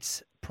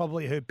it's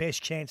probably her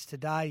best chance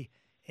today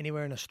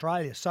anywhere in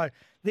Australia. So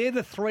they're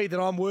the 3 that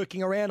I'm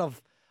working around. I'm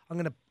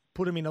going to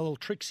put them in a little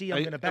Trixie. I'm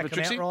going to back them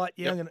outright.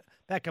 Yeah, yep. I'm going to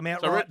back them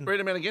outright. So read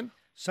them out again.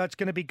 So it's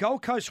going to be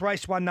Gold Coast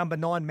Race 1, number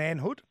 9,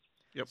 Manhood.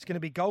 Yep. It's going to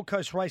be Gold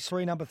Coast Race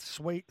 3, number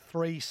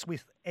 3,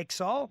 Swiss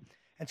Exile.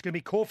 And it's going to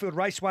be Caulfield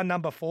Race 1,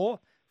 number 4,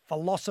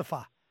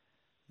 Philosopher.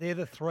 They're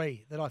the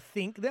 3 that I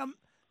think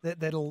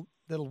that'll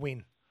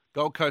win.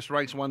 Gold Coast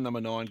Race 1, number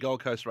 9,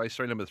 Gold Coast Race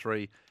 3, number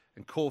 3,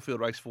 and Caulfield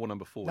Race 4,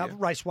 number 4. No, yeah?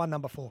 Race 1,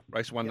 number 4.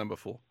 Race 1, number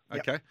 4.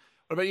 Okay. Yep.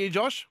 What about you,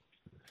 Josh?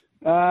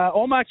 I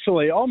like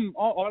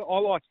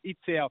It's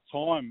Our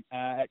Time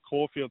at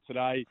Caulfield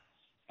today.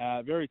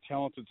 Very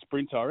talented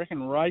sprinter. I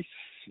reckon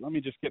let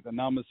me just get the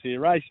numbers here.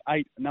 Race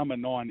 8, number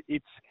 9,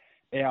 It's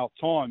Our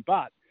Time.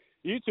 But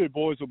you two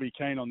boys will be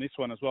keen on this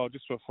one as well.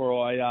 Just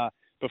before I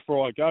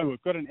go,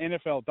 we've got an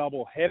NFL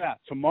double header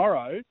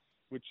tomorrow,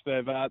 which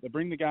they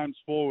bring the games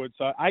forward.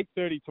 So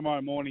 8:30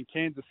 tomorrow morning,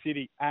 Kansas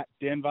City at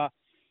Denver.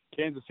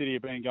 Kansas City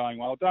have been going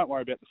well. Don't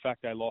worry about the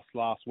fact they lost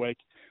last week.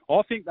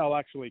 I think they'll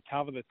actually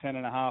cover the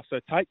 10.5. So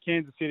take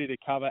Kansas City to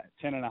cover at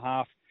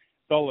 10.5,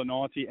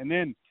 $1.90, and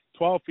then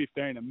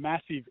 12:15, a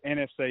massive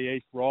NFC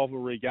East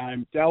rivalry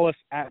game. Dallas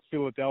at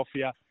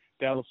Philadelphia.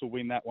 Dallas will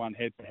win that one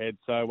head-to-head.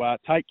 So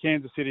take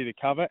Kansas City to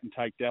cover and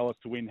take Dallas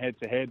to win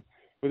head-to-head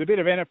with a bit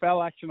of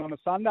NFL action on a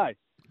Sunday.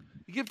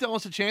 You give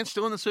Dallas a chance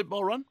still in the Super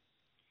Bowl run?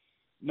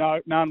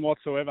 No, none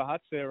whatsoever,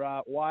 Hutch. They're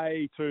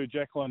way too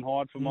Jekyll and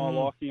Hyde for my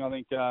liking. I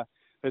think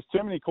there's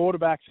too many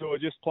quarterbacks who are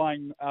just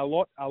playing a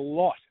lot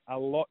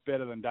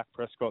better than Dak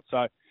Prescott.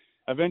 So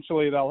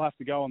eventually they'll have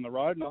to go on the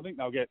road, and I think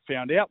they'll get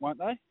found out, won't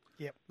they?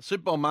 Yep. The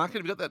Super Bowl market,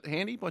 have you got that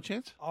handy by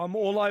chance? I'm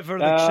all over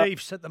the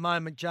Chiefs at the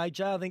moment,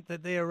 JJ. I think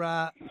that they're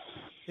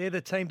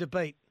the team to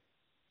beat.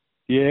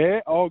 Yeah,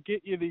 I'll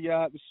get you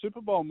the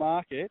Super Bowl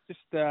market.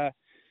 Just bear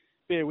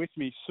with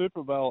me.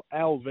 Super Bowl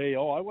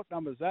LVI. What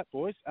number is that,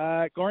 boys?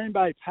 Green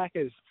Bay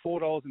Packers,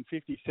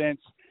 $4.50.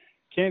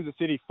 Kansas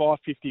City,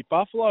 $5.50.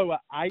 Buffalo are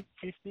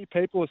 $8.50.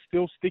 People are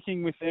still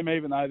sticking with them,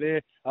 even though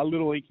they're a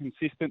little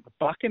inconsistent. The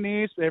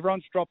Buccaneers,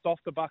 everyone's dropped off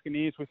the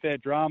Buccaneers with their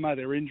drama,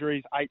 their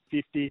injuries,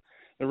 $8.50.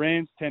 The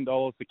Rams,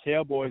 $10. The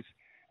Cowboys,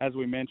 as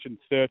we mentioned,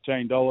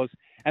 $13.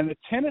 And the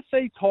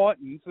Tennessee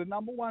Titans, the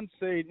number 1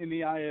 seed in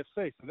the AFC,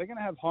 so they're going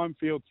to have home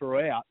field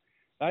throughout.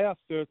 They are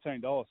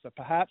 $13. So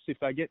perhaps if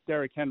they get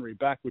Derrick Henry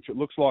back, which it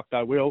looks like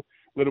they will,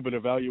 a little bit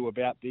of value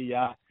about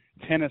the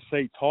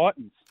Tennessee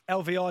Titans.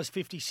 LVI is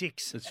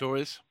 56. It sure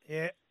is.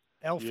 Yeah,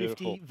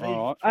 L50,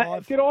 V5.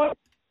 Right.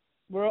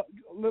 We're a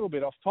little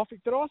bit off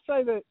topic. Did I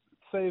say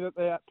that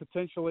they're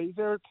potentially, is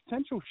there a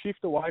potential shift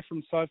away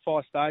from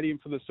SoFi Stadium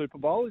for the Super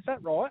Bowl? Is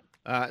that right?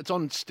 It's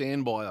on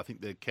standby, I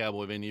think, the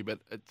Cowboy venue, but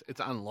it's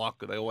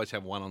unlikely. They always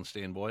have one on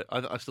standby.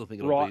 I still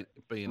think it'll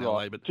be in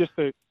LA. But just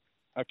a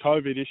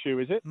COVID issue,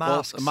 is it?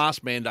 Masks. Well,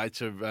 mask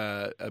mandates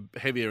are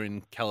heavier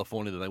in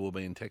California than they will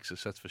be in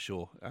Texas, that's for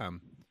sure.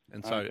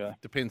 And so it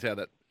depends how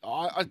that...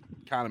 I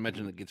can't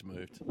imagine it gets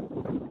moved.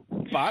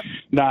 But...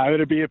 No,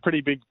 it'd be a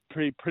pretty big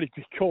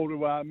call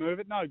to move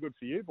it. No good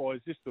for you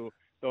boys, just the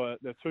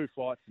 2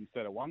 flights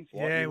instead of 1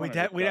 flight. Yeah,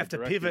 we'd have to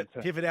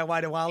pivot our way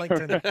to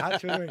Wellington. Hey,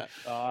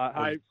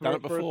 for a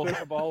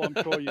Super Bowl, I'm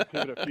sure you've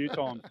pivoted a few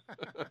times.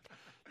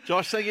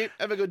 Josh, thank you.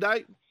 Have a good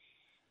day.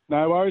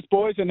 No worries,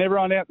 boys. And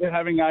everyone out there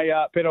having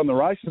a bet on the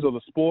races or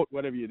the sport,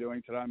 whatever you're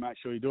doing today, make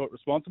sure you do it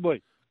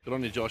responsibly. Good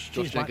on you, Josh.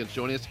 Josh Jenkins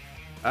joining us.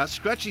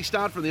 Scratchy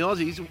start from the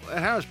Aussies.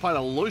 Harris played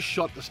a loose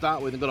shot to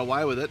start with and got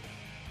away with it,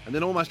 and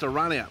then almost a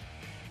run out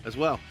as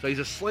well. So he's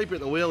a sleeper at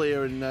the wheel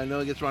here and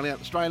nearly gets run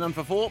out. Australian none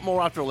for 4.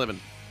 More after 11.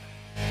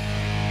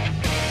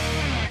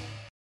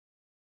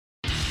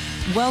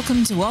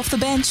 Welcome to Off the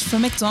Bench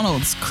from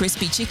McDonald's.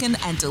 Crispy chicken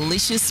and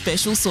delicious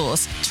special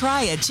sauce.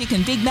 Try a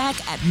Chicken Big Mac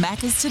at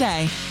Macca's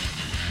today.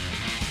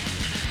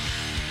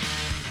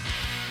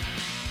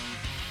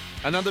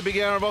 Another big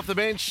hour of Off the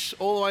Bench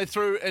all the way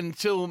through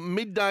until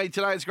midday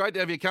today. It's great to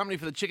have your company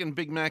for the Chicken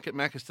Big Mac at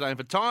Macca's today. And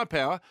for Tyre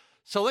Power,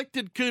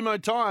 selected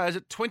Kumho tyres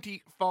at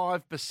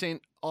 25%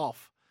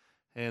 off.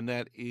 And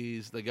that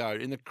is the go.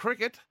 In the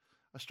cricket,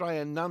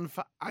 Australia none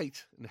for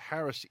 8. And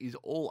Harris is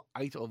all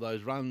 8 of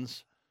those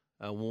runs.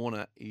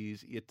 Warner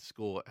is yet to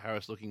score.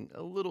 Harris looking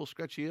a little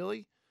scratchy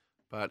early,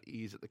 but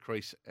he's at the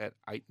crease at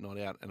 8 not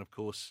out. And, of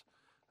course,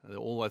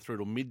 all the way through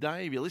till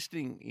midday. If you're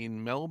listening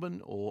in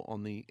Melbourne or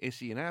on the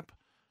SEN app,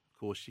 of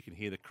course, you can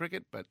hear the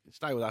cricket, but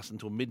stay with us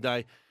until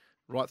midday,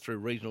 right through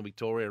regional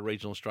Victoria,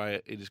 regional Australia.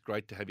 It is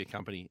great to have your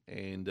company.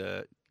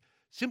 And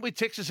simply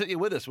text us that you're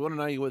with us. We want to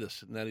know you're with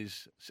us. And that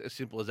is as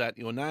simple as that.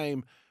 Your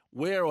name,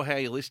 where or how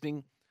you're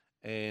listening,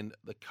 and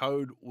the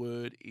code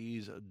word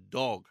is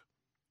dog,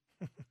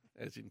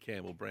 as in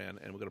Campbell Brown.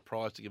 And we've got a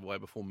prize to give away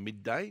before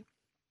midday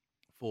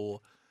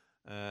for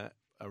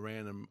a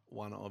random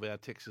one of our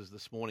texters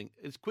this morning.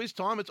 It's quiz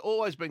time. It's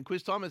always been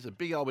quiz time. There's a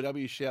big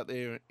LBW shout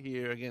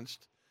here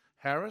against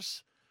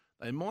Harris.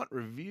 They might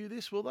review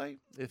this, will they?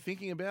 They're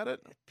thinking about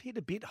it. It hit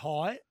a bit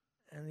high,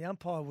 and the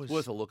umpire was... It's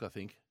worth a look, I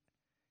think.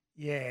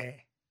 Yeah,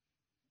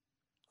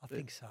 I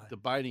think so.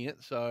 Debating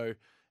it. So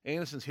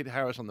Anderson's hit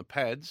Harris on the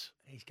pads.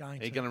 He's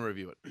going to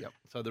review it. Yep.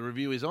 So the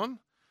review is on.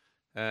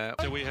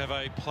 So we have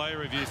a player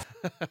review.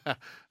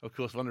 Of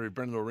course, wonder if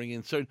Brendan will ring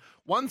in soon.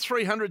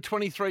 1300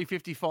 23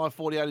 55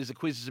 48 is the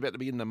quiz is about to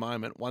begin in a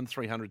moment.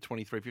 1300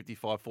 23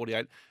 55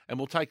 48. And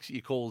we'll take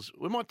your calls.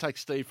 We might take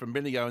Steve from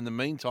Bendigo in the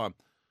meantime.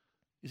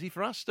 Is he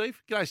for us,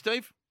 Steve? G'day,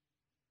 Steve.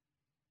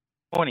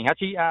 Morning,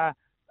 Hutchie.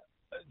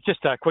 Just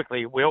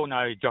quickly, we all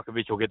know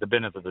Djokovic will get the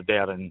benefit of the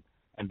doubt and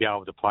be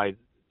able to play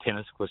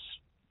tennis because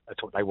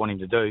that's what they want him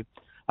to do.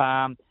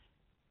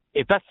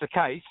 If that's the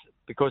case,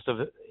 because of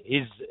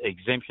his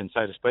exemption,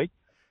 so to speak,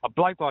 a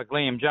bloke like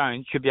Liam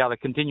Jones should be able to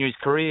continue his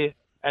career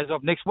as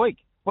of next week.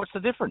 What's the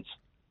difference?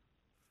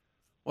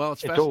 Well,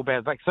 it's all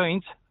about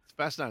vaccines. It's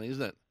fascinating,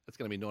 isn't it? It's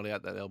going to be not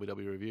out, that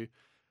LBW review.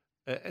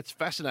 It's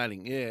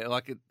fascinating, yeah.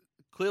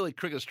 Clearly,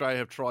 Cricket Australia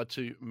have tried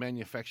to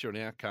manufacture an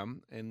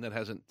outcome, and that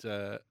hasn't...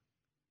 Tennis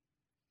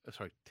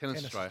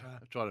Australia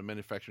have tried to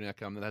manufacture an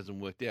outcome that hasn't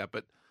worked out.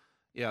 But,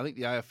 yeah, I think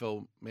the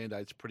AFL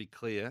mandate's pretty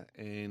clear,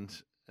 and...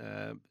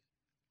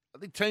 I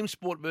think team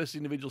sport versus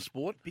individual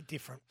sport. Bit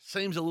different.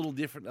 Seems a little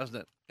different, doesn't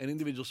it? And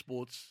individual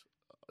sports,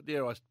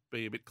 dare I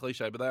be a bit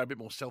cliche, but they are a bit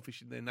more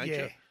selfish in their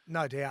nature. Yeah,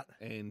 no doubt.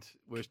 And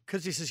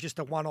because this is just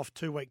a one-off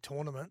 2-week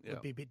tournament,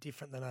 it'd be a bit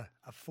different than a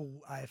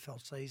full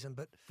AFL season.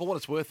 But for what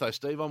it's worth, though,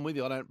 Steve, I'm with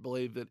you. I don't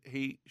believe that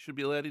he should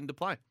be allowed into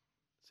play.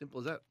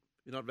 Simple as that.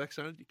 If you're not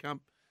vaccinated, you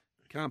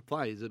can't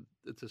play.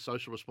 It's a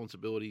social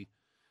responsibility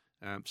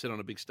set on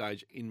a big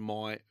stage, in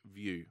my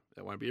view.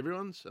 That won't be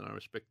everyone's, and I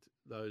respect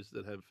those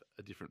that have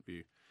a different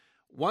view.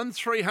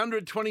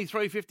 1300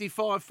 23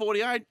 55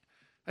 48.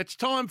 It's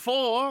time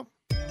for...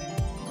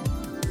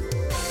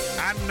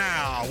 And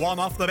now, one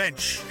off the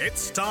bench,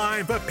 it's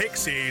time for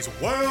Pixie's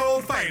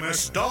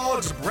world-famous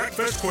Dodds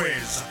Breakfast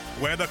Quiz,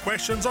 where the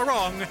questions are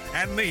wrong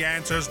and the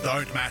answers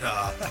don't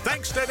matter.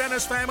 Thanks to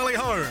Dennis Family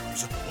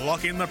Homes.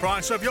 Lock in the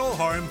price of your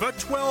home for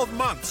 12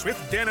 months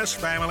with Dennis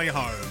Family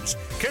Homes.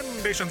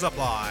 Conditions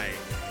apply.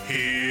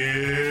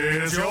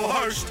 Here's your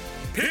host,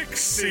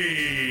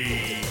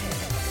 Pixie.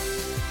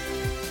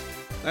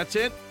 That's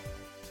it.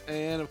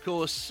 And, of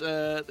course,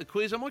 the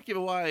quiz. I might give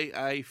away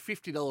a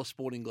 $50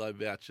 Sporting Globe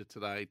voucher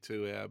today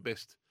to our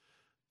best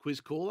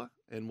quiz caller.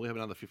 And we'll have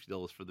another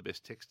 $50 for the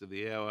best text of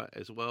the hour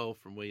as well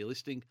from where you're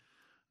listening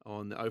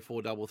on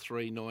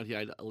 0433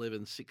 98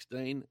 11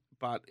 16.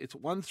 But it's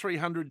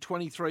 1300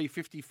 23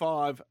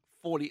 55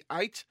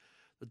 48,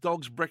 the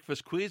Dog's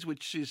Breakfast Quiz,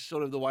 which is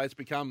sort of the way it's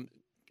become,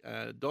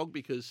 Dog,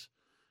 because,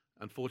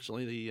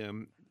 unfortunately,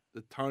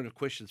 the tone of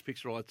questions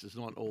Pix writes is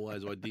not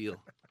always ideal.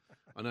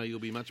 I know you'll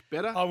be much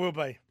better. I will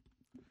be.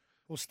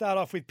 We'll start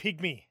off with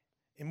Pygmy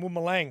in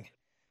Woomalang.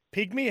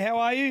 Pygmy, how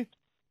are you?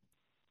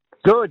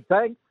 Good,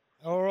 thanks.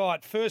 All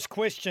right, first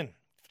question.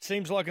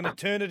 Seems like an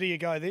eternity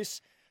ago,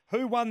 this.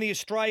 Who won the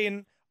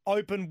Australian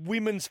Open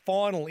Women's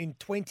Final in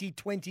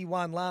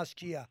 2021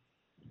 last year?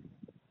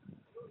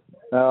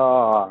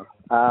 Barty.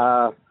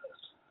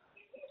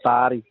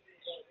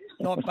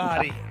 Not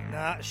Barty.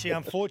 Nah, she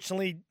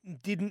unfortunately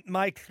didn't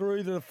make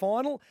through to the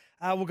final.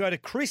 We'll go to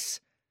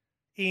Chris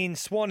in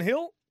Swan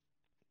Hill.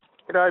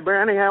 G'day,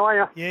 Brownie. How are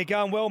you? Yeah,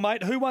 going well,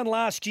 mate. Who won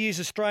last year's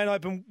Australian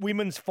Open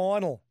Women's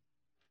Final?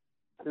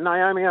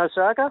 Naomi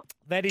Osaka.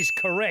 That is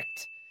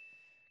correct.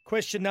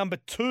 Question number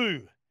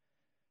 2.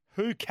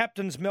 Who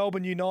captains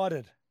Melbourne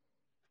United?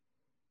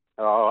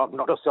 Oh, I'm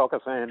not a soccer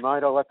fan,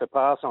 mate. I'll have to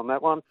pass on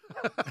that one.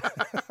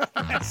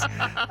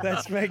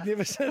 That's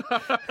magnificent.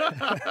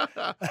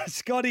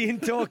 Scotty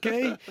in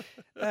Torquay.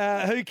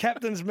 Who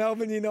captains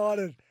Melbourne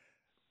United?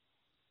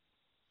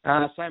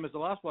 Same as the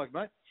last bloke,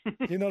 mate.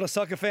 You're not a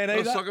soccer fan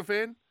either? Not a soccer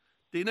fan?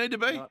 Do you need to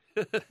be?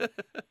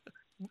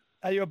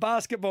 Are you a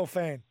basketball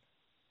fan?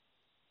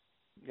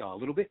 Yeah, a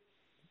little bit.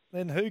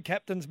 Then who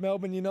captains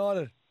Melbourne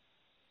United?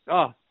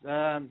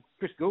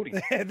 Chris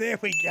Goulding. There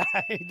we go.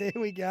 There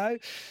we go.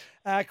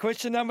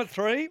 Question number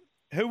 3.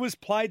 Who has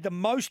played the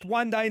most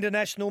one-day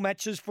international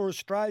matches for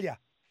Australia?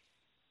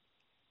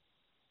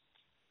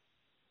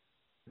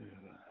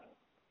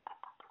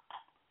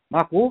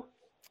 Mark Waugh.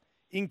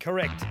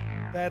 Incorrect.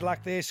 Bad luck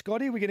there,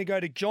 Scotty. We're going to go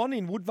to John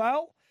in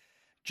Woodvale.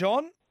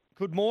 John,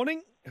 good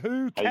morning.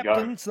 Who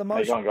captains the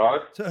most? How you going,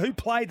 guys? So who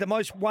played the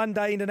most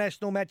one-day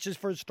international matches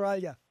for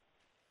Australia?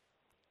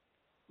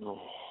 Oh.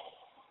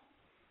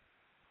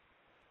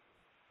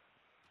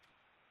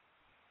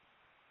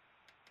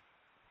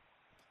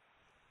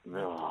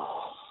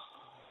 No.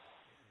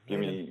 Give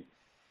me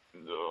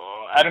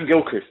Adam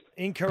Gilchrist.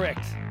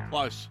 Incorrect.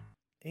 Close.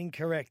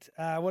 Incorrect.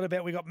 What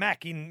about we got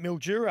Mac in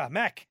Mildura?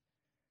 Mac,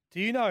 do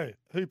you know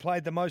who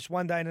played the most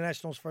one-day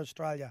internationals for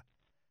Australia?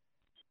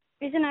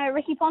 Isn't it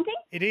Ricky Ponting?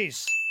 It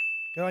is.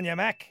 Good on you,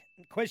 Mac.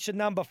 Question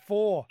number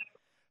 4.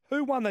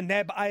 Who won the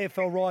NAB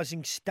AFL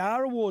Rising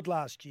Star Award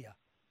last year?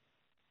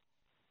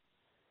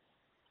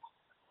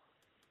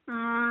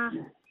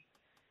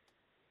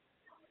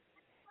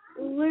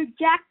 Luke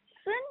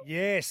Jackson?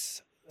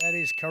 Yes, that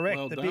is correct.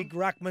 Well the done. big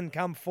ruckman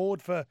come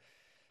forward for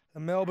the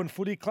Melbourne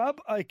Footy Club.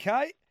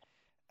 Okay.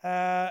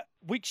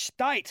 Which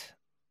state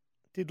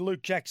did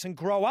Luke Jackson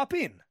grow up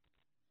in?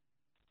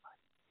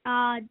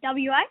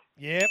 WA?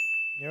 Yep,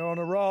 you're on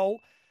a roll.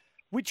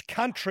 Which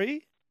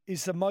country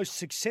is the most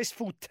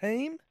successful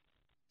team?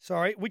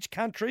 Sorry, which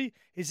country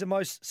is the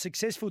most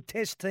successful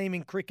test team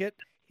in cricket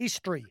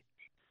history?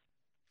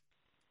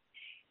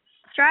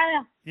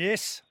 Australia.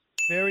 Yes,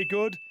 very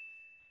good.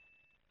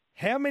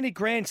 How many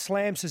Grand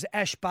Slams has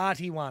Ash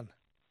Barty won?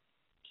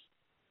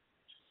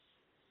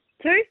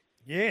 2?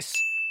 Yes.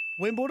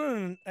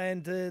 Wimbledon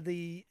and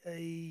the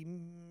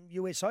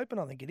US Open,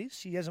 I think it is.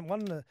 She hasn't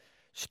won the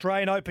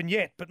Australian Open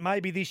yet, but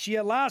maybe this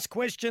year. Last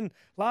question,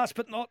 last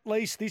but not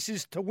least, this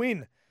is to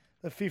win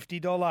the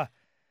 $50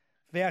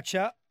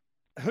 voucher.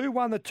 Who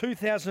won the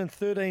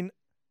 2013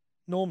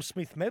 Norm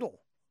Smith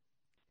medal?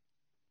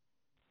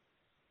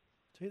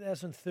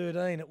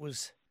 2013, it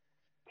was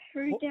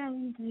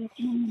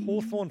 2013.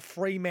 Hawthorn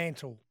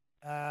Fremantle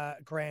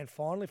grand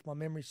final, if my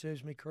memory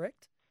serves me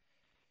correct.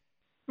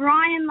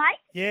 Ryan Lake?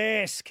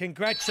 Yes,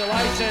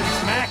 congratulations,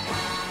 Mac.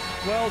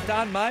 Well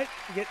done, mate.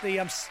 You get the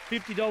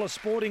 $50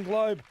 Sporting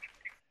Globe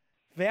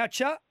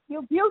voucher.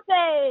 You're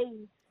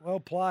guilty. Well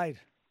played.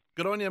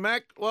 Good on you,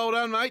 Mac. Well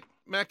done, mate.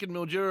 Mac in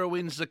Mildura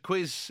wins the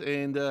quiz,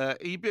 and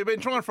you've been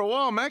trying for a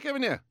while, Mac,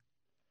 haven't you?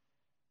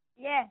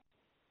 Yeah.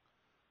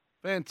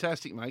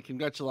 Fantastic, mate.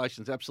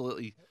 Congratulations.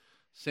 Absolutely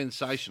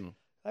sensational.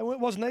 It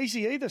wasn't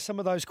easy either, some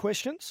of those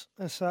questions,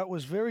 so it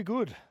was very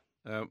good.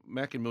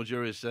 Mac in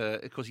Mildura is,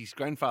 of course, his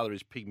grandfather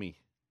is Pygmy.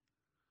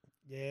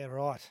 Yeah,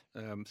 right.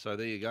 So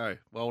there you go.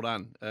 Well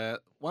done.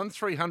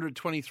 1300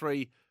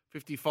 23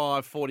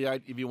 55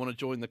 48 if you want to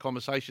join the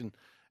conversation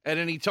at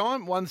any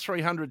time.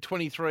 1300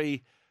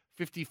 23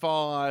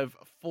 55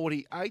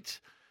 48.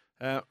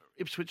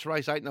 Ipswich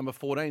race 8, number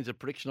 14 is a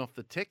prediction off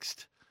the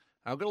text.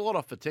 I've got a lot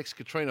off the text.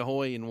 Katrina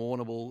Hoy in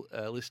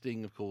Warrnambool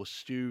listing, of course,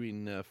 Stu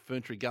in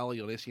Ferntree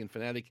Gully on SEN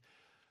Fanatic.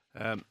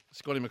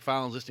 Scotty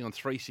McFarlane's listing on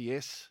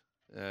 3CS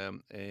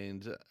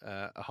and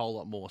a whole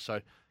lot more.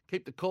 So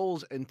keep the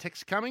calls and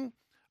texts coming.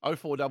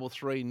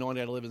 0433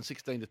 9811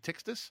 16 to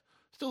text us.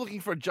 Still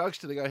looking for a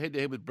jokester to go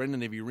head-to-head with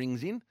Brendan if he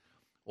rings in.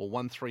 Or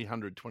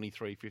 1300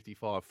 23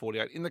 55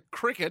 48. In the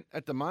cricket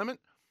at the moment,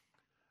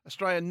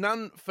 Australia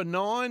none for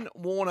 9,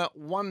 Warner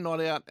 1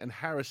 not out, and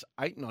Harris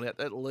 8 not out.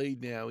 That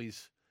lead now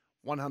is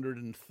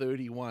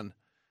 131.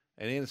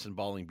 And Anderson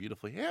bowling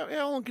beautifully.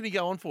 How long can he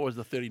go on for as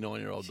the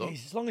 39-year-old dog?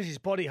 Jeez, as long as his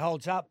body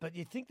holds up, but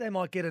you think they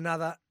might get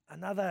another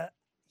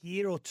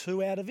year or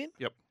two out of him?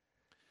 Yep.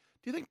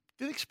 Do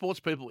you think sports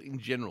people in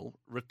general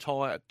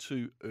retire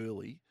too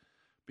early?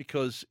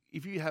 Because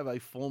if you have a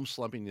form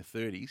slump in your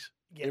 30s,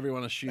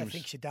 everyone assumes... They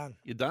think you're done.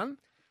 You're done?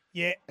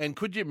 Yeah. And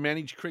could you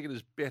manage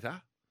cricketers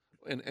better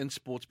and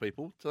sports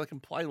people so they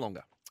can play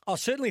longer? I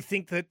certainly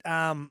think that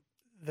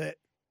that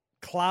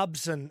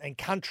clubs and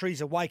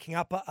countries are waking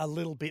up a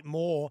little bit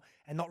more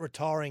and not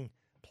retiring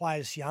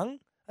players young.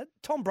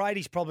 Tom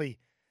Brady's probably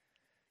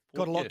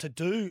got a lot to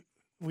do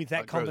with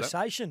that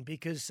conversation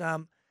because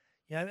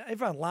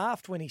everyone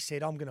laughed when he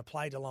said, I'm going to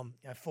play till I'm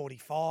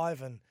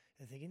 45, and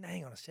they're thinking,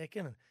 hang on a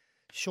second. And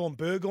Sean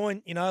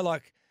Burgoyne,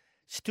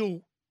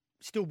 still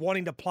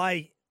wanting to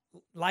play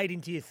late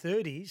into your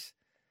 30s.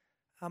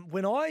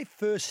 When I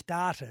first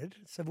started,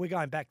 so we're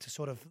going back to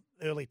sort of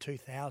early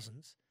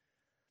 2000s,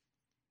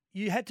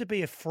 you had to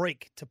be a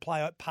freak to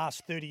play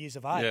past 30 years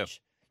of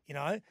age,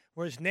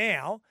 whereas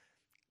now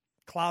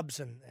clubs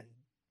and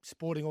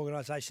sporting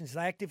organisations,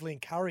 they actively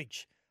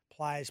encourage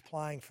players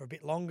playing for a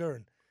bit longer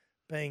and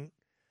being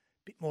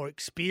a bit more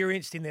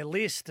experienced in their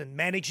list and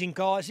managing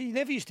guys. You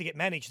never used to get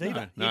managed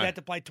either. No. You had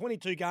to play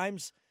 22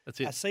 games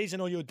a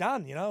season or you're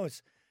done, they're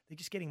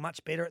just getting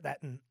much better at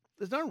that. And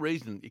there's no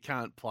reason you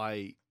can't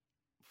play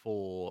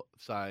for,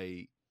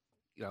 say,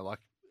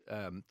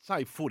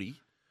 say footy.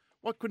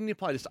 Why couldn't you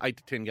play just 8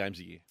 to 10 games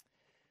a year?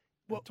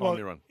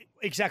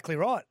 Exactly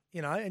right.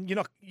 And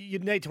you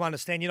need to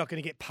understand you're not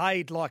going to get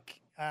paid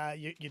like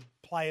you'd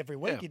play every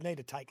week. Yeah. You'd need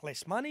to take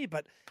less money.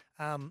 But,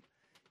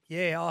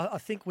 I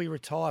think we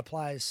retire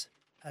players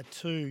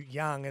too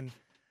young,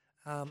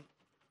 and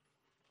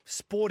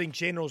sport in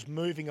general is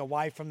moving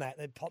away from that.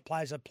 The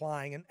players are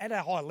playing and at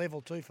a high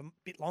level too for a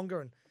bit longer,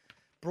 and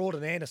Broad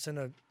and Anderson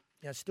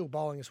are still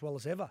bowling as well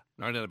as ever.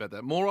 No doubt about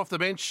that. More off the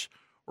bench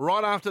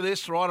right after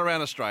this, right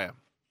around Australia.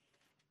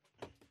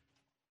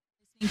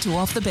 To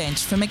Off the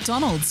Bench from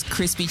McDonald's.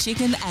 Crispy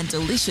chicken and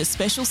delicious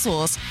special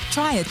sauce.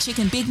 Try a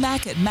chicken Big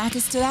Mac at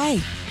Macca's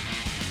today.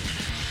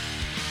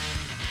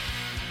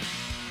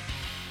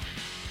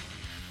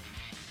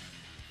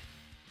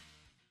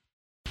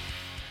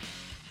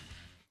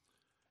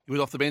 with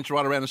Off the Bench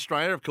right around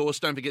Australia. Of course,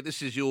 don't forget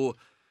this is your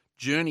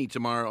journey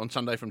tomorrow on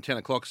Sunday from 10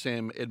 o'clock.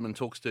 Sam Edmund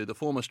talks to the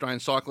former Australian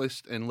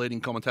cyclist and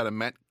leading commentator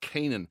Matt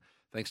Keenan,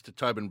 thanks to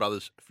Tobin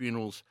Brothers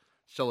Funerals,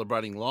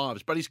 celebrating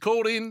lives. But he's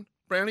called in.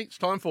 Brownie, it's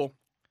time for...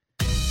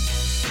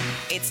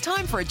 It's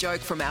time for a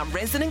joke from our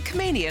resident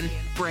comedian,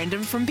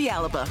 Brendan from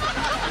Bialaba.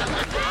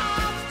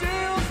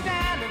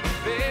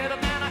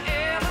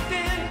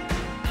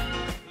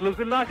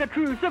 Looking like a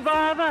true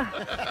survivor,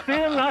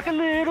 feeling like a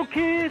little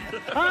kid.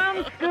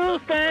 I'm still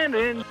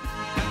standing.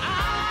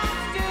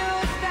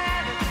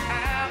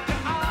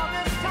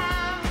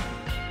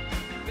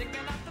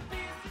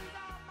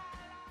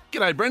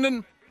 G'day,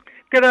 Brendan.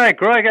 G'day,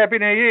 Craig. Happy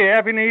New Year.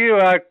 Happy New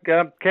Year,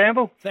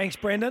 Campbell. Thanks,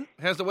 Brendan.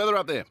 How's the weather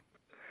up there?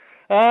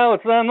 Oh,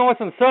 it's nice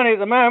and sunny at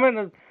the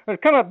moment.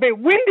 It's come a bit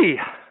windy.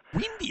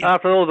 Windy?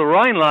 After all the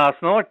rain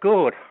last night.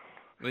 Good.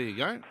 There you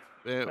go.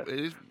 It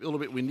is a little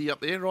bit windy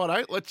up there.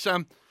 Righto. Let's.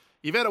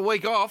 You've had a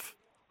week off,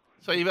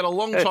 so you've had a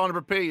long time to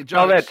prepare your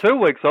jokes. I've had 2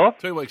 weeks off.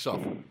 2 weeks off.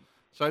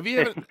 So if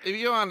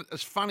you aren't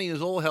as funny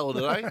as all hell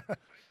today,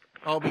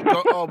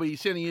 I'll be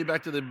sending you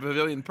back to the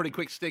pavilion pretty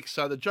quick sticks.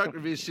 So the joke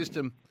review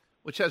system,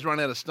 which has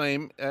run out of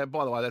steam.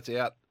 By the way, that's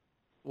out.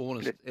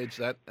 Warner's edged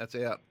that. That's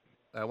out.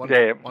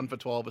 One for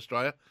 12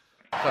 Australia.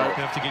 So I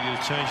have to get you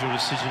to change your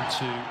decision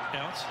to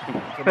out.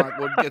 So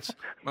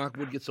Mark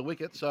Wood gets a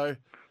wicket. So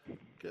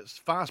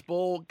fast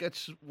ball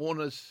gets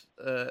Warner's.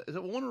 Is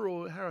it Warner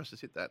or Harris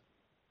has hit that?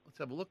 Let's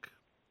have a look.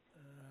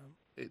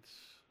 Couldn't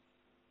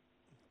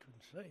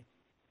see. I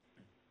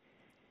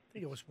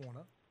think it was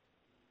Warner.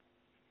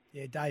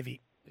 Yeah, Davey.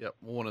 Yep,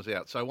 Warner's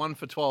out. So 1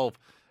 for 12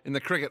 in the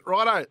cricket.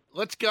 Righto,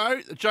 let's go.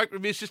 The joke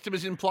review system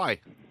is in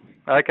play.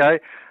 Okay.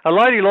 A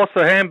lady lost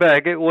her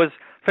handbag. It was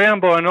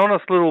found by an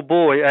honest little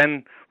boy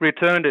and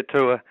returned it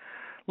to her.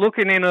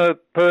 Looking in her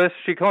purse,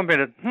 she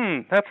commented,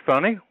 that's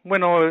funny.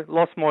 When I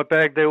lost my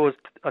bag, there was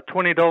a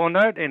 $20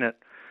 note in it.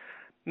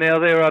 Now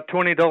there are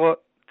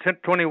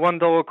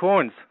 $21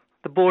 coins.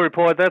 The boy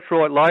replied, that's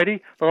right,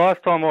 lady. The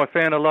last time I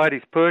found a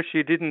lady's purse,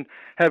 she didn't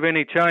have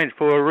any change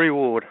for a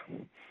reward.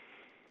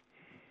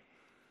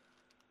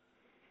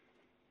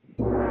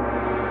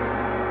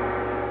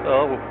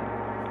 Oh.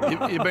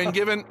 You've been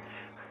given...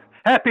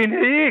 Happy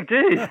New Year,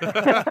 geez.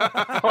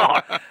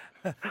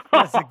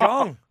 That's a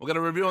gong. We're going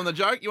to review on the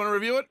joke. You want to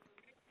review it?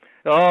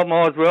 Oh,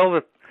 might as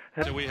well.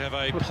 So we have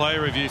a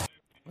player review.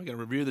 We're going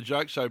to review the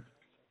joke. So,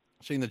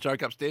 seeing the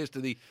joke upstairs to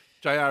the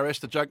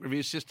JRS, the joke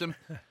review system.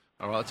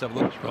 All right, let's have a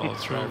look. Roll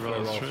through.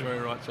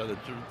 Right, so the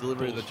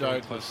delivery of the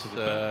joke was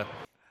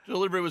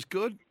delivery was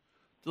good.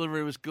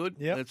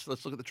 Yep. Let's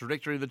look at the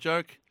trajectory of the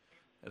joke.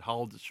 It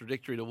holds its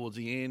trajectory towards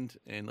the end,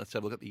 and let's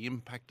have a look at the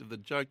impact of the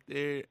joke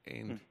there.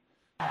 And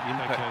the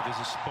impact, okay, there's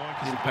a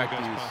spike as the ball goes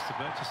past the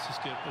bat.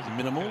 Just get as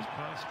minimal. Goes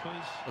past,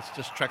 please. Let's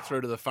just track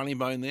through to the funny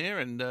bone there,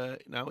 and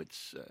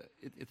it's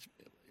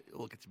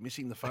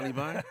missing the funny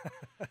bone.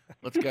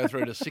 Let's go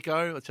through to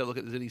sicko. Let's have a look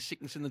at if there's any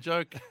sickness in the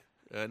joke.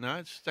 No,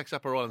 it stacks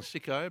up all right on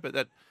sicko, but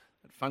that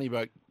funny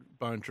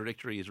bone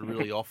trajectory is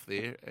really off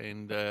there,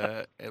 and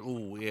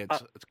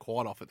it's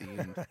quite off at the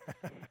end.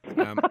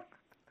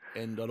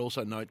 And I'd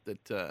also note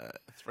that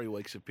 3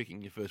 weeks of picking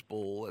your first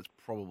ball, that's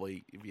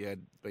probably, if you had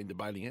been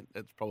debating it,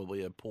 that's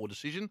probably a poor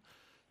decision.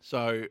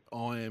 So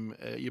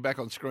you're back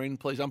on screen.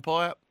 Please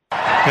umpire. We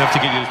have to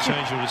get you to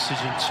change your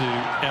decision to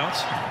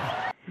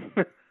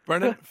out.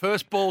 Brendan,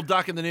 first ball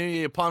duck in the new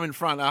year, plumb in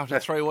front after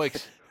 3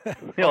 weeks.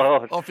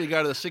 Off you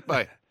go to the sick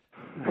bay.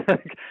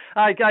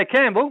 Okay,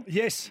 Campbell.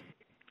 Yes.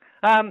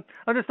 Did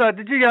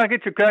you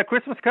get your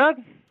Christmas card?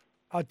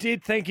 I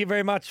did. Thank you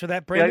very much for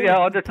that, Brendan. Yeah,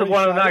 I just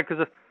wanted to know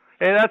because...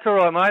 Yeah, that's all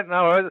right, mate.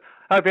 No worries.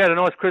 Hope you had a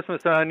nice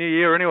Christmas and New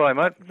Year anyway,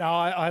 mate. No,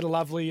 I had a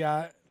lovely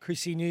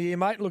Chrissy New Year,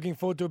 mate. Looking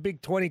forward to a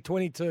big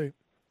 2022.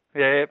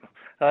 Yeah.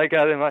 Okay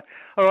then, mate.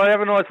 All right, have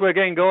a nice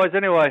weekend, guys,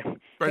 anyway.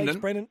 Brendan. Thanks,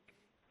 Brendan.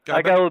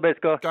 All the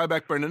best, guys. Go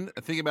back, Brendan,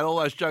 and think about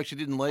all those jokes you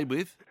didn't lead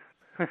with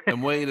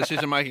and where your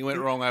decision-making went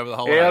wrong over the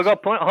holidays. Yeah, I've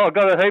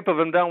got a heap of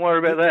them. Don't worry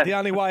about that. The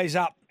only way is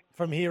up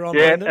from here on,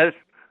 yeah, Brendan.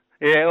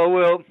 I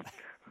will.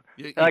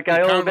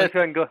 Okay, all the best,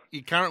 guys.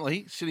 You're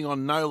currently sitting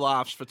on no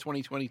laughs for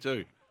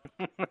 2022.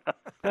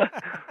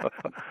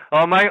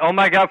 I'll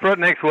make up for it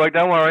next week.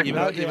 Don't worry. You've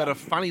had a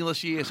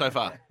funnyless year so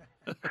far.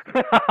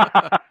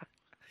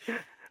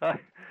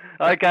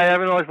 Okay,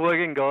 have a nice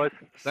weekend, guys.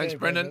 Thanks,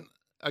 Brendan.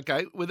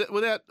 Okay, with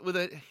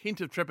a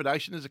hint of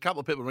trepidation, there's a couple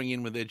of people ringing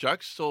in with their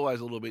jokes. It's always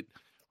a little bit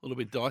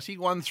dicey.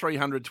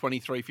 1300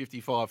 23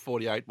 55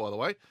 48. By the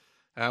way,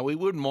 we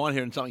wouldn't mind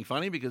hearing something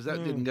funny because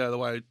that didn't go the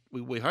way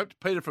we hoped.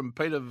 Peter from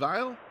Peter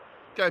Vale.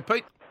 Go,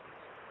 Pete.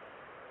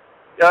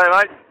 Go,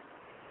 mate.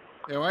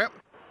 How are you?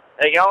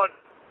 How you going?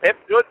 Yep,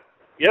 good.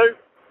 You?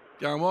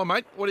 Going well,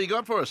 mate. What do you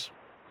got for us?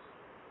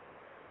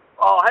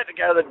 Oh, I had to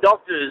go to the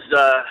doctor's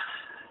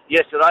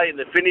yesterday in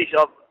the finish.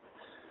 I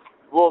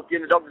walked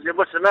in, the doctor said,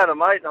 "What's the matter,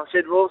 mate?" And I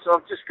said, "Well, so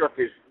I've just got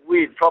this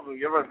weird problem.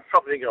 You're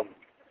probably thinking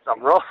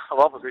something wrong.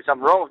 Obviously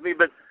something wrong with me,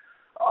 but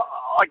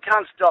I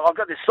can't stop. I've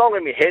got this song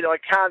in my head. I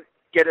can't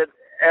get it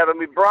out of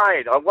my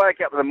brain. I wake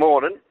up in the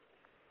morning.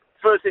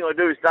 First thing I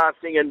do is start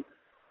singing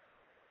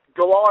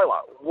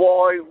Delilah.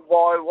 Why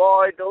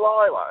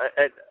Delilah?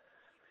 And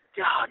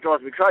God, it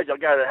drives me crazy. I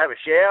go to have a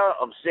shower.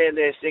 I'm standing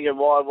there singing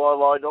why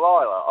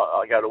Delilah.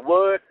 I go to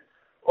work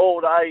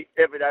all day,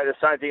 every day, the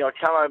same thing. I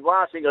come home,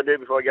 last thing I do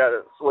before I go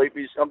to sleep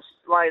is I'm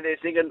laying there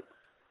singing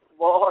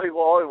why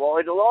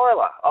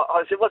Delilah?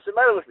 I said, what's the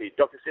matter with me?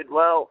 Doctor said,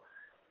 well,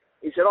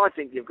 he said, I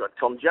think you've got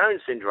Tom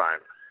Jones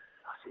syndrome.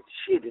 I said,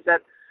 shit, is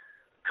that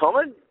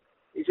common?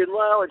 He said,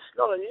 well, it's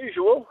not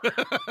unusual.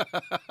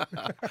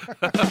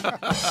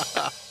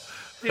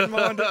 Didn't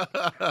mind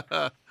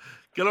it.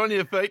 Get on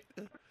your feet.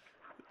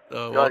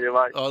 Good on you,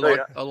 mate.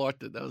 I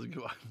liked it. That was a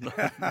good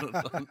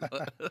one.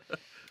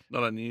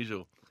 Not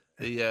unusual.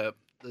 The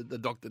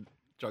doctor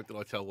joke that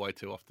I tell way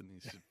too often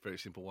is a very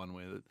simple one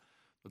where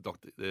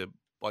the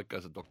bloke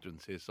goes to the doctor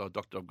and says, "Oh,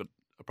 doctor, I've got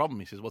a problem."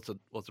 He says, "What's the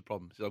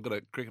problem?" He says, "I've got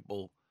a cricket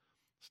ball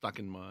stuck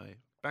in my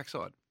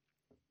backside."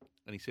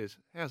 And he says,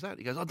 "How's that?"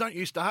 He goes, "Oh, don't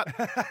you start."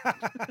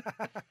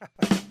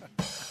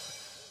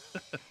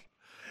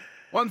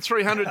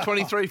 1300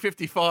 23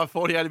 55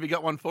 48. Have you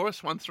got one for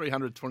us?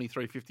 1300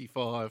 23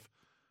 55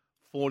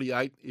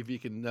 48. If you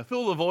can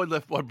fill the void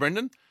left by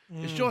Brendan.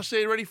 Is Josh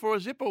there ready for a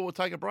zip, or we'll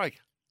take a break?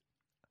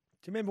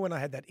 Do you remember when I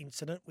had that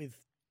incident with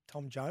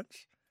Tom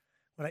Jones?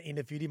 When I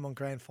interviewed him on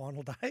grand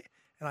final day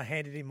and I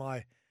handed him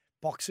my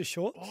boxer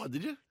shorts? Oh,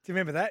 did you? Do you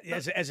remember that? No.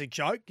 As a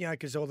joke,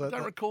 because all the... I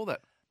don't recall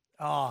that.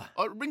 Oh.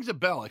 It rings a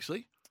bell,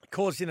 actually. It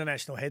caused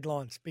international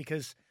headlines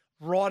because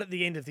right at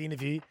the end of the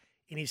interview,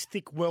 in his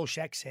thick Welsh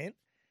accent,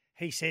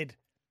 he said,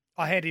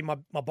 I handed him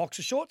my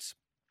boxer shorts,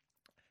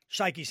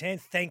 shake his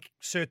hand, thank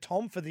Sir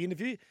Tom for the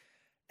interview,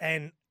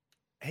 and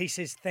he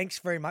says, thanks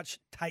very much,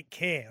 take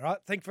care, right?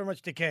 Thanks very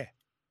much, take care,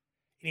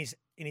 in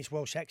his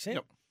Welsh accent.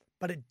 Yep.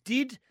 But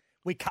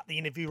we cut the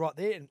interview right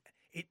there, and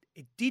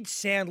it did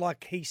sound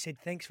like he said,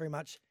 thanks very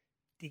much,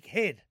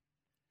 dickhead.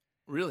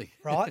 Really?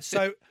 Right?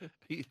 So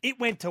it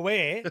went to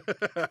air,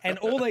 and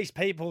all these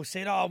people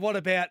said, oh, what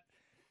about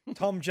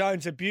Tom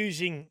Jones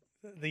abusing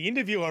the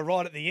interviewer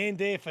right at the end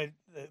there for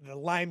the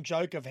lame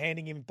joke of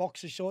handing him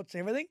boxer shorts and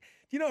everything?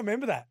 Do you not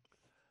remember that?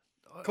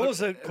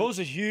 Caused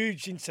a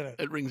huge incident.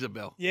 It rings a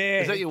bell.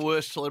 Yeah. Is that your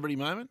worst celebrity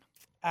moment?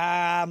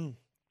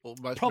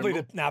 Probably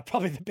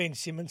the Ben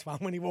Simmons one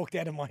when he walked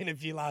out of my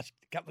interview last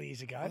couple of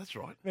years ago. Oh, that's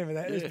right. Remember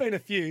that? Yeah. There's been a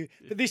few,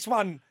 but this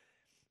one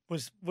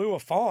we were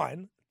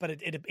fine, but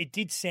it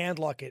did sound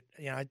like it,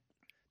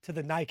 to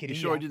the naked ear.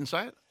 You sure he didn't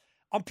say it?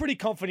 I'm pretty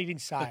confident he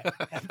didn't say it.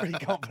 I'm pretty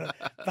confident.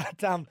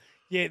 But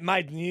it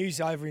made news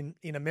over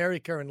in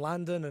America and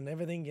London and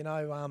everything.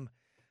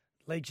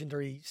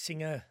 Legendary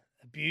singer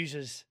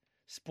abuses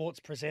sports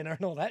presenter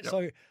and all that. Yep.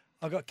 So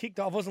I got kicked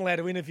off. I wasn't allowed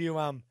to interview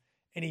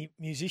any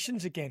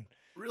musicians again.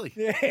 Really?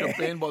 Yeah. You got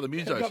banned by the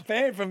musos? I got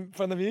banned from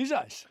the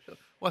musos. Well,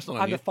 that's not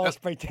under unusual. false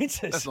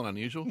pretenses. That's not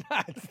unusual.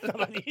 No, it's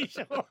not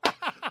unusual.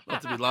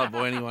 Not to be loved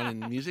by anyone in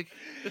music.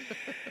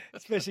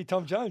 Especially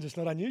Tom Jones. It's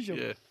not unusual.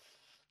 Yeah.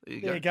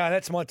 There you go.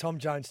 That's my Tom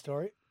Jones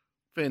story.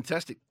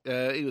 Fantastic.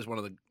 He's one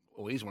of the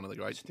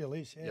greats. Still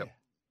is, yeah.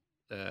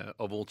 Yep.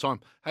 Of all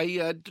time.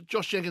 Hey,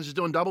 Josh Jenkins is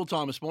doing double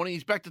time this morning.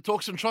 He's back to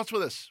talk some trots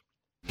with us.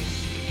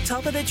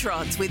 Top of the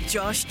Trots with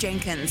Josh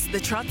Jenkins,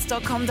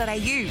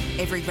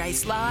 thetrots.com.au. Every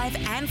race live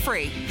and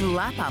free.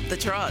 Lap up the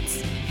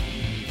trots.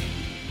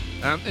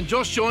 And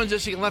Josh joins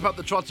us. You can lap up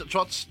the trots at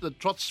Trots. The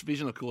Trots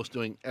Vision, of course,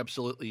 doing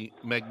absolutely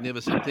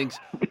magnificent things.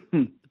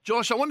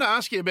 Josh, I wanted to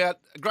ask you about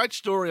a great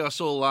story I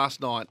saw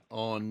last night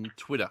on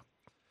Twitter,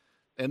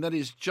 and that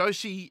is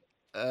Josie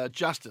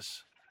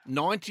Justice,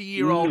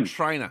 90-year-old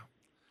trainer.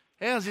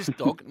 How's this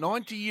dog?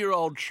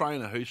 90-year-old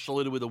trainer who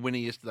saluted with a winner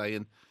yesterday,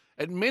 and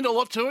it meant a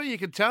lot to her, you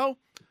could tell.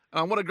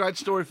 What a great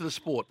story for the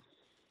sport.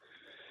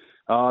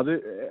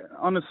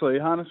 Honestly,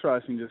 harness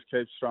racing just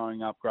keeps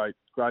throwing up great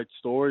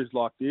stories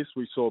like this.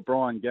 We saw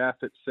Brian Gaff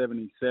at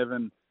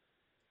 77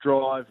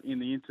 drive in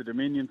the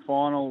Inter-Dominion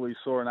final. We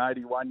saw an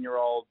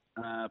 81-year-old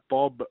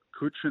Bob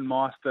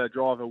Kutchenmeister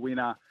drive a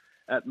winner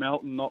at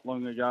Melton not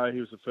long ago. He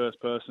was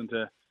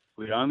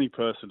the only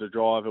person to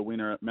drive a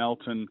winner at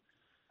Melton,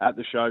 at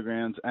the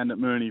showgrounds and at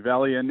Moonee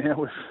Valley. And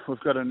now we've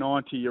got a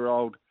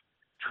 90-year-old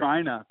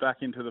trainer back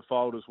into the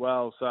fold as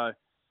well. So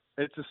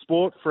it's a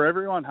sport for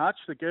everyone, Hutch.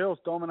 The girls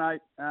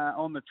dominate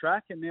on the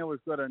track, and now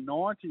we've got a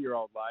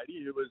 90-year-old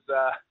lady who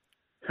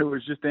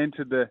was just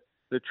entered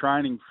the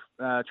training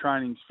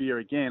sphere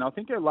again. I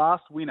think her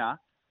last winner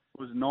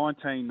was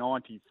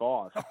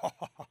 1995.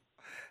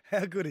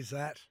 How good is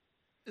that?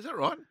 Is that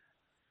right?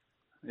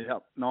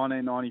 Yep,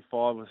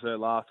 1995 was her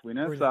last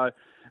winner. Brilliant.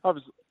 So I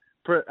was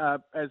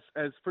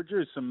has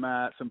produced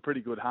some pretty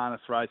good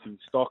harness racing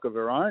stock of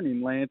her own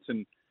in Lance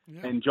and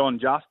John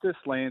Justice.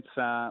 Lance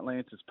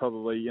has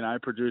probably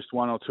produced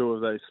one or two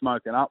of these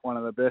smoking up, one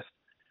of the best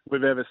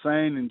we've ever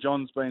seen. And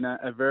John's been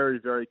a very,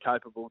 very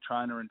capable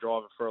trainer and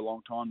driver for a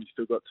long time. He's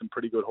still got some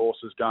pretty good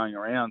horses going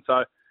around.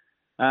 So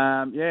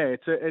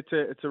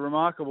it's a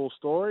remarkable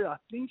story. I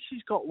think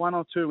she's got one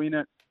or two in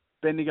at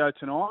Bendigo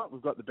tonight.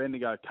 We've got the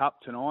Bendigo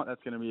Cup tonight.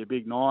 That's going to be a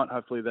big night.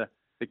 Hopefully the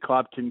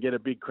club can get a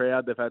big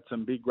crowd. They've had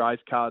some big race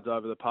cards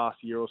over the past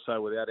year or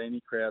so without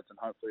any crowds, and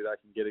hopefully they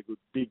can get a good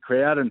big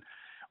crowd. And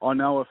I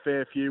know a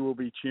fair few will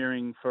be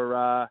cheering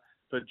for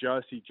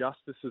Josie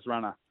Justice's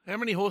runner. How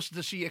many horses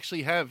does she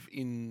actually have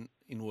in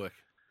work?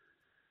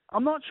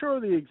 I'm not sure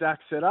of the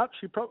exact setup.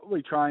 She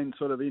probably trains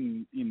sort of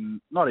in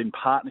not in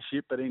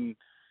partnership, but in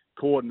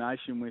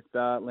coordination with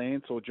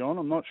Lance or John.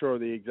 I'm not sure of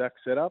the exact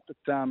setup, but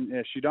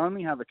yeah, she'd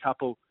only have a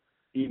couple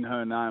in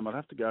her name. I'd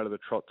have to go to the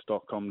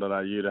trots.com.au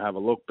to have a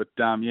look, but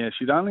yeah,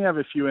 she'd only have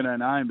a few in her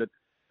name, but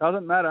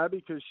doesn't matter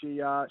because she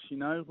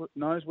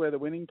knows where the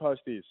winning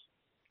post is.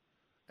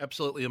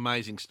 Absolutely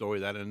amazing story,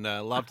 that, and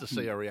love to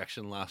see her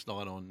reaction last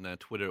night on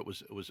Twitter. It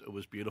was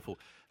beautiful.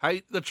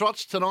 Hey, the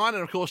Trots tonight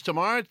and of course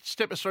tomorrow.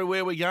 Step us through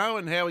where we go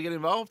and how we get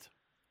involved.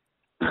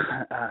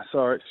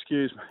 Sorry,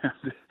 excuse me.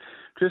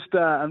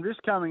 I'm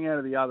just coming out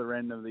of the other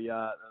end of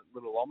the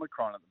little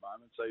Omicron at the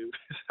moment, so you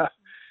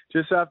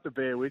just have to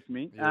bear with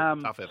me. Yeah,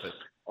 tough effort.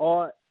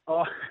 I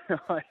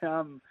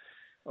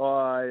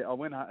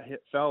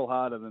fell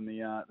harder than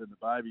the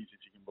babies, if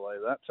you can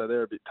believe that. So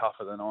they're a bit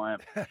tougher than I am.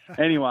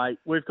 Anyway,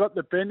 we've got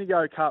the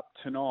Bendigo Cup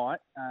tonight,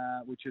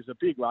 which is a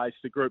big race.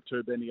 The Group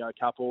 2 Bendigo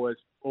Cup always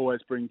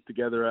brings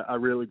together a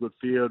really good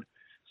field.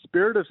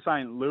 Spirit of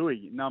St.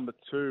 Louis, number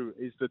 2,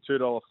 is the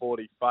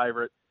 $2.40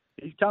 favourite.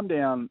 He's come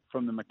down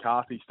from the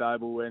McCarthy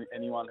stable.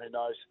 Anyone who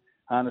knows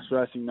harness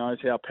racing knows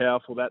how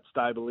powerful that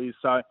stable is.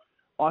 So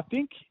I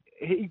think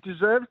he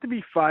deserves to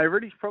be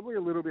favourite. He's probably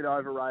a little bit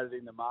overrated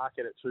in the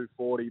market at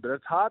 $2.40, but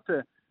it's hard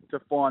to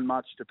find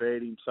much to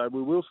beat him. So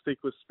we will stick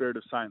with Spirit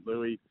of St.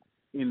 Louis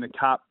in the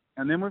Cup.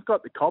 And then we've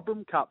got the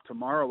Cobram Cup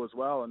tomorrow as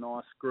well, a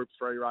nice Group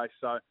 3 race.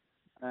 So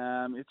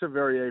it's a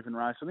very even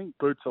race. I think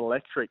Boots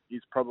Electric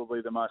is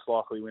probably the most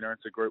likely winner.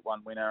 It's a Group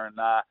 1 winner. And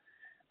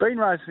been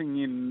racing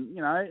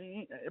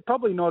in,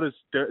 probably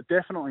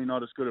definitely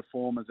not as good a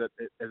form as it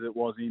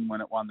was in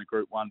when it won the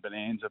Group 1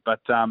 Bonanza.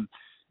 But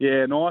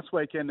yeah, nice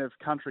weekend of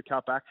Country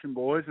Cup action,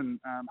 boys.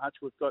 And Hutch,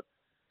 we've got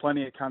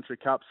plenty of Country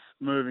Cups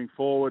moving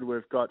forward.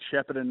 We've got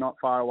Shepparton not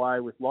far away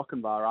with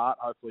Lochinvar Art,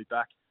 hopefully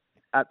back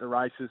at the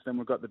races. Then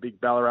we've got the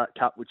big Ballarat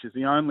Cup, which is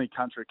the only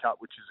Country Cup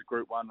which is a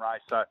Group 1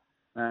 race. So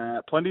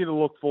plenty to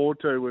look forward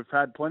to. We've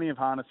had plenty of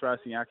harness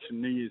racing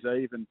action New Year's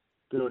Eve and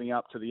building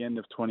up to the end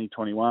of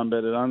 2021,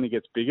 but it only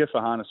gets bigger for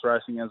harness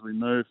racing as we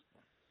move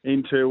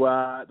into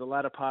the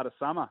latter part of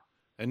summer.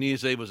 And New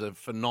Year's Eve was a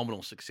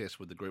phenomenal success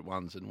with the Group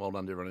 1s, and well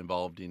done to everyone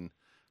involved in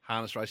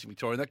harness racing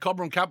Victoria. And that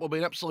Cobram Cup will be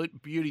an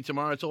absolute beauty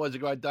tomorrow. It's always a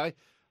great day.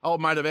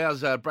 Old mate of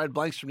ours, Brad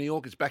Blanks from New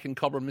York, is back in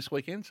Cobram this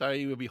weekend, so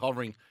he will be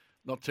hovering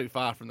not too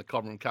far from the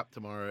Cobram Cup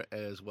tomorrow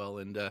as well.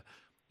 And if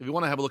you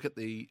want to have a look at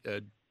the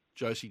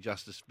Josie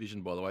Justice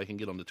Vision, by the way, you can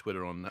get onto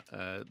Twitter on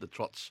the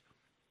Trots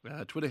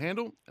Twitter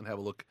handle and have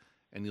a look,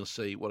 and you'll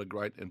see what a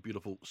great and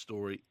beautiful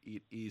story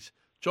it is.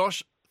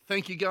 Josh,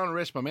 thank you. Go and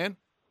rest, my man.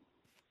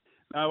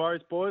 No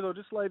worries, boys. I'll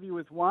just leave you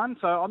with one.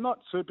 So I'm not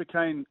super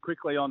keen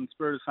quickly on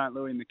Spirit of St.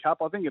 Louis in the Cup.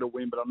 I think it'll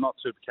win, but I'm not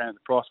super keen at the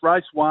price.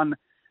 Race 1,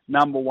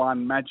 number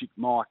 1, Magic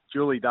Mike,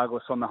 Julie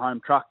Douglas on the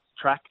home track,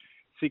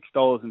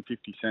 $6.50.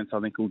 I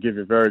think will give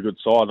you a very good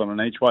side on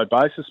an each-way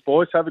basis.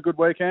 Boys, have a good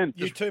weekend.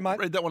 You too, mate.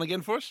 Read that one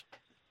again for us.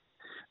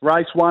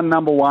 Race 1,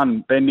 number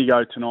 1,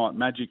 Bendigo tonight,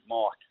 Magic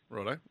Mike.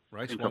 Righto.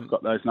 Race I think 1. I've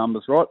got those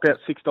numbers right. About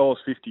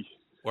 $6.50.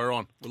 We're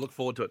on. We look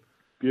forward to it.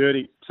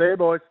 Beauty. See you,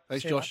 boys.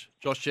 Thanks, Josh.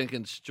 Josh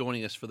Jenkins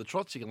joining us for the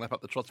Trots. You can lap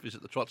up the Trots.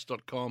 Visit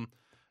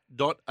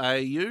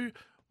thetrots.com.au.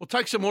 We'll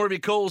take some more of your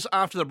calls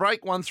after the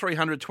break.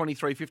 1300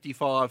 23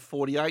 55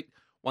 48.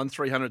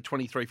 1300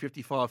 23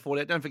 55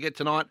 48. Don't forget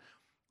tonight,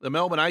 the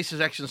Melbourne Aces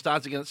action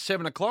starts again at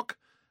 7 o'clock,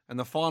 and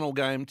the final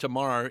game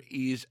tomorrow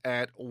is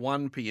at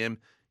 1 p.m.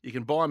 You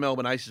can buy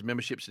Melbourne Aces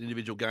memberships and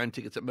individual game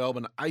tickets at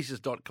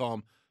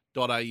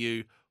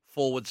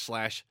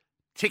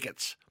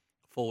melbourneaces.com.au/tickets.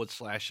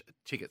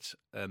 /tickets.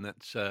 And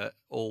that's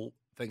all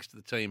thanks to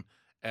the team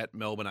at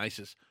Melbourne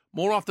Aces.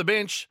 More Off the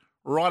Bench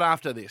right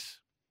after this.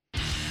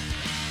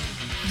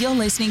 You're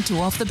listening to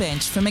Off the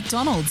Bench from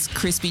McDonald's.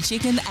 Crispy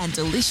chicken and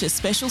delicious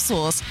special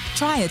sauce.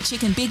 Try a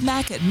chicken Big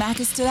Mac at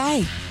Macca's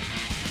today.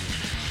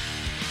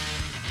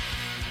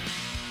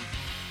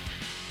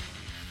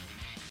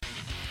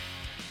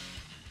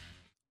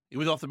 You're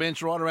with Off the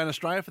Bench right around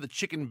Australia for the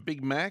Chicken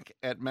Big Mac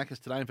at Macca's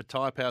today and for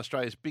Tyre Power,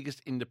 Australia's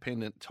biggest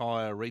independent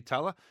tyre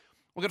retailer.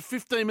 We've got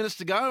 15 minutes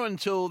to go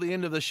until the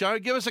end of the show.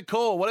 Give us a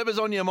call, whatever's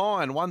on your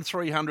mind,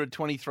 1300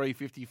 23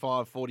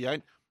 55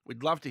 48.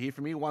 We'd love to hear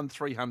from you,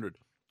 1300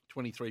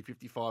 23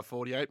 55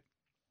 48.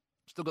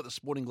 Still got the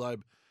Sporting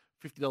Globe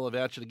 $50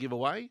 voucher to give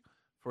away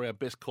for our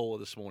best caller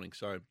this morning.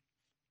 So,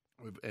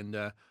 and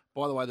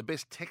by the way, the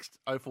best text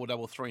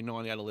 0433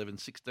 98 11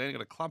 16. I've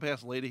got a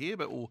clubhouse leader here,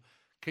 but we'll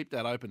keep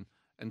that open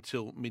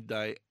until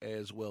midday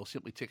as well.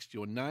 Simply text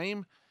your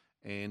name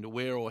and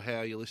where or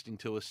how you're listening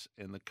to us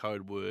and the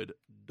code word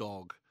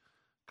DOG.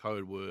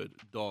 Code word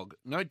DOG.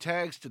 No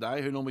tags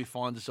today, who normally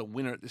finds us a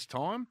winner at this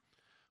time,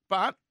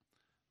 but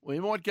we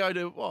might go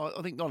to, well,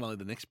 I think not only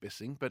the next best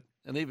thing, but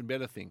an even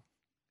better thing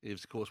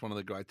is, of course, one of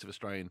the greats of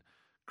Australian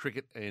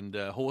cricket and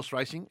horse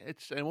racing.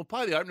 And we'll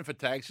play the opener for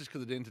tags just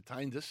because it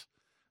entertains us.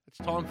 It's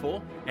time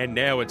for... And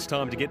now it's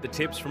time to get the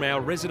tips from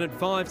our resident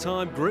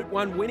 5-time Group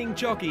 1 winning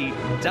jockey,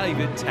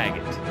 David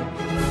Taggart.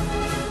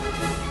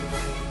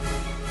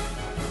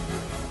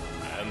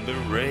 And the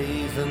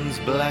ravens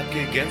black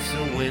against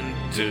the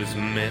winter's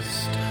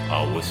mist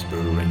are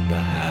whispering the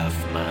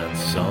half-man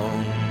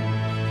song.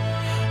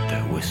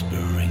 They're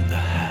whispering the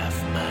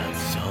half-man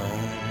song.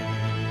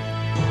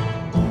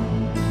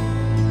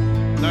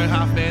 No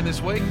half-man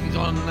this week. He's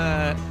on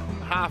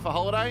half a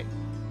holiday.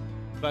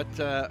 But,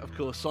 of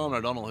course, Simon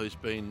O'Donnell, who's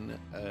been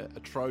a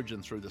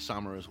Trojan through the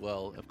summer as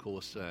well, of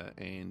course,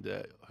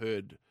 and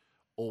heard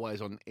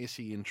always on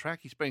SEN Track.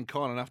 He's been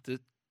kind enough to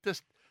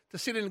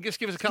sit in and just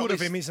give us a couple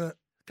of him, isn't it?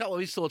 Couple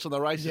of his thoughts on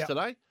the races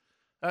today.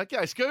 Go,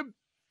 Scoob.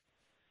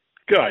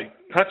 G'day.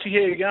 Hutchie,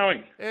 how you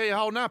going? How you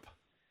holding up?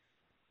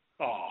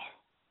 Oh,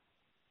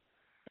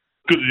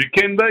 good as you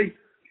can be.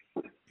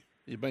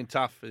 You've been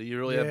tough. You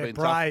really have been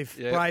brave, tough.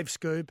 Yeah, brave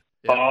Scoob.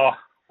 Yeah. Oh,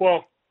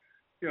 well,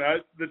 you know,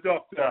 the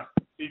doctor,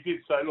 he did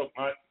say, look,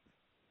 mate,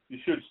 you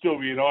should still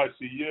be in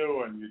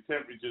ICU and your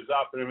temperature's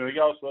up and everything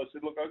else. So I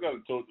said, look, I've got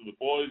to talk to the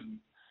boys and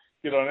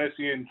get on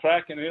SEN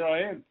Track, and here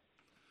I am.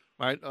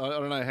 Mate, I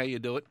don't know how you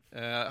do it.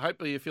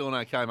 Hopefully you're feeling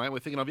okay, mate. We're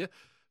thinking of you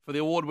for the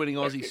award-winning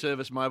Aussie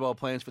Service mobile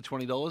plans for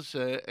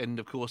 $20 and,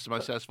 of course, the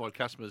most satisfied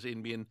customers,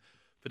 NBN,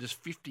 for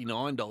just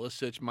 $59.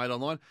 Search Mate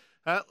online.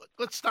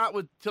 Let's start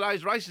with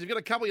today's races. Have you got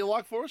a couple you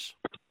like for us?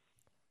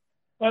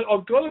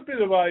 I've got a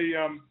bit of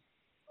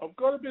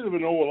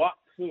an all-up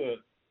for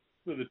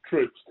the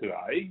troops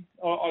today.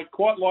 I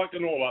quite like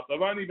an all-up. They've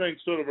only been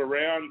sort of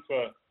around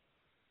for,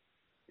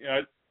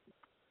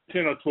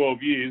 10 or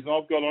 12 years, and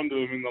I've got onto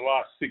them in the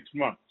last 6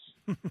 months.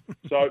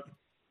 So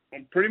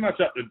I'm pretty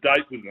much up to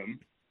date with them.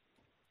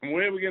 And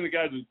where we're going to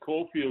go to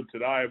Caulfield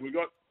today, we've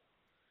got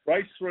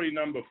race 3,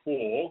 number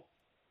 4,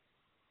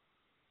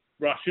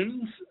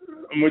 Russians.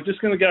 And we're just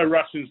going to go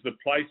Russians to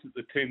place at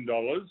the $10.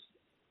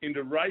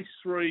 Into race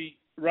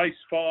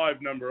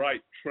 5, number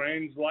 8,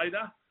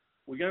 Translator.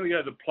 We're going to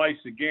go to place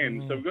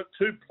again. So we've got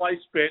 2 place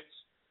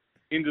bets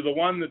into the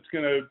one that's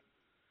going to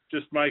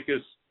just make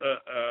us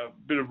a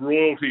bit of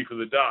royalty for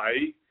the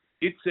day.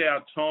 It's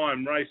Our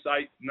Time, race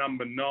 8,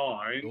 number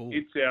 9. Ooh.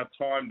 It's Our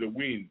Time to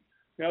win.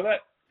 Now,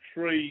 that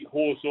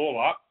 3-horse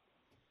all-up,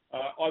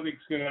 I think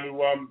is going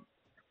to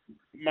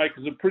make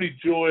us a pretty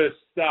joyous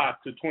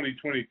start to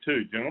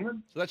 2022,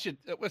 gentlemen. So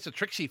that's a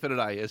Trixie for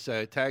today, as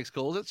Tags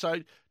calls it. So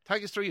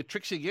take us through your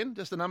Trixie again,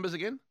 just the numbers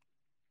again.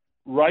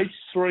 Race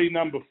 3,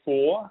 number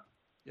 4.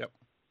 Yep.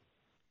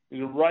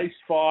 Into race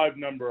 5,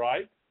 number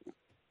 8.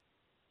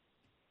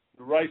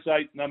 Race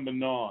 8, number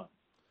 9.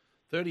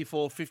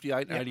 34,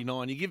 58, and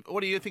 89.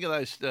 What do you think of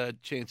those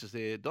chances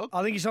there, Dog?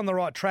 I think he's on the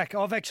right track.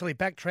 I've actually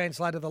back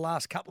translated the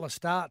last couple of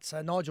starts.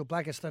 Nigel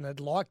Blackiston had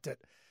liked it.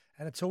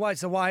 And it's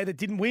always the way that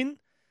didn't win,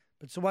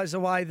 but it's always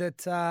the way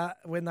that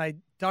when they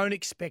don't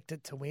expect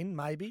it to win,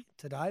 maybe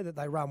today, that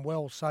they run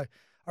well. So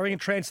I reckon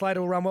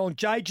Translator will run well. And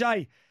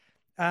JJ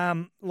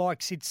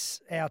likes It's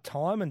Our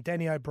Time, and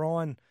Danny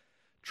O'Brien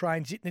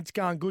trains it, and it's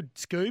going good,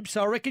 Scoob.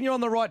 So I reckon you're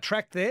on the right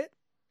track there.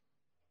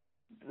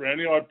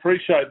 Randy, I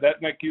appreciate that,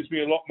 and that gives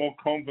me a lot more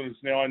confidence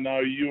now. I know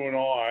you and I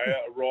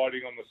are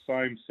riding on the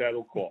same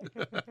saddle cloth.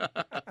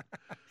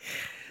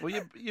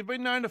 Well, you've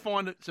been known to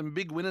find some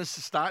big winners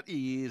to start your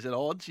years at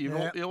odds. You've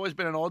always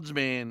been an odds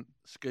man,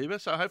 Scuba,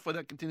 so hopefully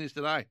that continues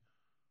today.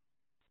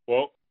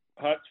 Well,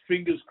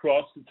 fingers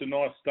crossed. It's a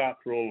nice start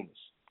for all of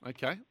us.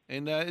 Okay.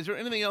 And is there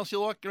anything else you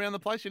like around the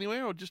place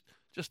anywhere, or just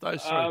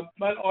those 3?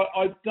 Mate,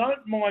 I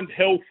don't mind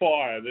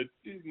Hellfire,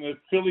 the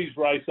Phillies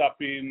race up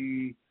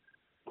in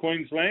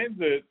Queensland,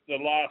 the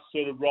last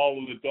sort of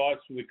roll of the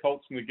dice for the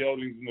Colts and the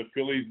Geldings and the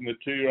Phillies and the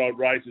 2-year-old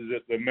races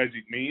at the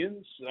Magic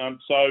Millions.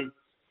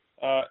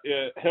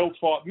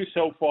 Miss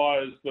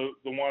Hellfire is the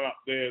one up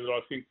there that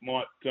I think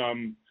might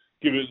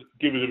give it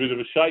a bit of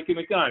a shake. And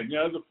again,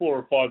 the $4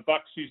 or $5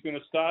 she's going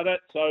to start at,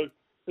 so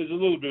there's a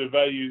little bit of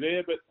value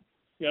there. But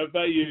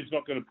value is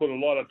not going to put a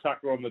lot of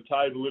tucker on the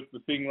table if the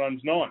thing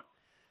runs 9.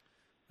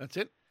 That's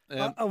it.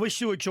 I wish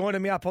you were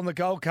joining me up on the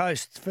Gold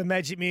Coast for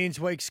Magic Millions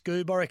Week,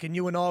 Scoob. I reckon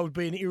you and I would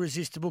be an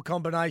irresistible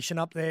combination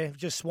up there,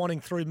 just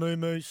swanning through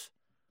moo-moos.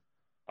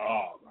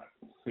 Oh,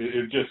 mate.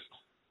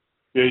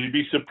 You'd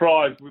be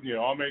surprised, wouldn't you?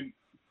 I mean,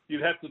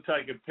 you'd have to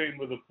take a pen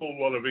with a full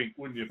lot of ink,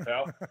 wouldn't you,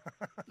 pal?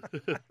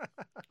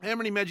 How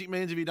many Magic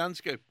Millions have you done,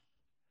 Scoop?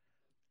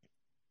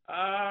 So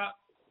I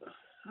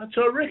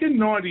reckon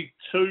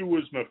 92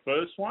 was my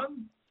first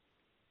one.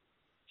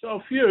 So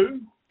a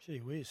few. Gee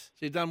whiz.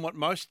 So you've done what,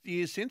 most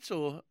years since,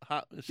 or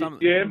some?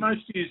 Yeah,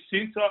 most years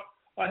since.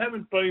 I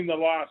haven't been the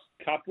last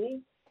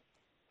couple,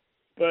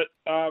 but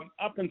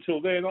up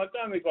until then, I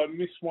don't think I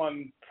missed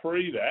one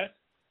pre that.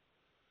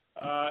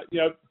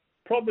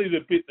 Probably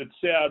the bit that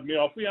soured me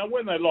off,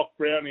 when they locked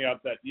Brownie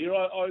up that year,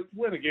 I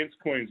went against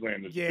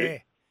Queenslanders. Yeah,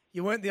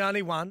 you weren't the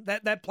only one.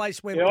 That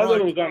place went broke. broke. I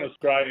thought it was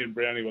un-Australian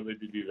Brownie what they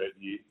did here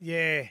that year.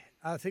 Yeah,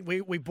 I think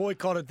we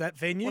boycotted that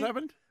venue. What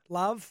happened?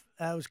 Love,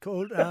 it was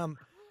called.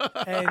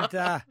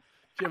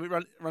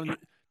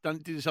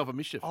 Did yourself a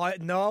mischief? I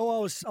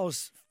was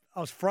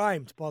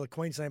framed by the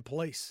Queensland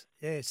Police.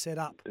 Yeah, set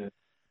up. Yeah.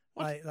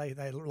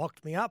 They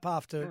locked me up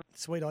after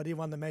Sweet Idea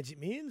won the Magic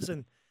Millions,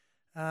 and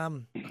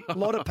a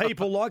lot of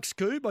people like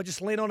Scoob. I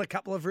just leaned on a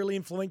couple of really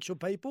influential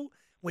people.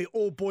 We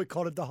all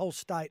boycotted the whole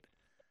state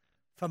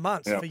for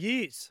months, for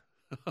years.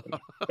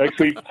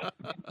 Actually,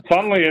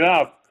 funnily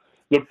enough,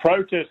 the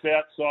protest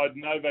outside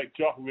Novak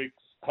Djokovic's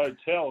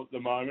hotel at the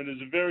moment is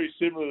very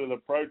similar to the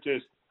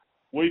protest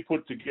we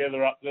put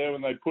together up there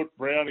when they put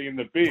Brownie in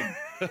the bin.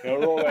 They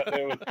were all out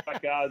there with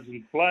placards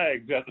and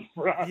flags out the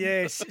front.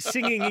 Yes,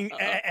 singing,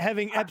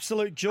 having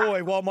absolute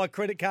joy while my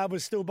credit card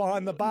was still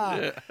behind the bar.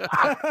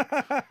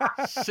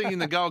 Yeah. Singing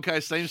the Gold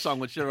Coast theme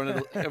song, which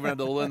everyone had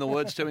to learn the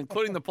words to,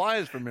 including the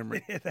players from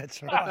memory. Yeah,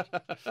 that's right.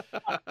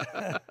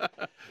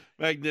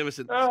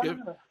 Magnificent. Skip.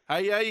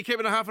 Hey, you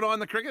keeping a half an eye on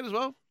the cricket as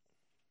well?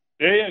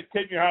 Yeah,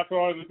 keep your half eye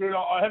on the grid.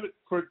 I have it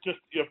for just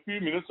a few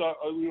minutes.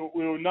 We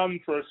were none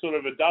for a sort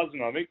of a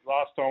dozen, I think,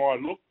 last time I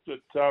looked.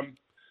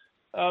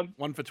 But,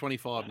 1 for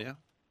 25 now.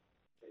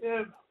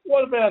 Yeah.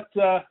 What about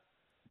our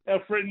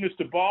friend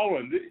Mr.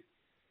 Boland? It's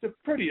a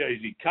pretty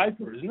easy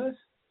caper, isn't it?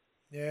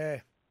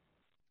 Yeah.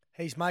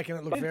 He's making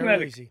it look Isn't very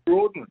that easy.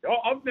 Extraordinary.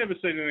 I've never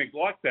seen anything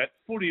like that,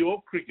 footy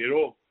or cricket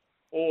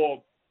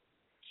or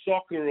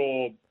soccer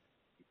or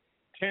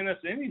tennis,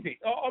 anything.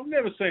 I've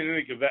never seen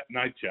anything of that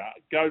nature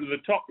go to the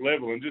top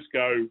level and just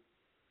go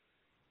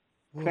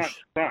crunch,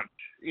 crunch.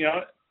 You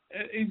know,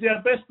 he's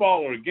our best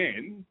bowler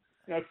again.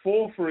 You know,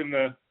 4 for in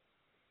the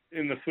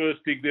first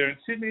dig there in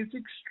Sydney. It's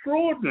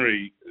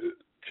extraordinary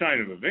chain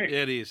of events.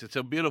 Yeah, it is. It's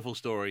a beautiful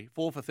story.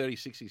 4 for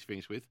 36 he's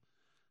finished with.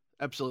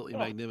 Absolutely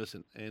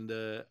magnificent.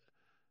 And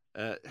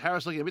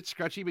Harris looking a bit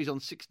scratchy, but he's on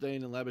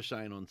 16 and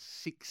Labuschagne on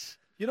 6.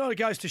 You know what it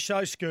goes to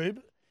show, Scoob?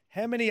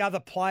 How many other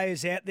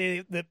players out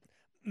there that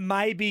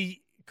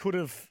maybe could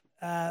have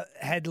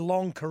had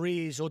long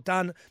careers or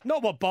done,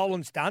 not what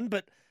Boland's done,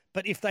 but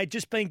if they'd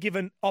just been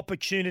given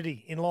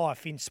opportunity in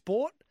life, in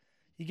sport,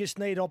 you just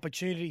need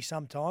opportunity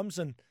sometimes,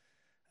 and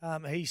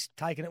he's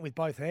taken it with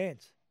both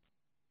hands.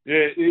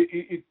 Yeah,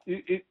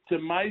 it's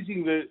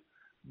amazing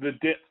the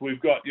depth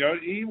we've got. You know,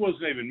 he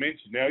wasn't even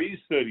mentioned. Now, he's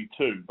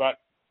 32, but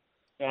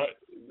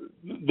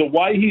the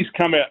way he's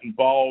come out and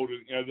bowled,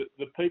 you know,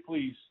 the people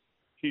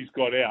he's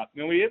got out.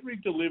 Nearly every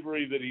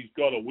delivery that he's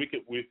got a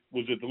wicket with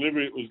was a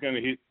delivery that was going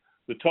to hit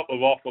the top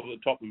of off or the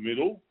top of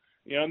middle.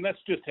 You know, and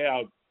that's just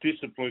how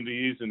disciplined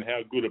he is and how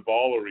good a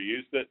bowler he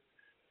is.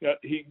 That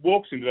he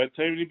walks into that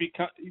team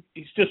and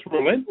he's just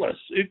relentless.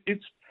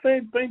 It's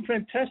been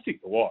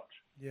fantastic to watch.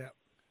 Yeah.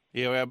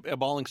 Yeah, our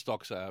bowling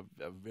stocks are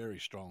very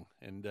strong,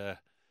 and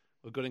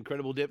we've got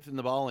incredible depth in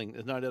the bowling.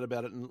 There's no doubt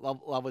about it, and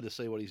lovely to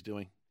see what he's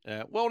doing.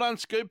 Well done,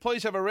 Scoob.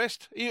 Please have a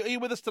rest. Are you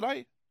with us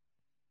today?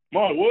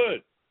 My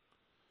word.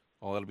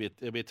 Oh, it'll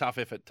be a tough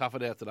effort. Tough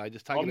it out today.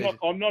 Just take I'm it not, easy.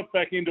 I'm not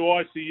back into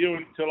ICU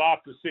until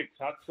after 6,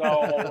 Hut, so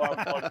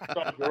I'll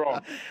soldier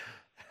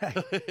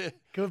on.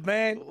 Good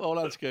man. Well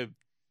done, Scoob.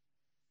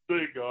 See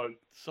you guys.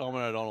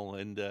 Simon O'Donnell,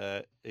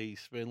 and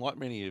he's been, like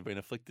many who've been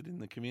afflicted in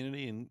the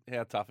community, and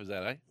how tough is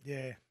that, eh?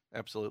 Yeah.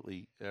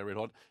 Absolutely red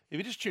hot. If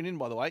you just tune in,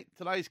 by the way,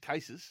 today's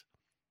cases,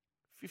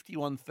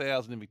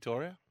 51,000 in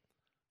Victoria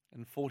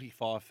and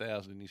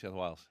 45,000 in New South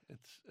Wales.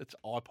 It's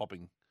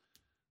eye-popping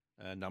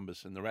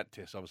numbers, and the rat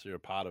tests obviously are a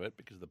part of it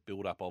because of the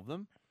build-up of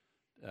them.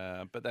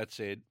 But that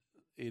said,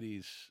 it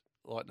is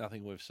like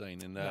nothing we've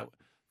seen. And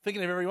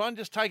thinking of everyone,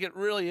 just take it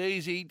really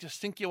easy. Just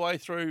think your way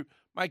through,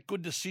 make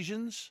good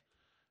decisions,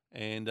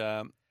 and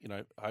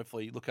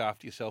hopefully look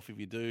after yourself if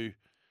you do.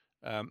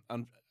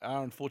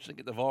 Are unfortunate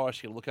to get the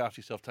virus, you got to look after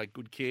yourself, take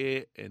good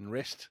care and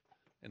rest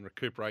and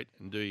recuperate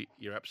and do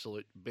your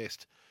absolute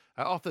best.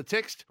 Off the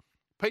text,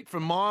 Pete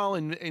from Mile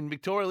in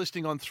Victoria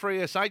listening on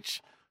 3SH.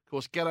 Of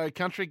course, Gatto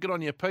Country. Good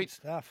on you, Pete.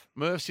 Stuff.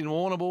 Murph's in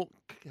Warrnambool.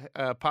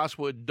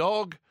 Password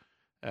dog.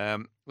 There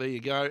you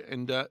go.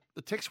 And the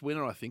text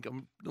winner, I think,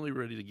 I'm really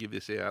ready to give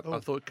this out. I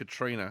thought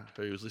Katrina,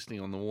 who was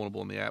listening on the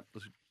Warrnambool on the app,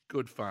 was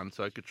good fun.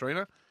 So,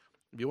 Katrina,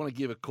 if you want to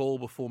give a call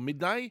before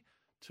midday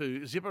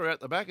to Zipper out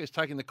the back, who's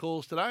taking the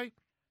calls today,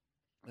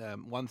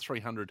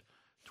 1300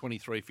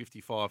 23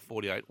 55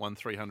 48,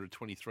 1300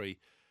 23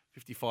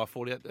 55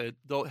 48.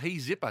 He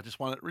Zipper just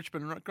won at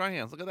Richmond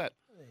Greyhounds. Look at that.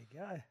 There you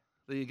go.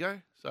 There you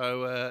go.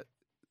 So a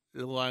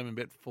little aim and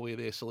bet for you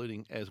there,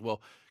 saluting as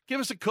well. Give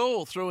us a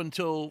call through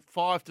until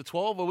 5 to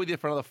 12. We're with you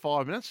for another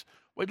 5 minutes.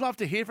 We'd love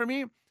to hear from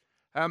you.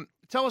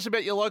 Tell us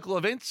about your local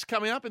events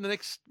coming up in the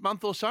next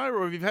month or so,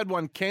 or if you've had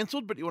one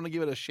cancelled but you want to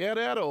give it a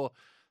shout-out or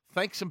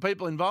thank some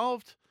people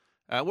involved.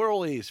 We're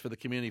all ears for the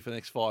community for the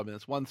next 5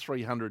 minutes.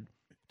 1300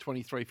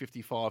 23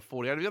 55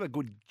 48. Have you got a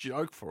good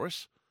joke for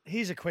us?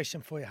 Here's a question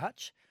for you,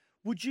 Hutch.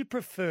 Would you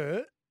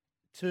prefer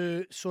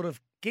to sort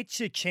of get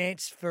your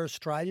chance for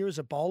Australia as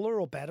a bowler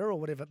or batter or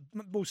whatever,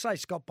 we'll say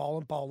Scott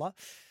Boland, bowler,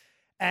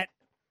 at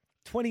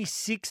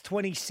 26,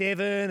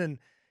 27, and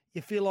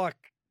you feel like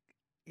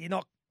you're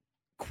not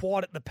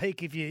quite at the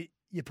peak of your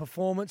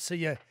performance, so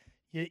you're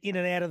in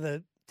and out of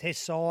the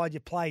test side, you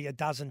play a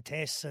dozen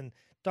tests and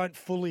don't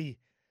fully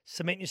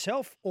cement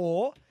yourself,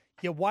 or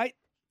you wait,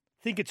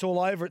 think it's all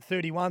over at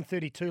 31,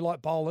 32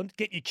 like Boland,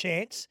 get your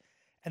chance,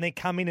 and then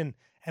come in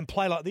and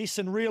play like this.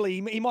 And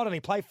really, he might only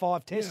play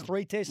 5 tests,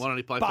 3 tests. Might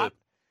only play but for-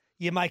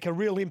 you make a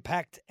real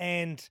impact,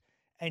 and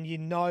you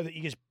know that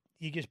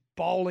you're just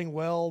bowling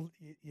well.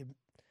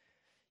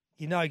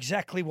 You know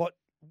exactly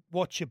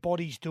what your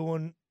body's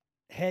doing,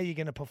 how you're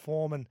going to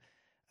perform,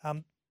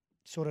 and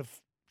sort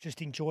of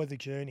just enjoy the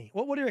journey.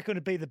 What do you reckon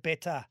would be the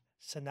better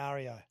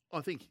scenario? I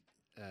think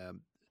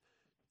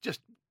just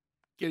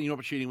getting an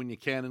opportunity when you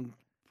can and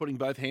putting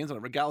both hands on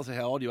it, regardless of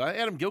how old you are.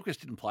 Adam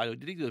Gilchrist didn't play,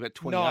 did he? He was about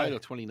 28 or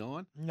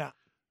 29. No.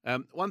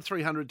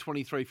 1-300,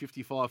 23,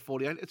 55,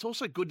 48. It's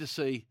also good to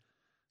see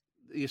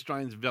the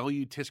Australians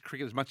value Test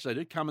cricket as much as they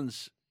do.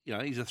 Cummins,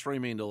 he's a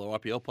 $3 million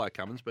IPL player,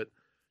 Cummins, but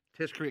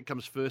Test cricket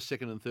comes first,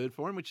 second and third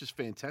for him, which is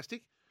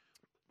fantastic.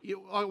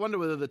 I wonder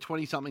whether the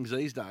 20-somethings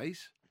these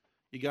days,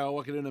 you go,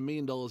 I could earn $1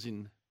 million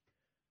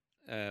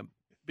in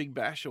Big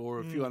Bash or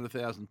a few hundred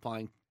thousand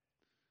playing,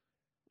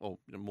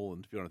 more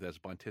than a few hundred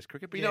thousand playing Test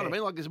cricket. But you know what I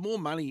mean? Like, there's more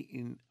money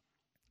in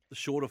the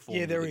shorter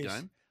form of the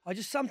game. I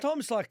just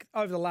sometimes, like,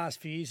 over the last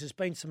few years, there's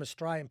been some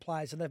Australian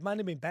players, and they've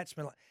mainly been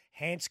batsmen like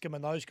Hanscom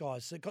and those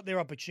guys that got their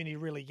opportunity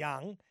really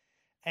young,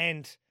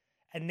 and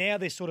now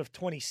they're sort of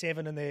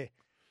 27 and their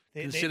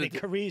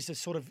careers are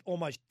sort of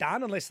almost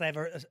done unless they have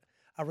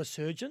a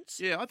resurgence.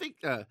 Yeah, I think,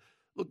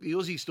 look, the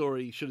Aussie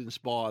story should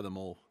inspire them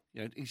all.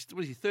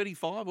 Was he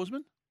 35,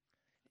 Osman?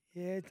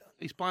 Yeah.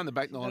 He's playing the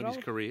back nine of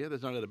his career.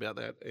 There's no doubt about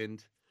that.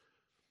 And,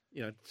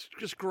 it's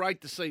just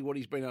great to see what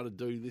he's been able to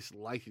do this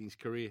late in his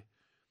career.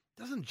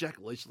 Doesn't Jack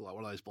Leach look like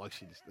one of those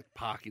blokes you just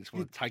park and just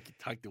want to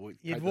take the week?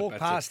 You'd walk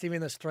past him in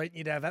the street and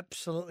you'd have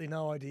absolutely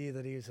no idea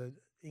that he was an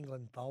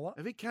England bowler.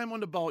 If he came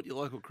on to bowl at your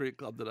local cricket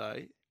club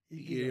today,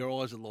 your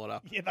eyes would light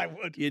up. Yeah, they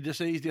would. You just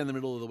ease down the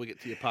middle of the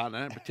wicket to your partner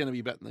and pretend to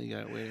be batting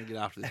the we're going to get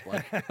after this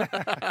bloke.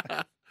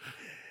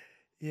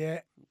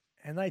 Yeah,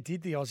 and they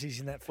did the Aussies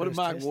in that first What did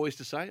Mark test. Roy used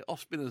to say?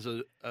 Off spinners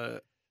are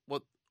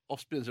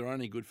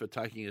only good for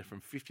taking it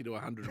from 50 to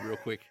 100 real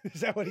quick.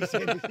 Is that what he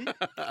said? Is he?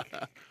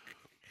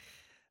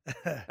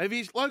 Have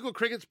his local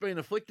cricket's been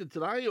afflicted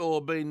today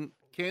or been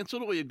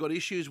cancelled, or you've got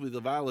issues with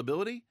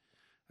availability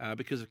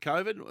because of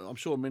COVID? I'm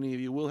sure many of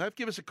you will have.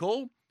 Give us a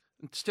call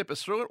and step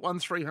us through it.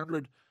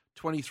 1300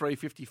 23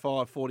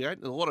 55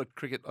 48. There's a lot of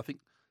cricket, I think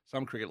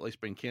some cricket at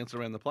least, been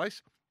cancelled around the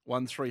place.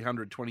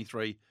 1300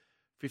 23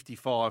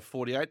 55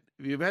 48.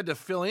 If you've had to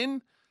fill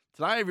in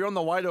today, if you're on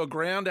the way to a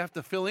ground to have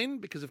to fill in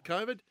because of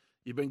COVID,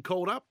 you've been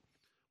called up.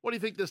 What do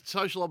you think the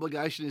social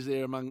obligation is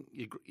there among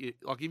you?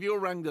 Like, if you were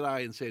rung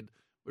today and said,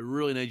 we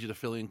really need you to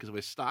fill in because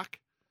we're stuck,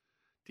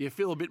 do you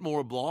feel a bit more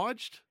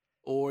obliged,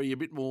 or are you a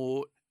bit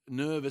more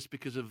nervous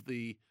because of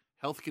the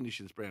health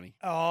conditions, Brownie?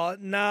 Oh,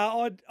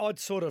 no, I'd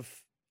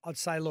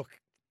say, look,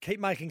 keep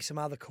making some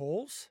other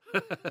calls.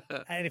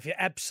 And if you're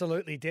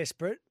absolutely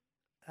desperate,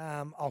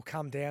 I'll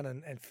come down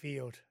and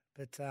field.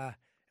 But it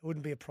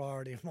wouldn't be a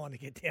priority of mine to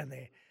get down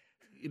there.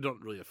 You're not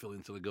really a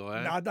fill-in sort of guy,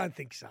 eh? No, I don't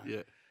think so.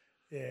 Yeah.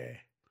 Yeah.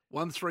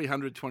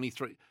 1300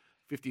 23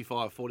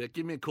 55 48.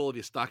 Give me a call if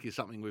you're stuck is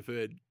something we've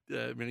heard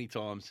many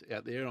times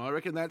out there. And I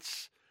reckon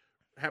that's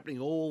happening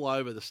all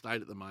over the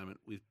state at the moment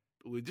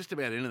with just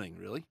about anything,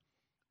 really.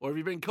 Or have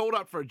you been called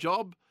up for a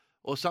job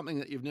or something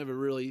that you've never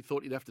really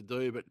thought you'd have to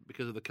do, but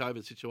because of the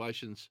COVID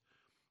situations?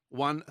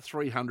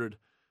 1300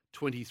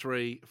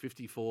 23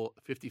 54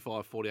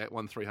 55 48.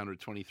 1300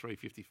 23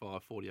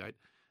 55 48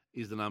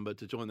 is the number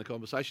to join the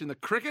conversation. The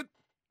cricket,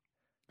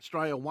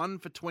 Australia 1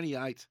 for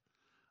 28.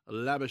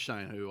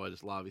 Labuschagne, who I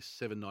just love, is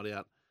 7 not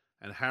out.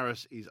 And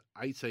Harris is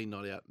 18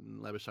 not out.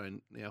 And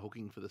Labuschagne now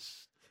hooking for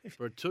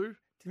a 2. Do you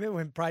remember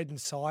when Braden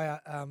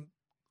Sire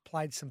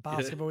played some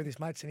basketball with his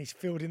mates and he's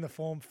filled in the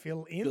form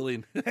fill in? Fill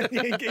in. And he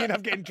ended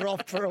up getting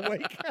dropped for a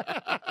week.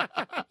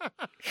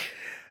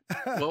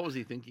 What was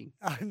he thinking?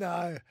 I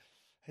know.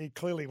 He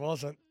clearly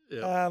wasn't.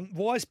 Yeah.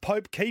 Why is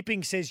Pope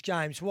keeping, says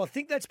James? Well, I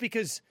think that's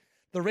because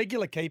the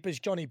regular keeper's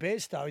Johnny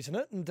Bairstow, isn't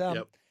it?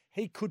 And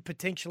he could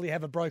potentially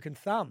have a broken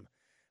thumb,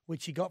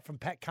 which he got from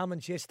Pat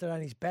Cummins yesterday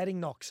in his batting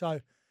knock.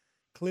 So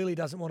clearly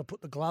doesn't want to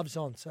put the gloves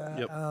on.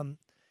 So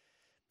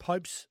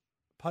Pope's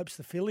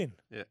the fill-in.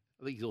 Yeah.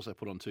 I think he's also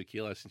put on 2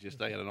 kilos since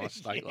yesterday. He had a nice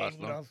steak last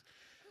night.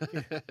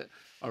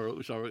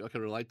 Which I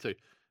can relate to.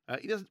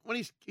 He doesn't. When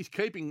he's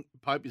keeping,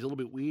 Pope is a little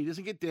bit weird. He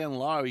doesn't get down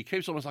low. He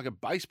keeps almost like a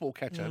baseball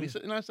catcher. Have you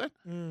noticed that?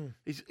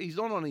 He's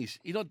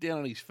not down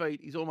on his feet.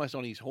 He's almost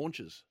on his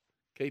haunches,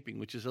 keeping,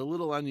 which is a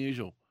little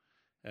unusual.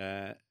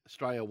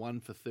 Australia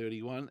 1 for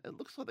 31. It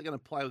looks like they're going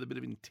to play with a bit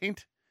of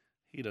intent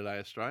here today,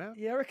 Australia.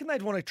 Yeah, I reckon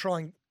they'd want to try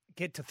and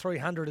get to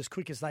 300 as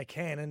quick as they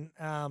can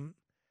and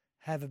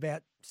have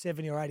about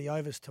 70 or 80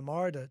 overs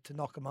tomorrow to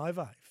knock them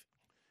over.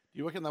 Do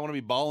you reckon they want to be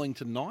bowling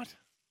tonight?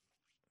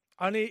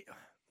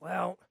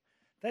 Well,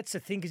 that's the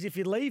thing, because if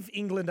you leave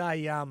England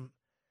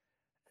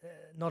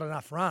not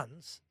enough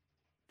runs,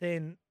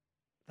 then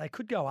they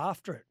could go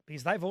after it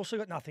because they've also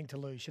got nothing to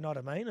lose, you know what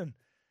I mean? And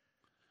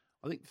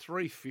I think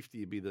 350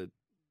 would be the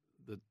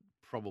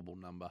probable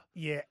number.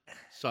 Yeah.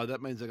 So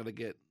that means they're going to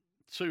get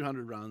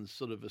 200 runs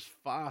sort of as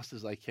fast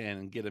as they can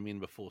and get them in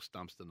before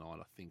stumps tonight,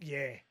 I think.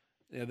 Yeah.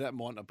 Now, that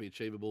might not be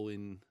achievable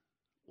in,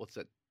 what's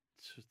that,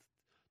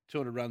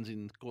 200 runs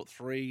in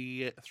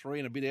three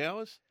and a bit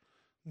hours,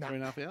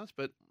 3.5 hours.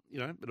 But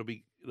it'll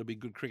be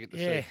good cricket to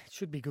see. Yeah, it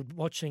should be good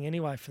watching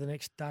anyway for the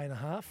next day and a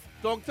half.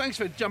 Dog, thanks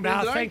for jumping in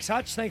today. Thanks,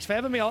 Hutch. Thanks for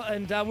having me.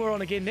 And we're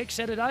on again next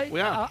Saturday.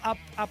 We are.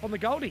 Up on the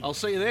Goldie. I'll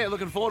see you there.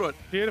 Looking forward to it.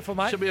 Beautiful,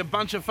 mate. Should be a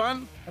bunch of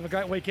fun. Have a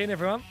great weekend,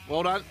 everyone.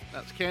 Well done.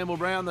 That's Campbell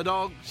Brown, the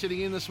dog,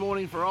 sitting in this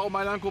morning for old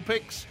mate Uncle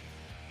Pix.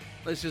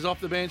 This is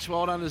Off the Bench.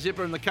 Well done to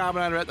Zipper and the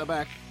Carbonator at the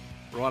back.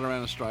 Right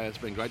around Australia. It's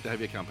been great to have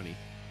your company.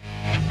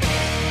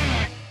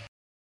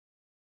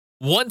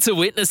 Want to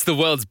witness the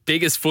world's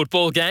biggest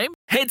football game?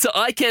 Head to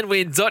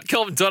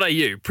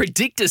iCanWin.com.au,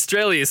 predict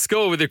Australia's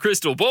score with a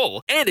crystal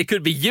ball, and it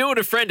could be you and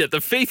a friend at the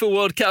FIFA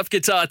World Cup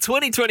Qatar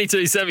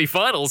 2022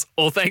 semi-finals,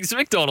 all thanks to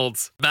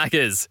McDonald's.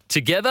 Maccas,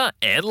 together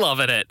and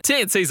loving it.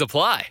 TNCs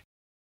apply.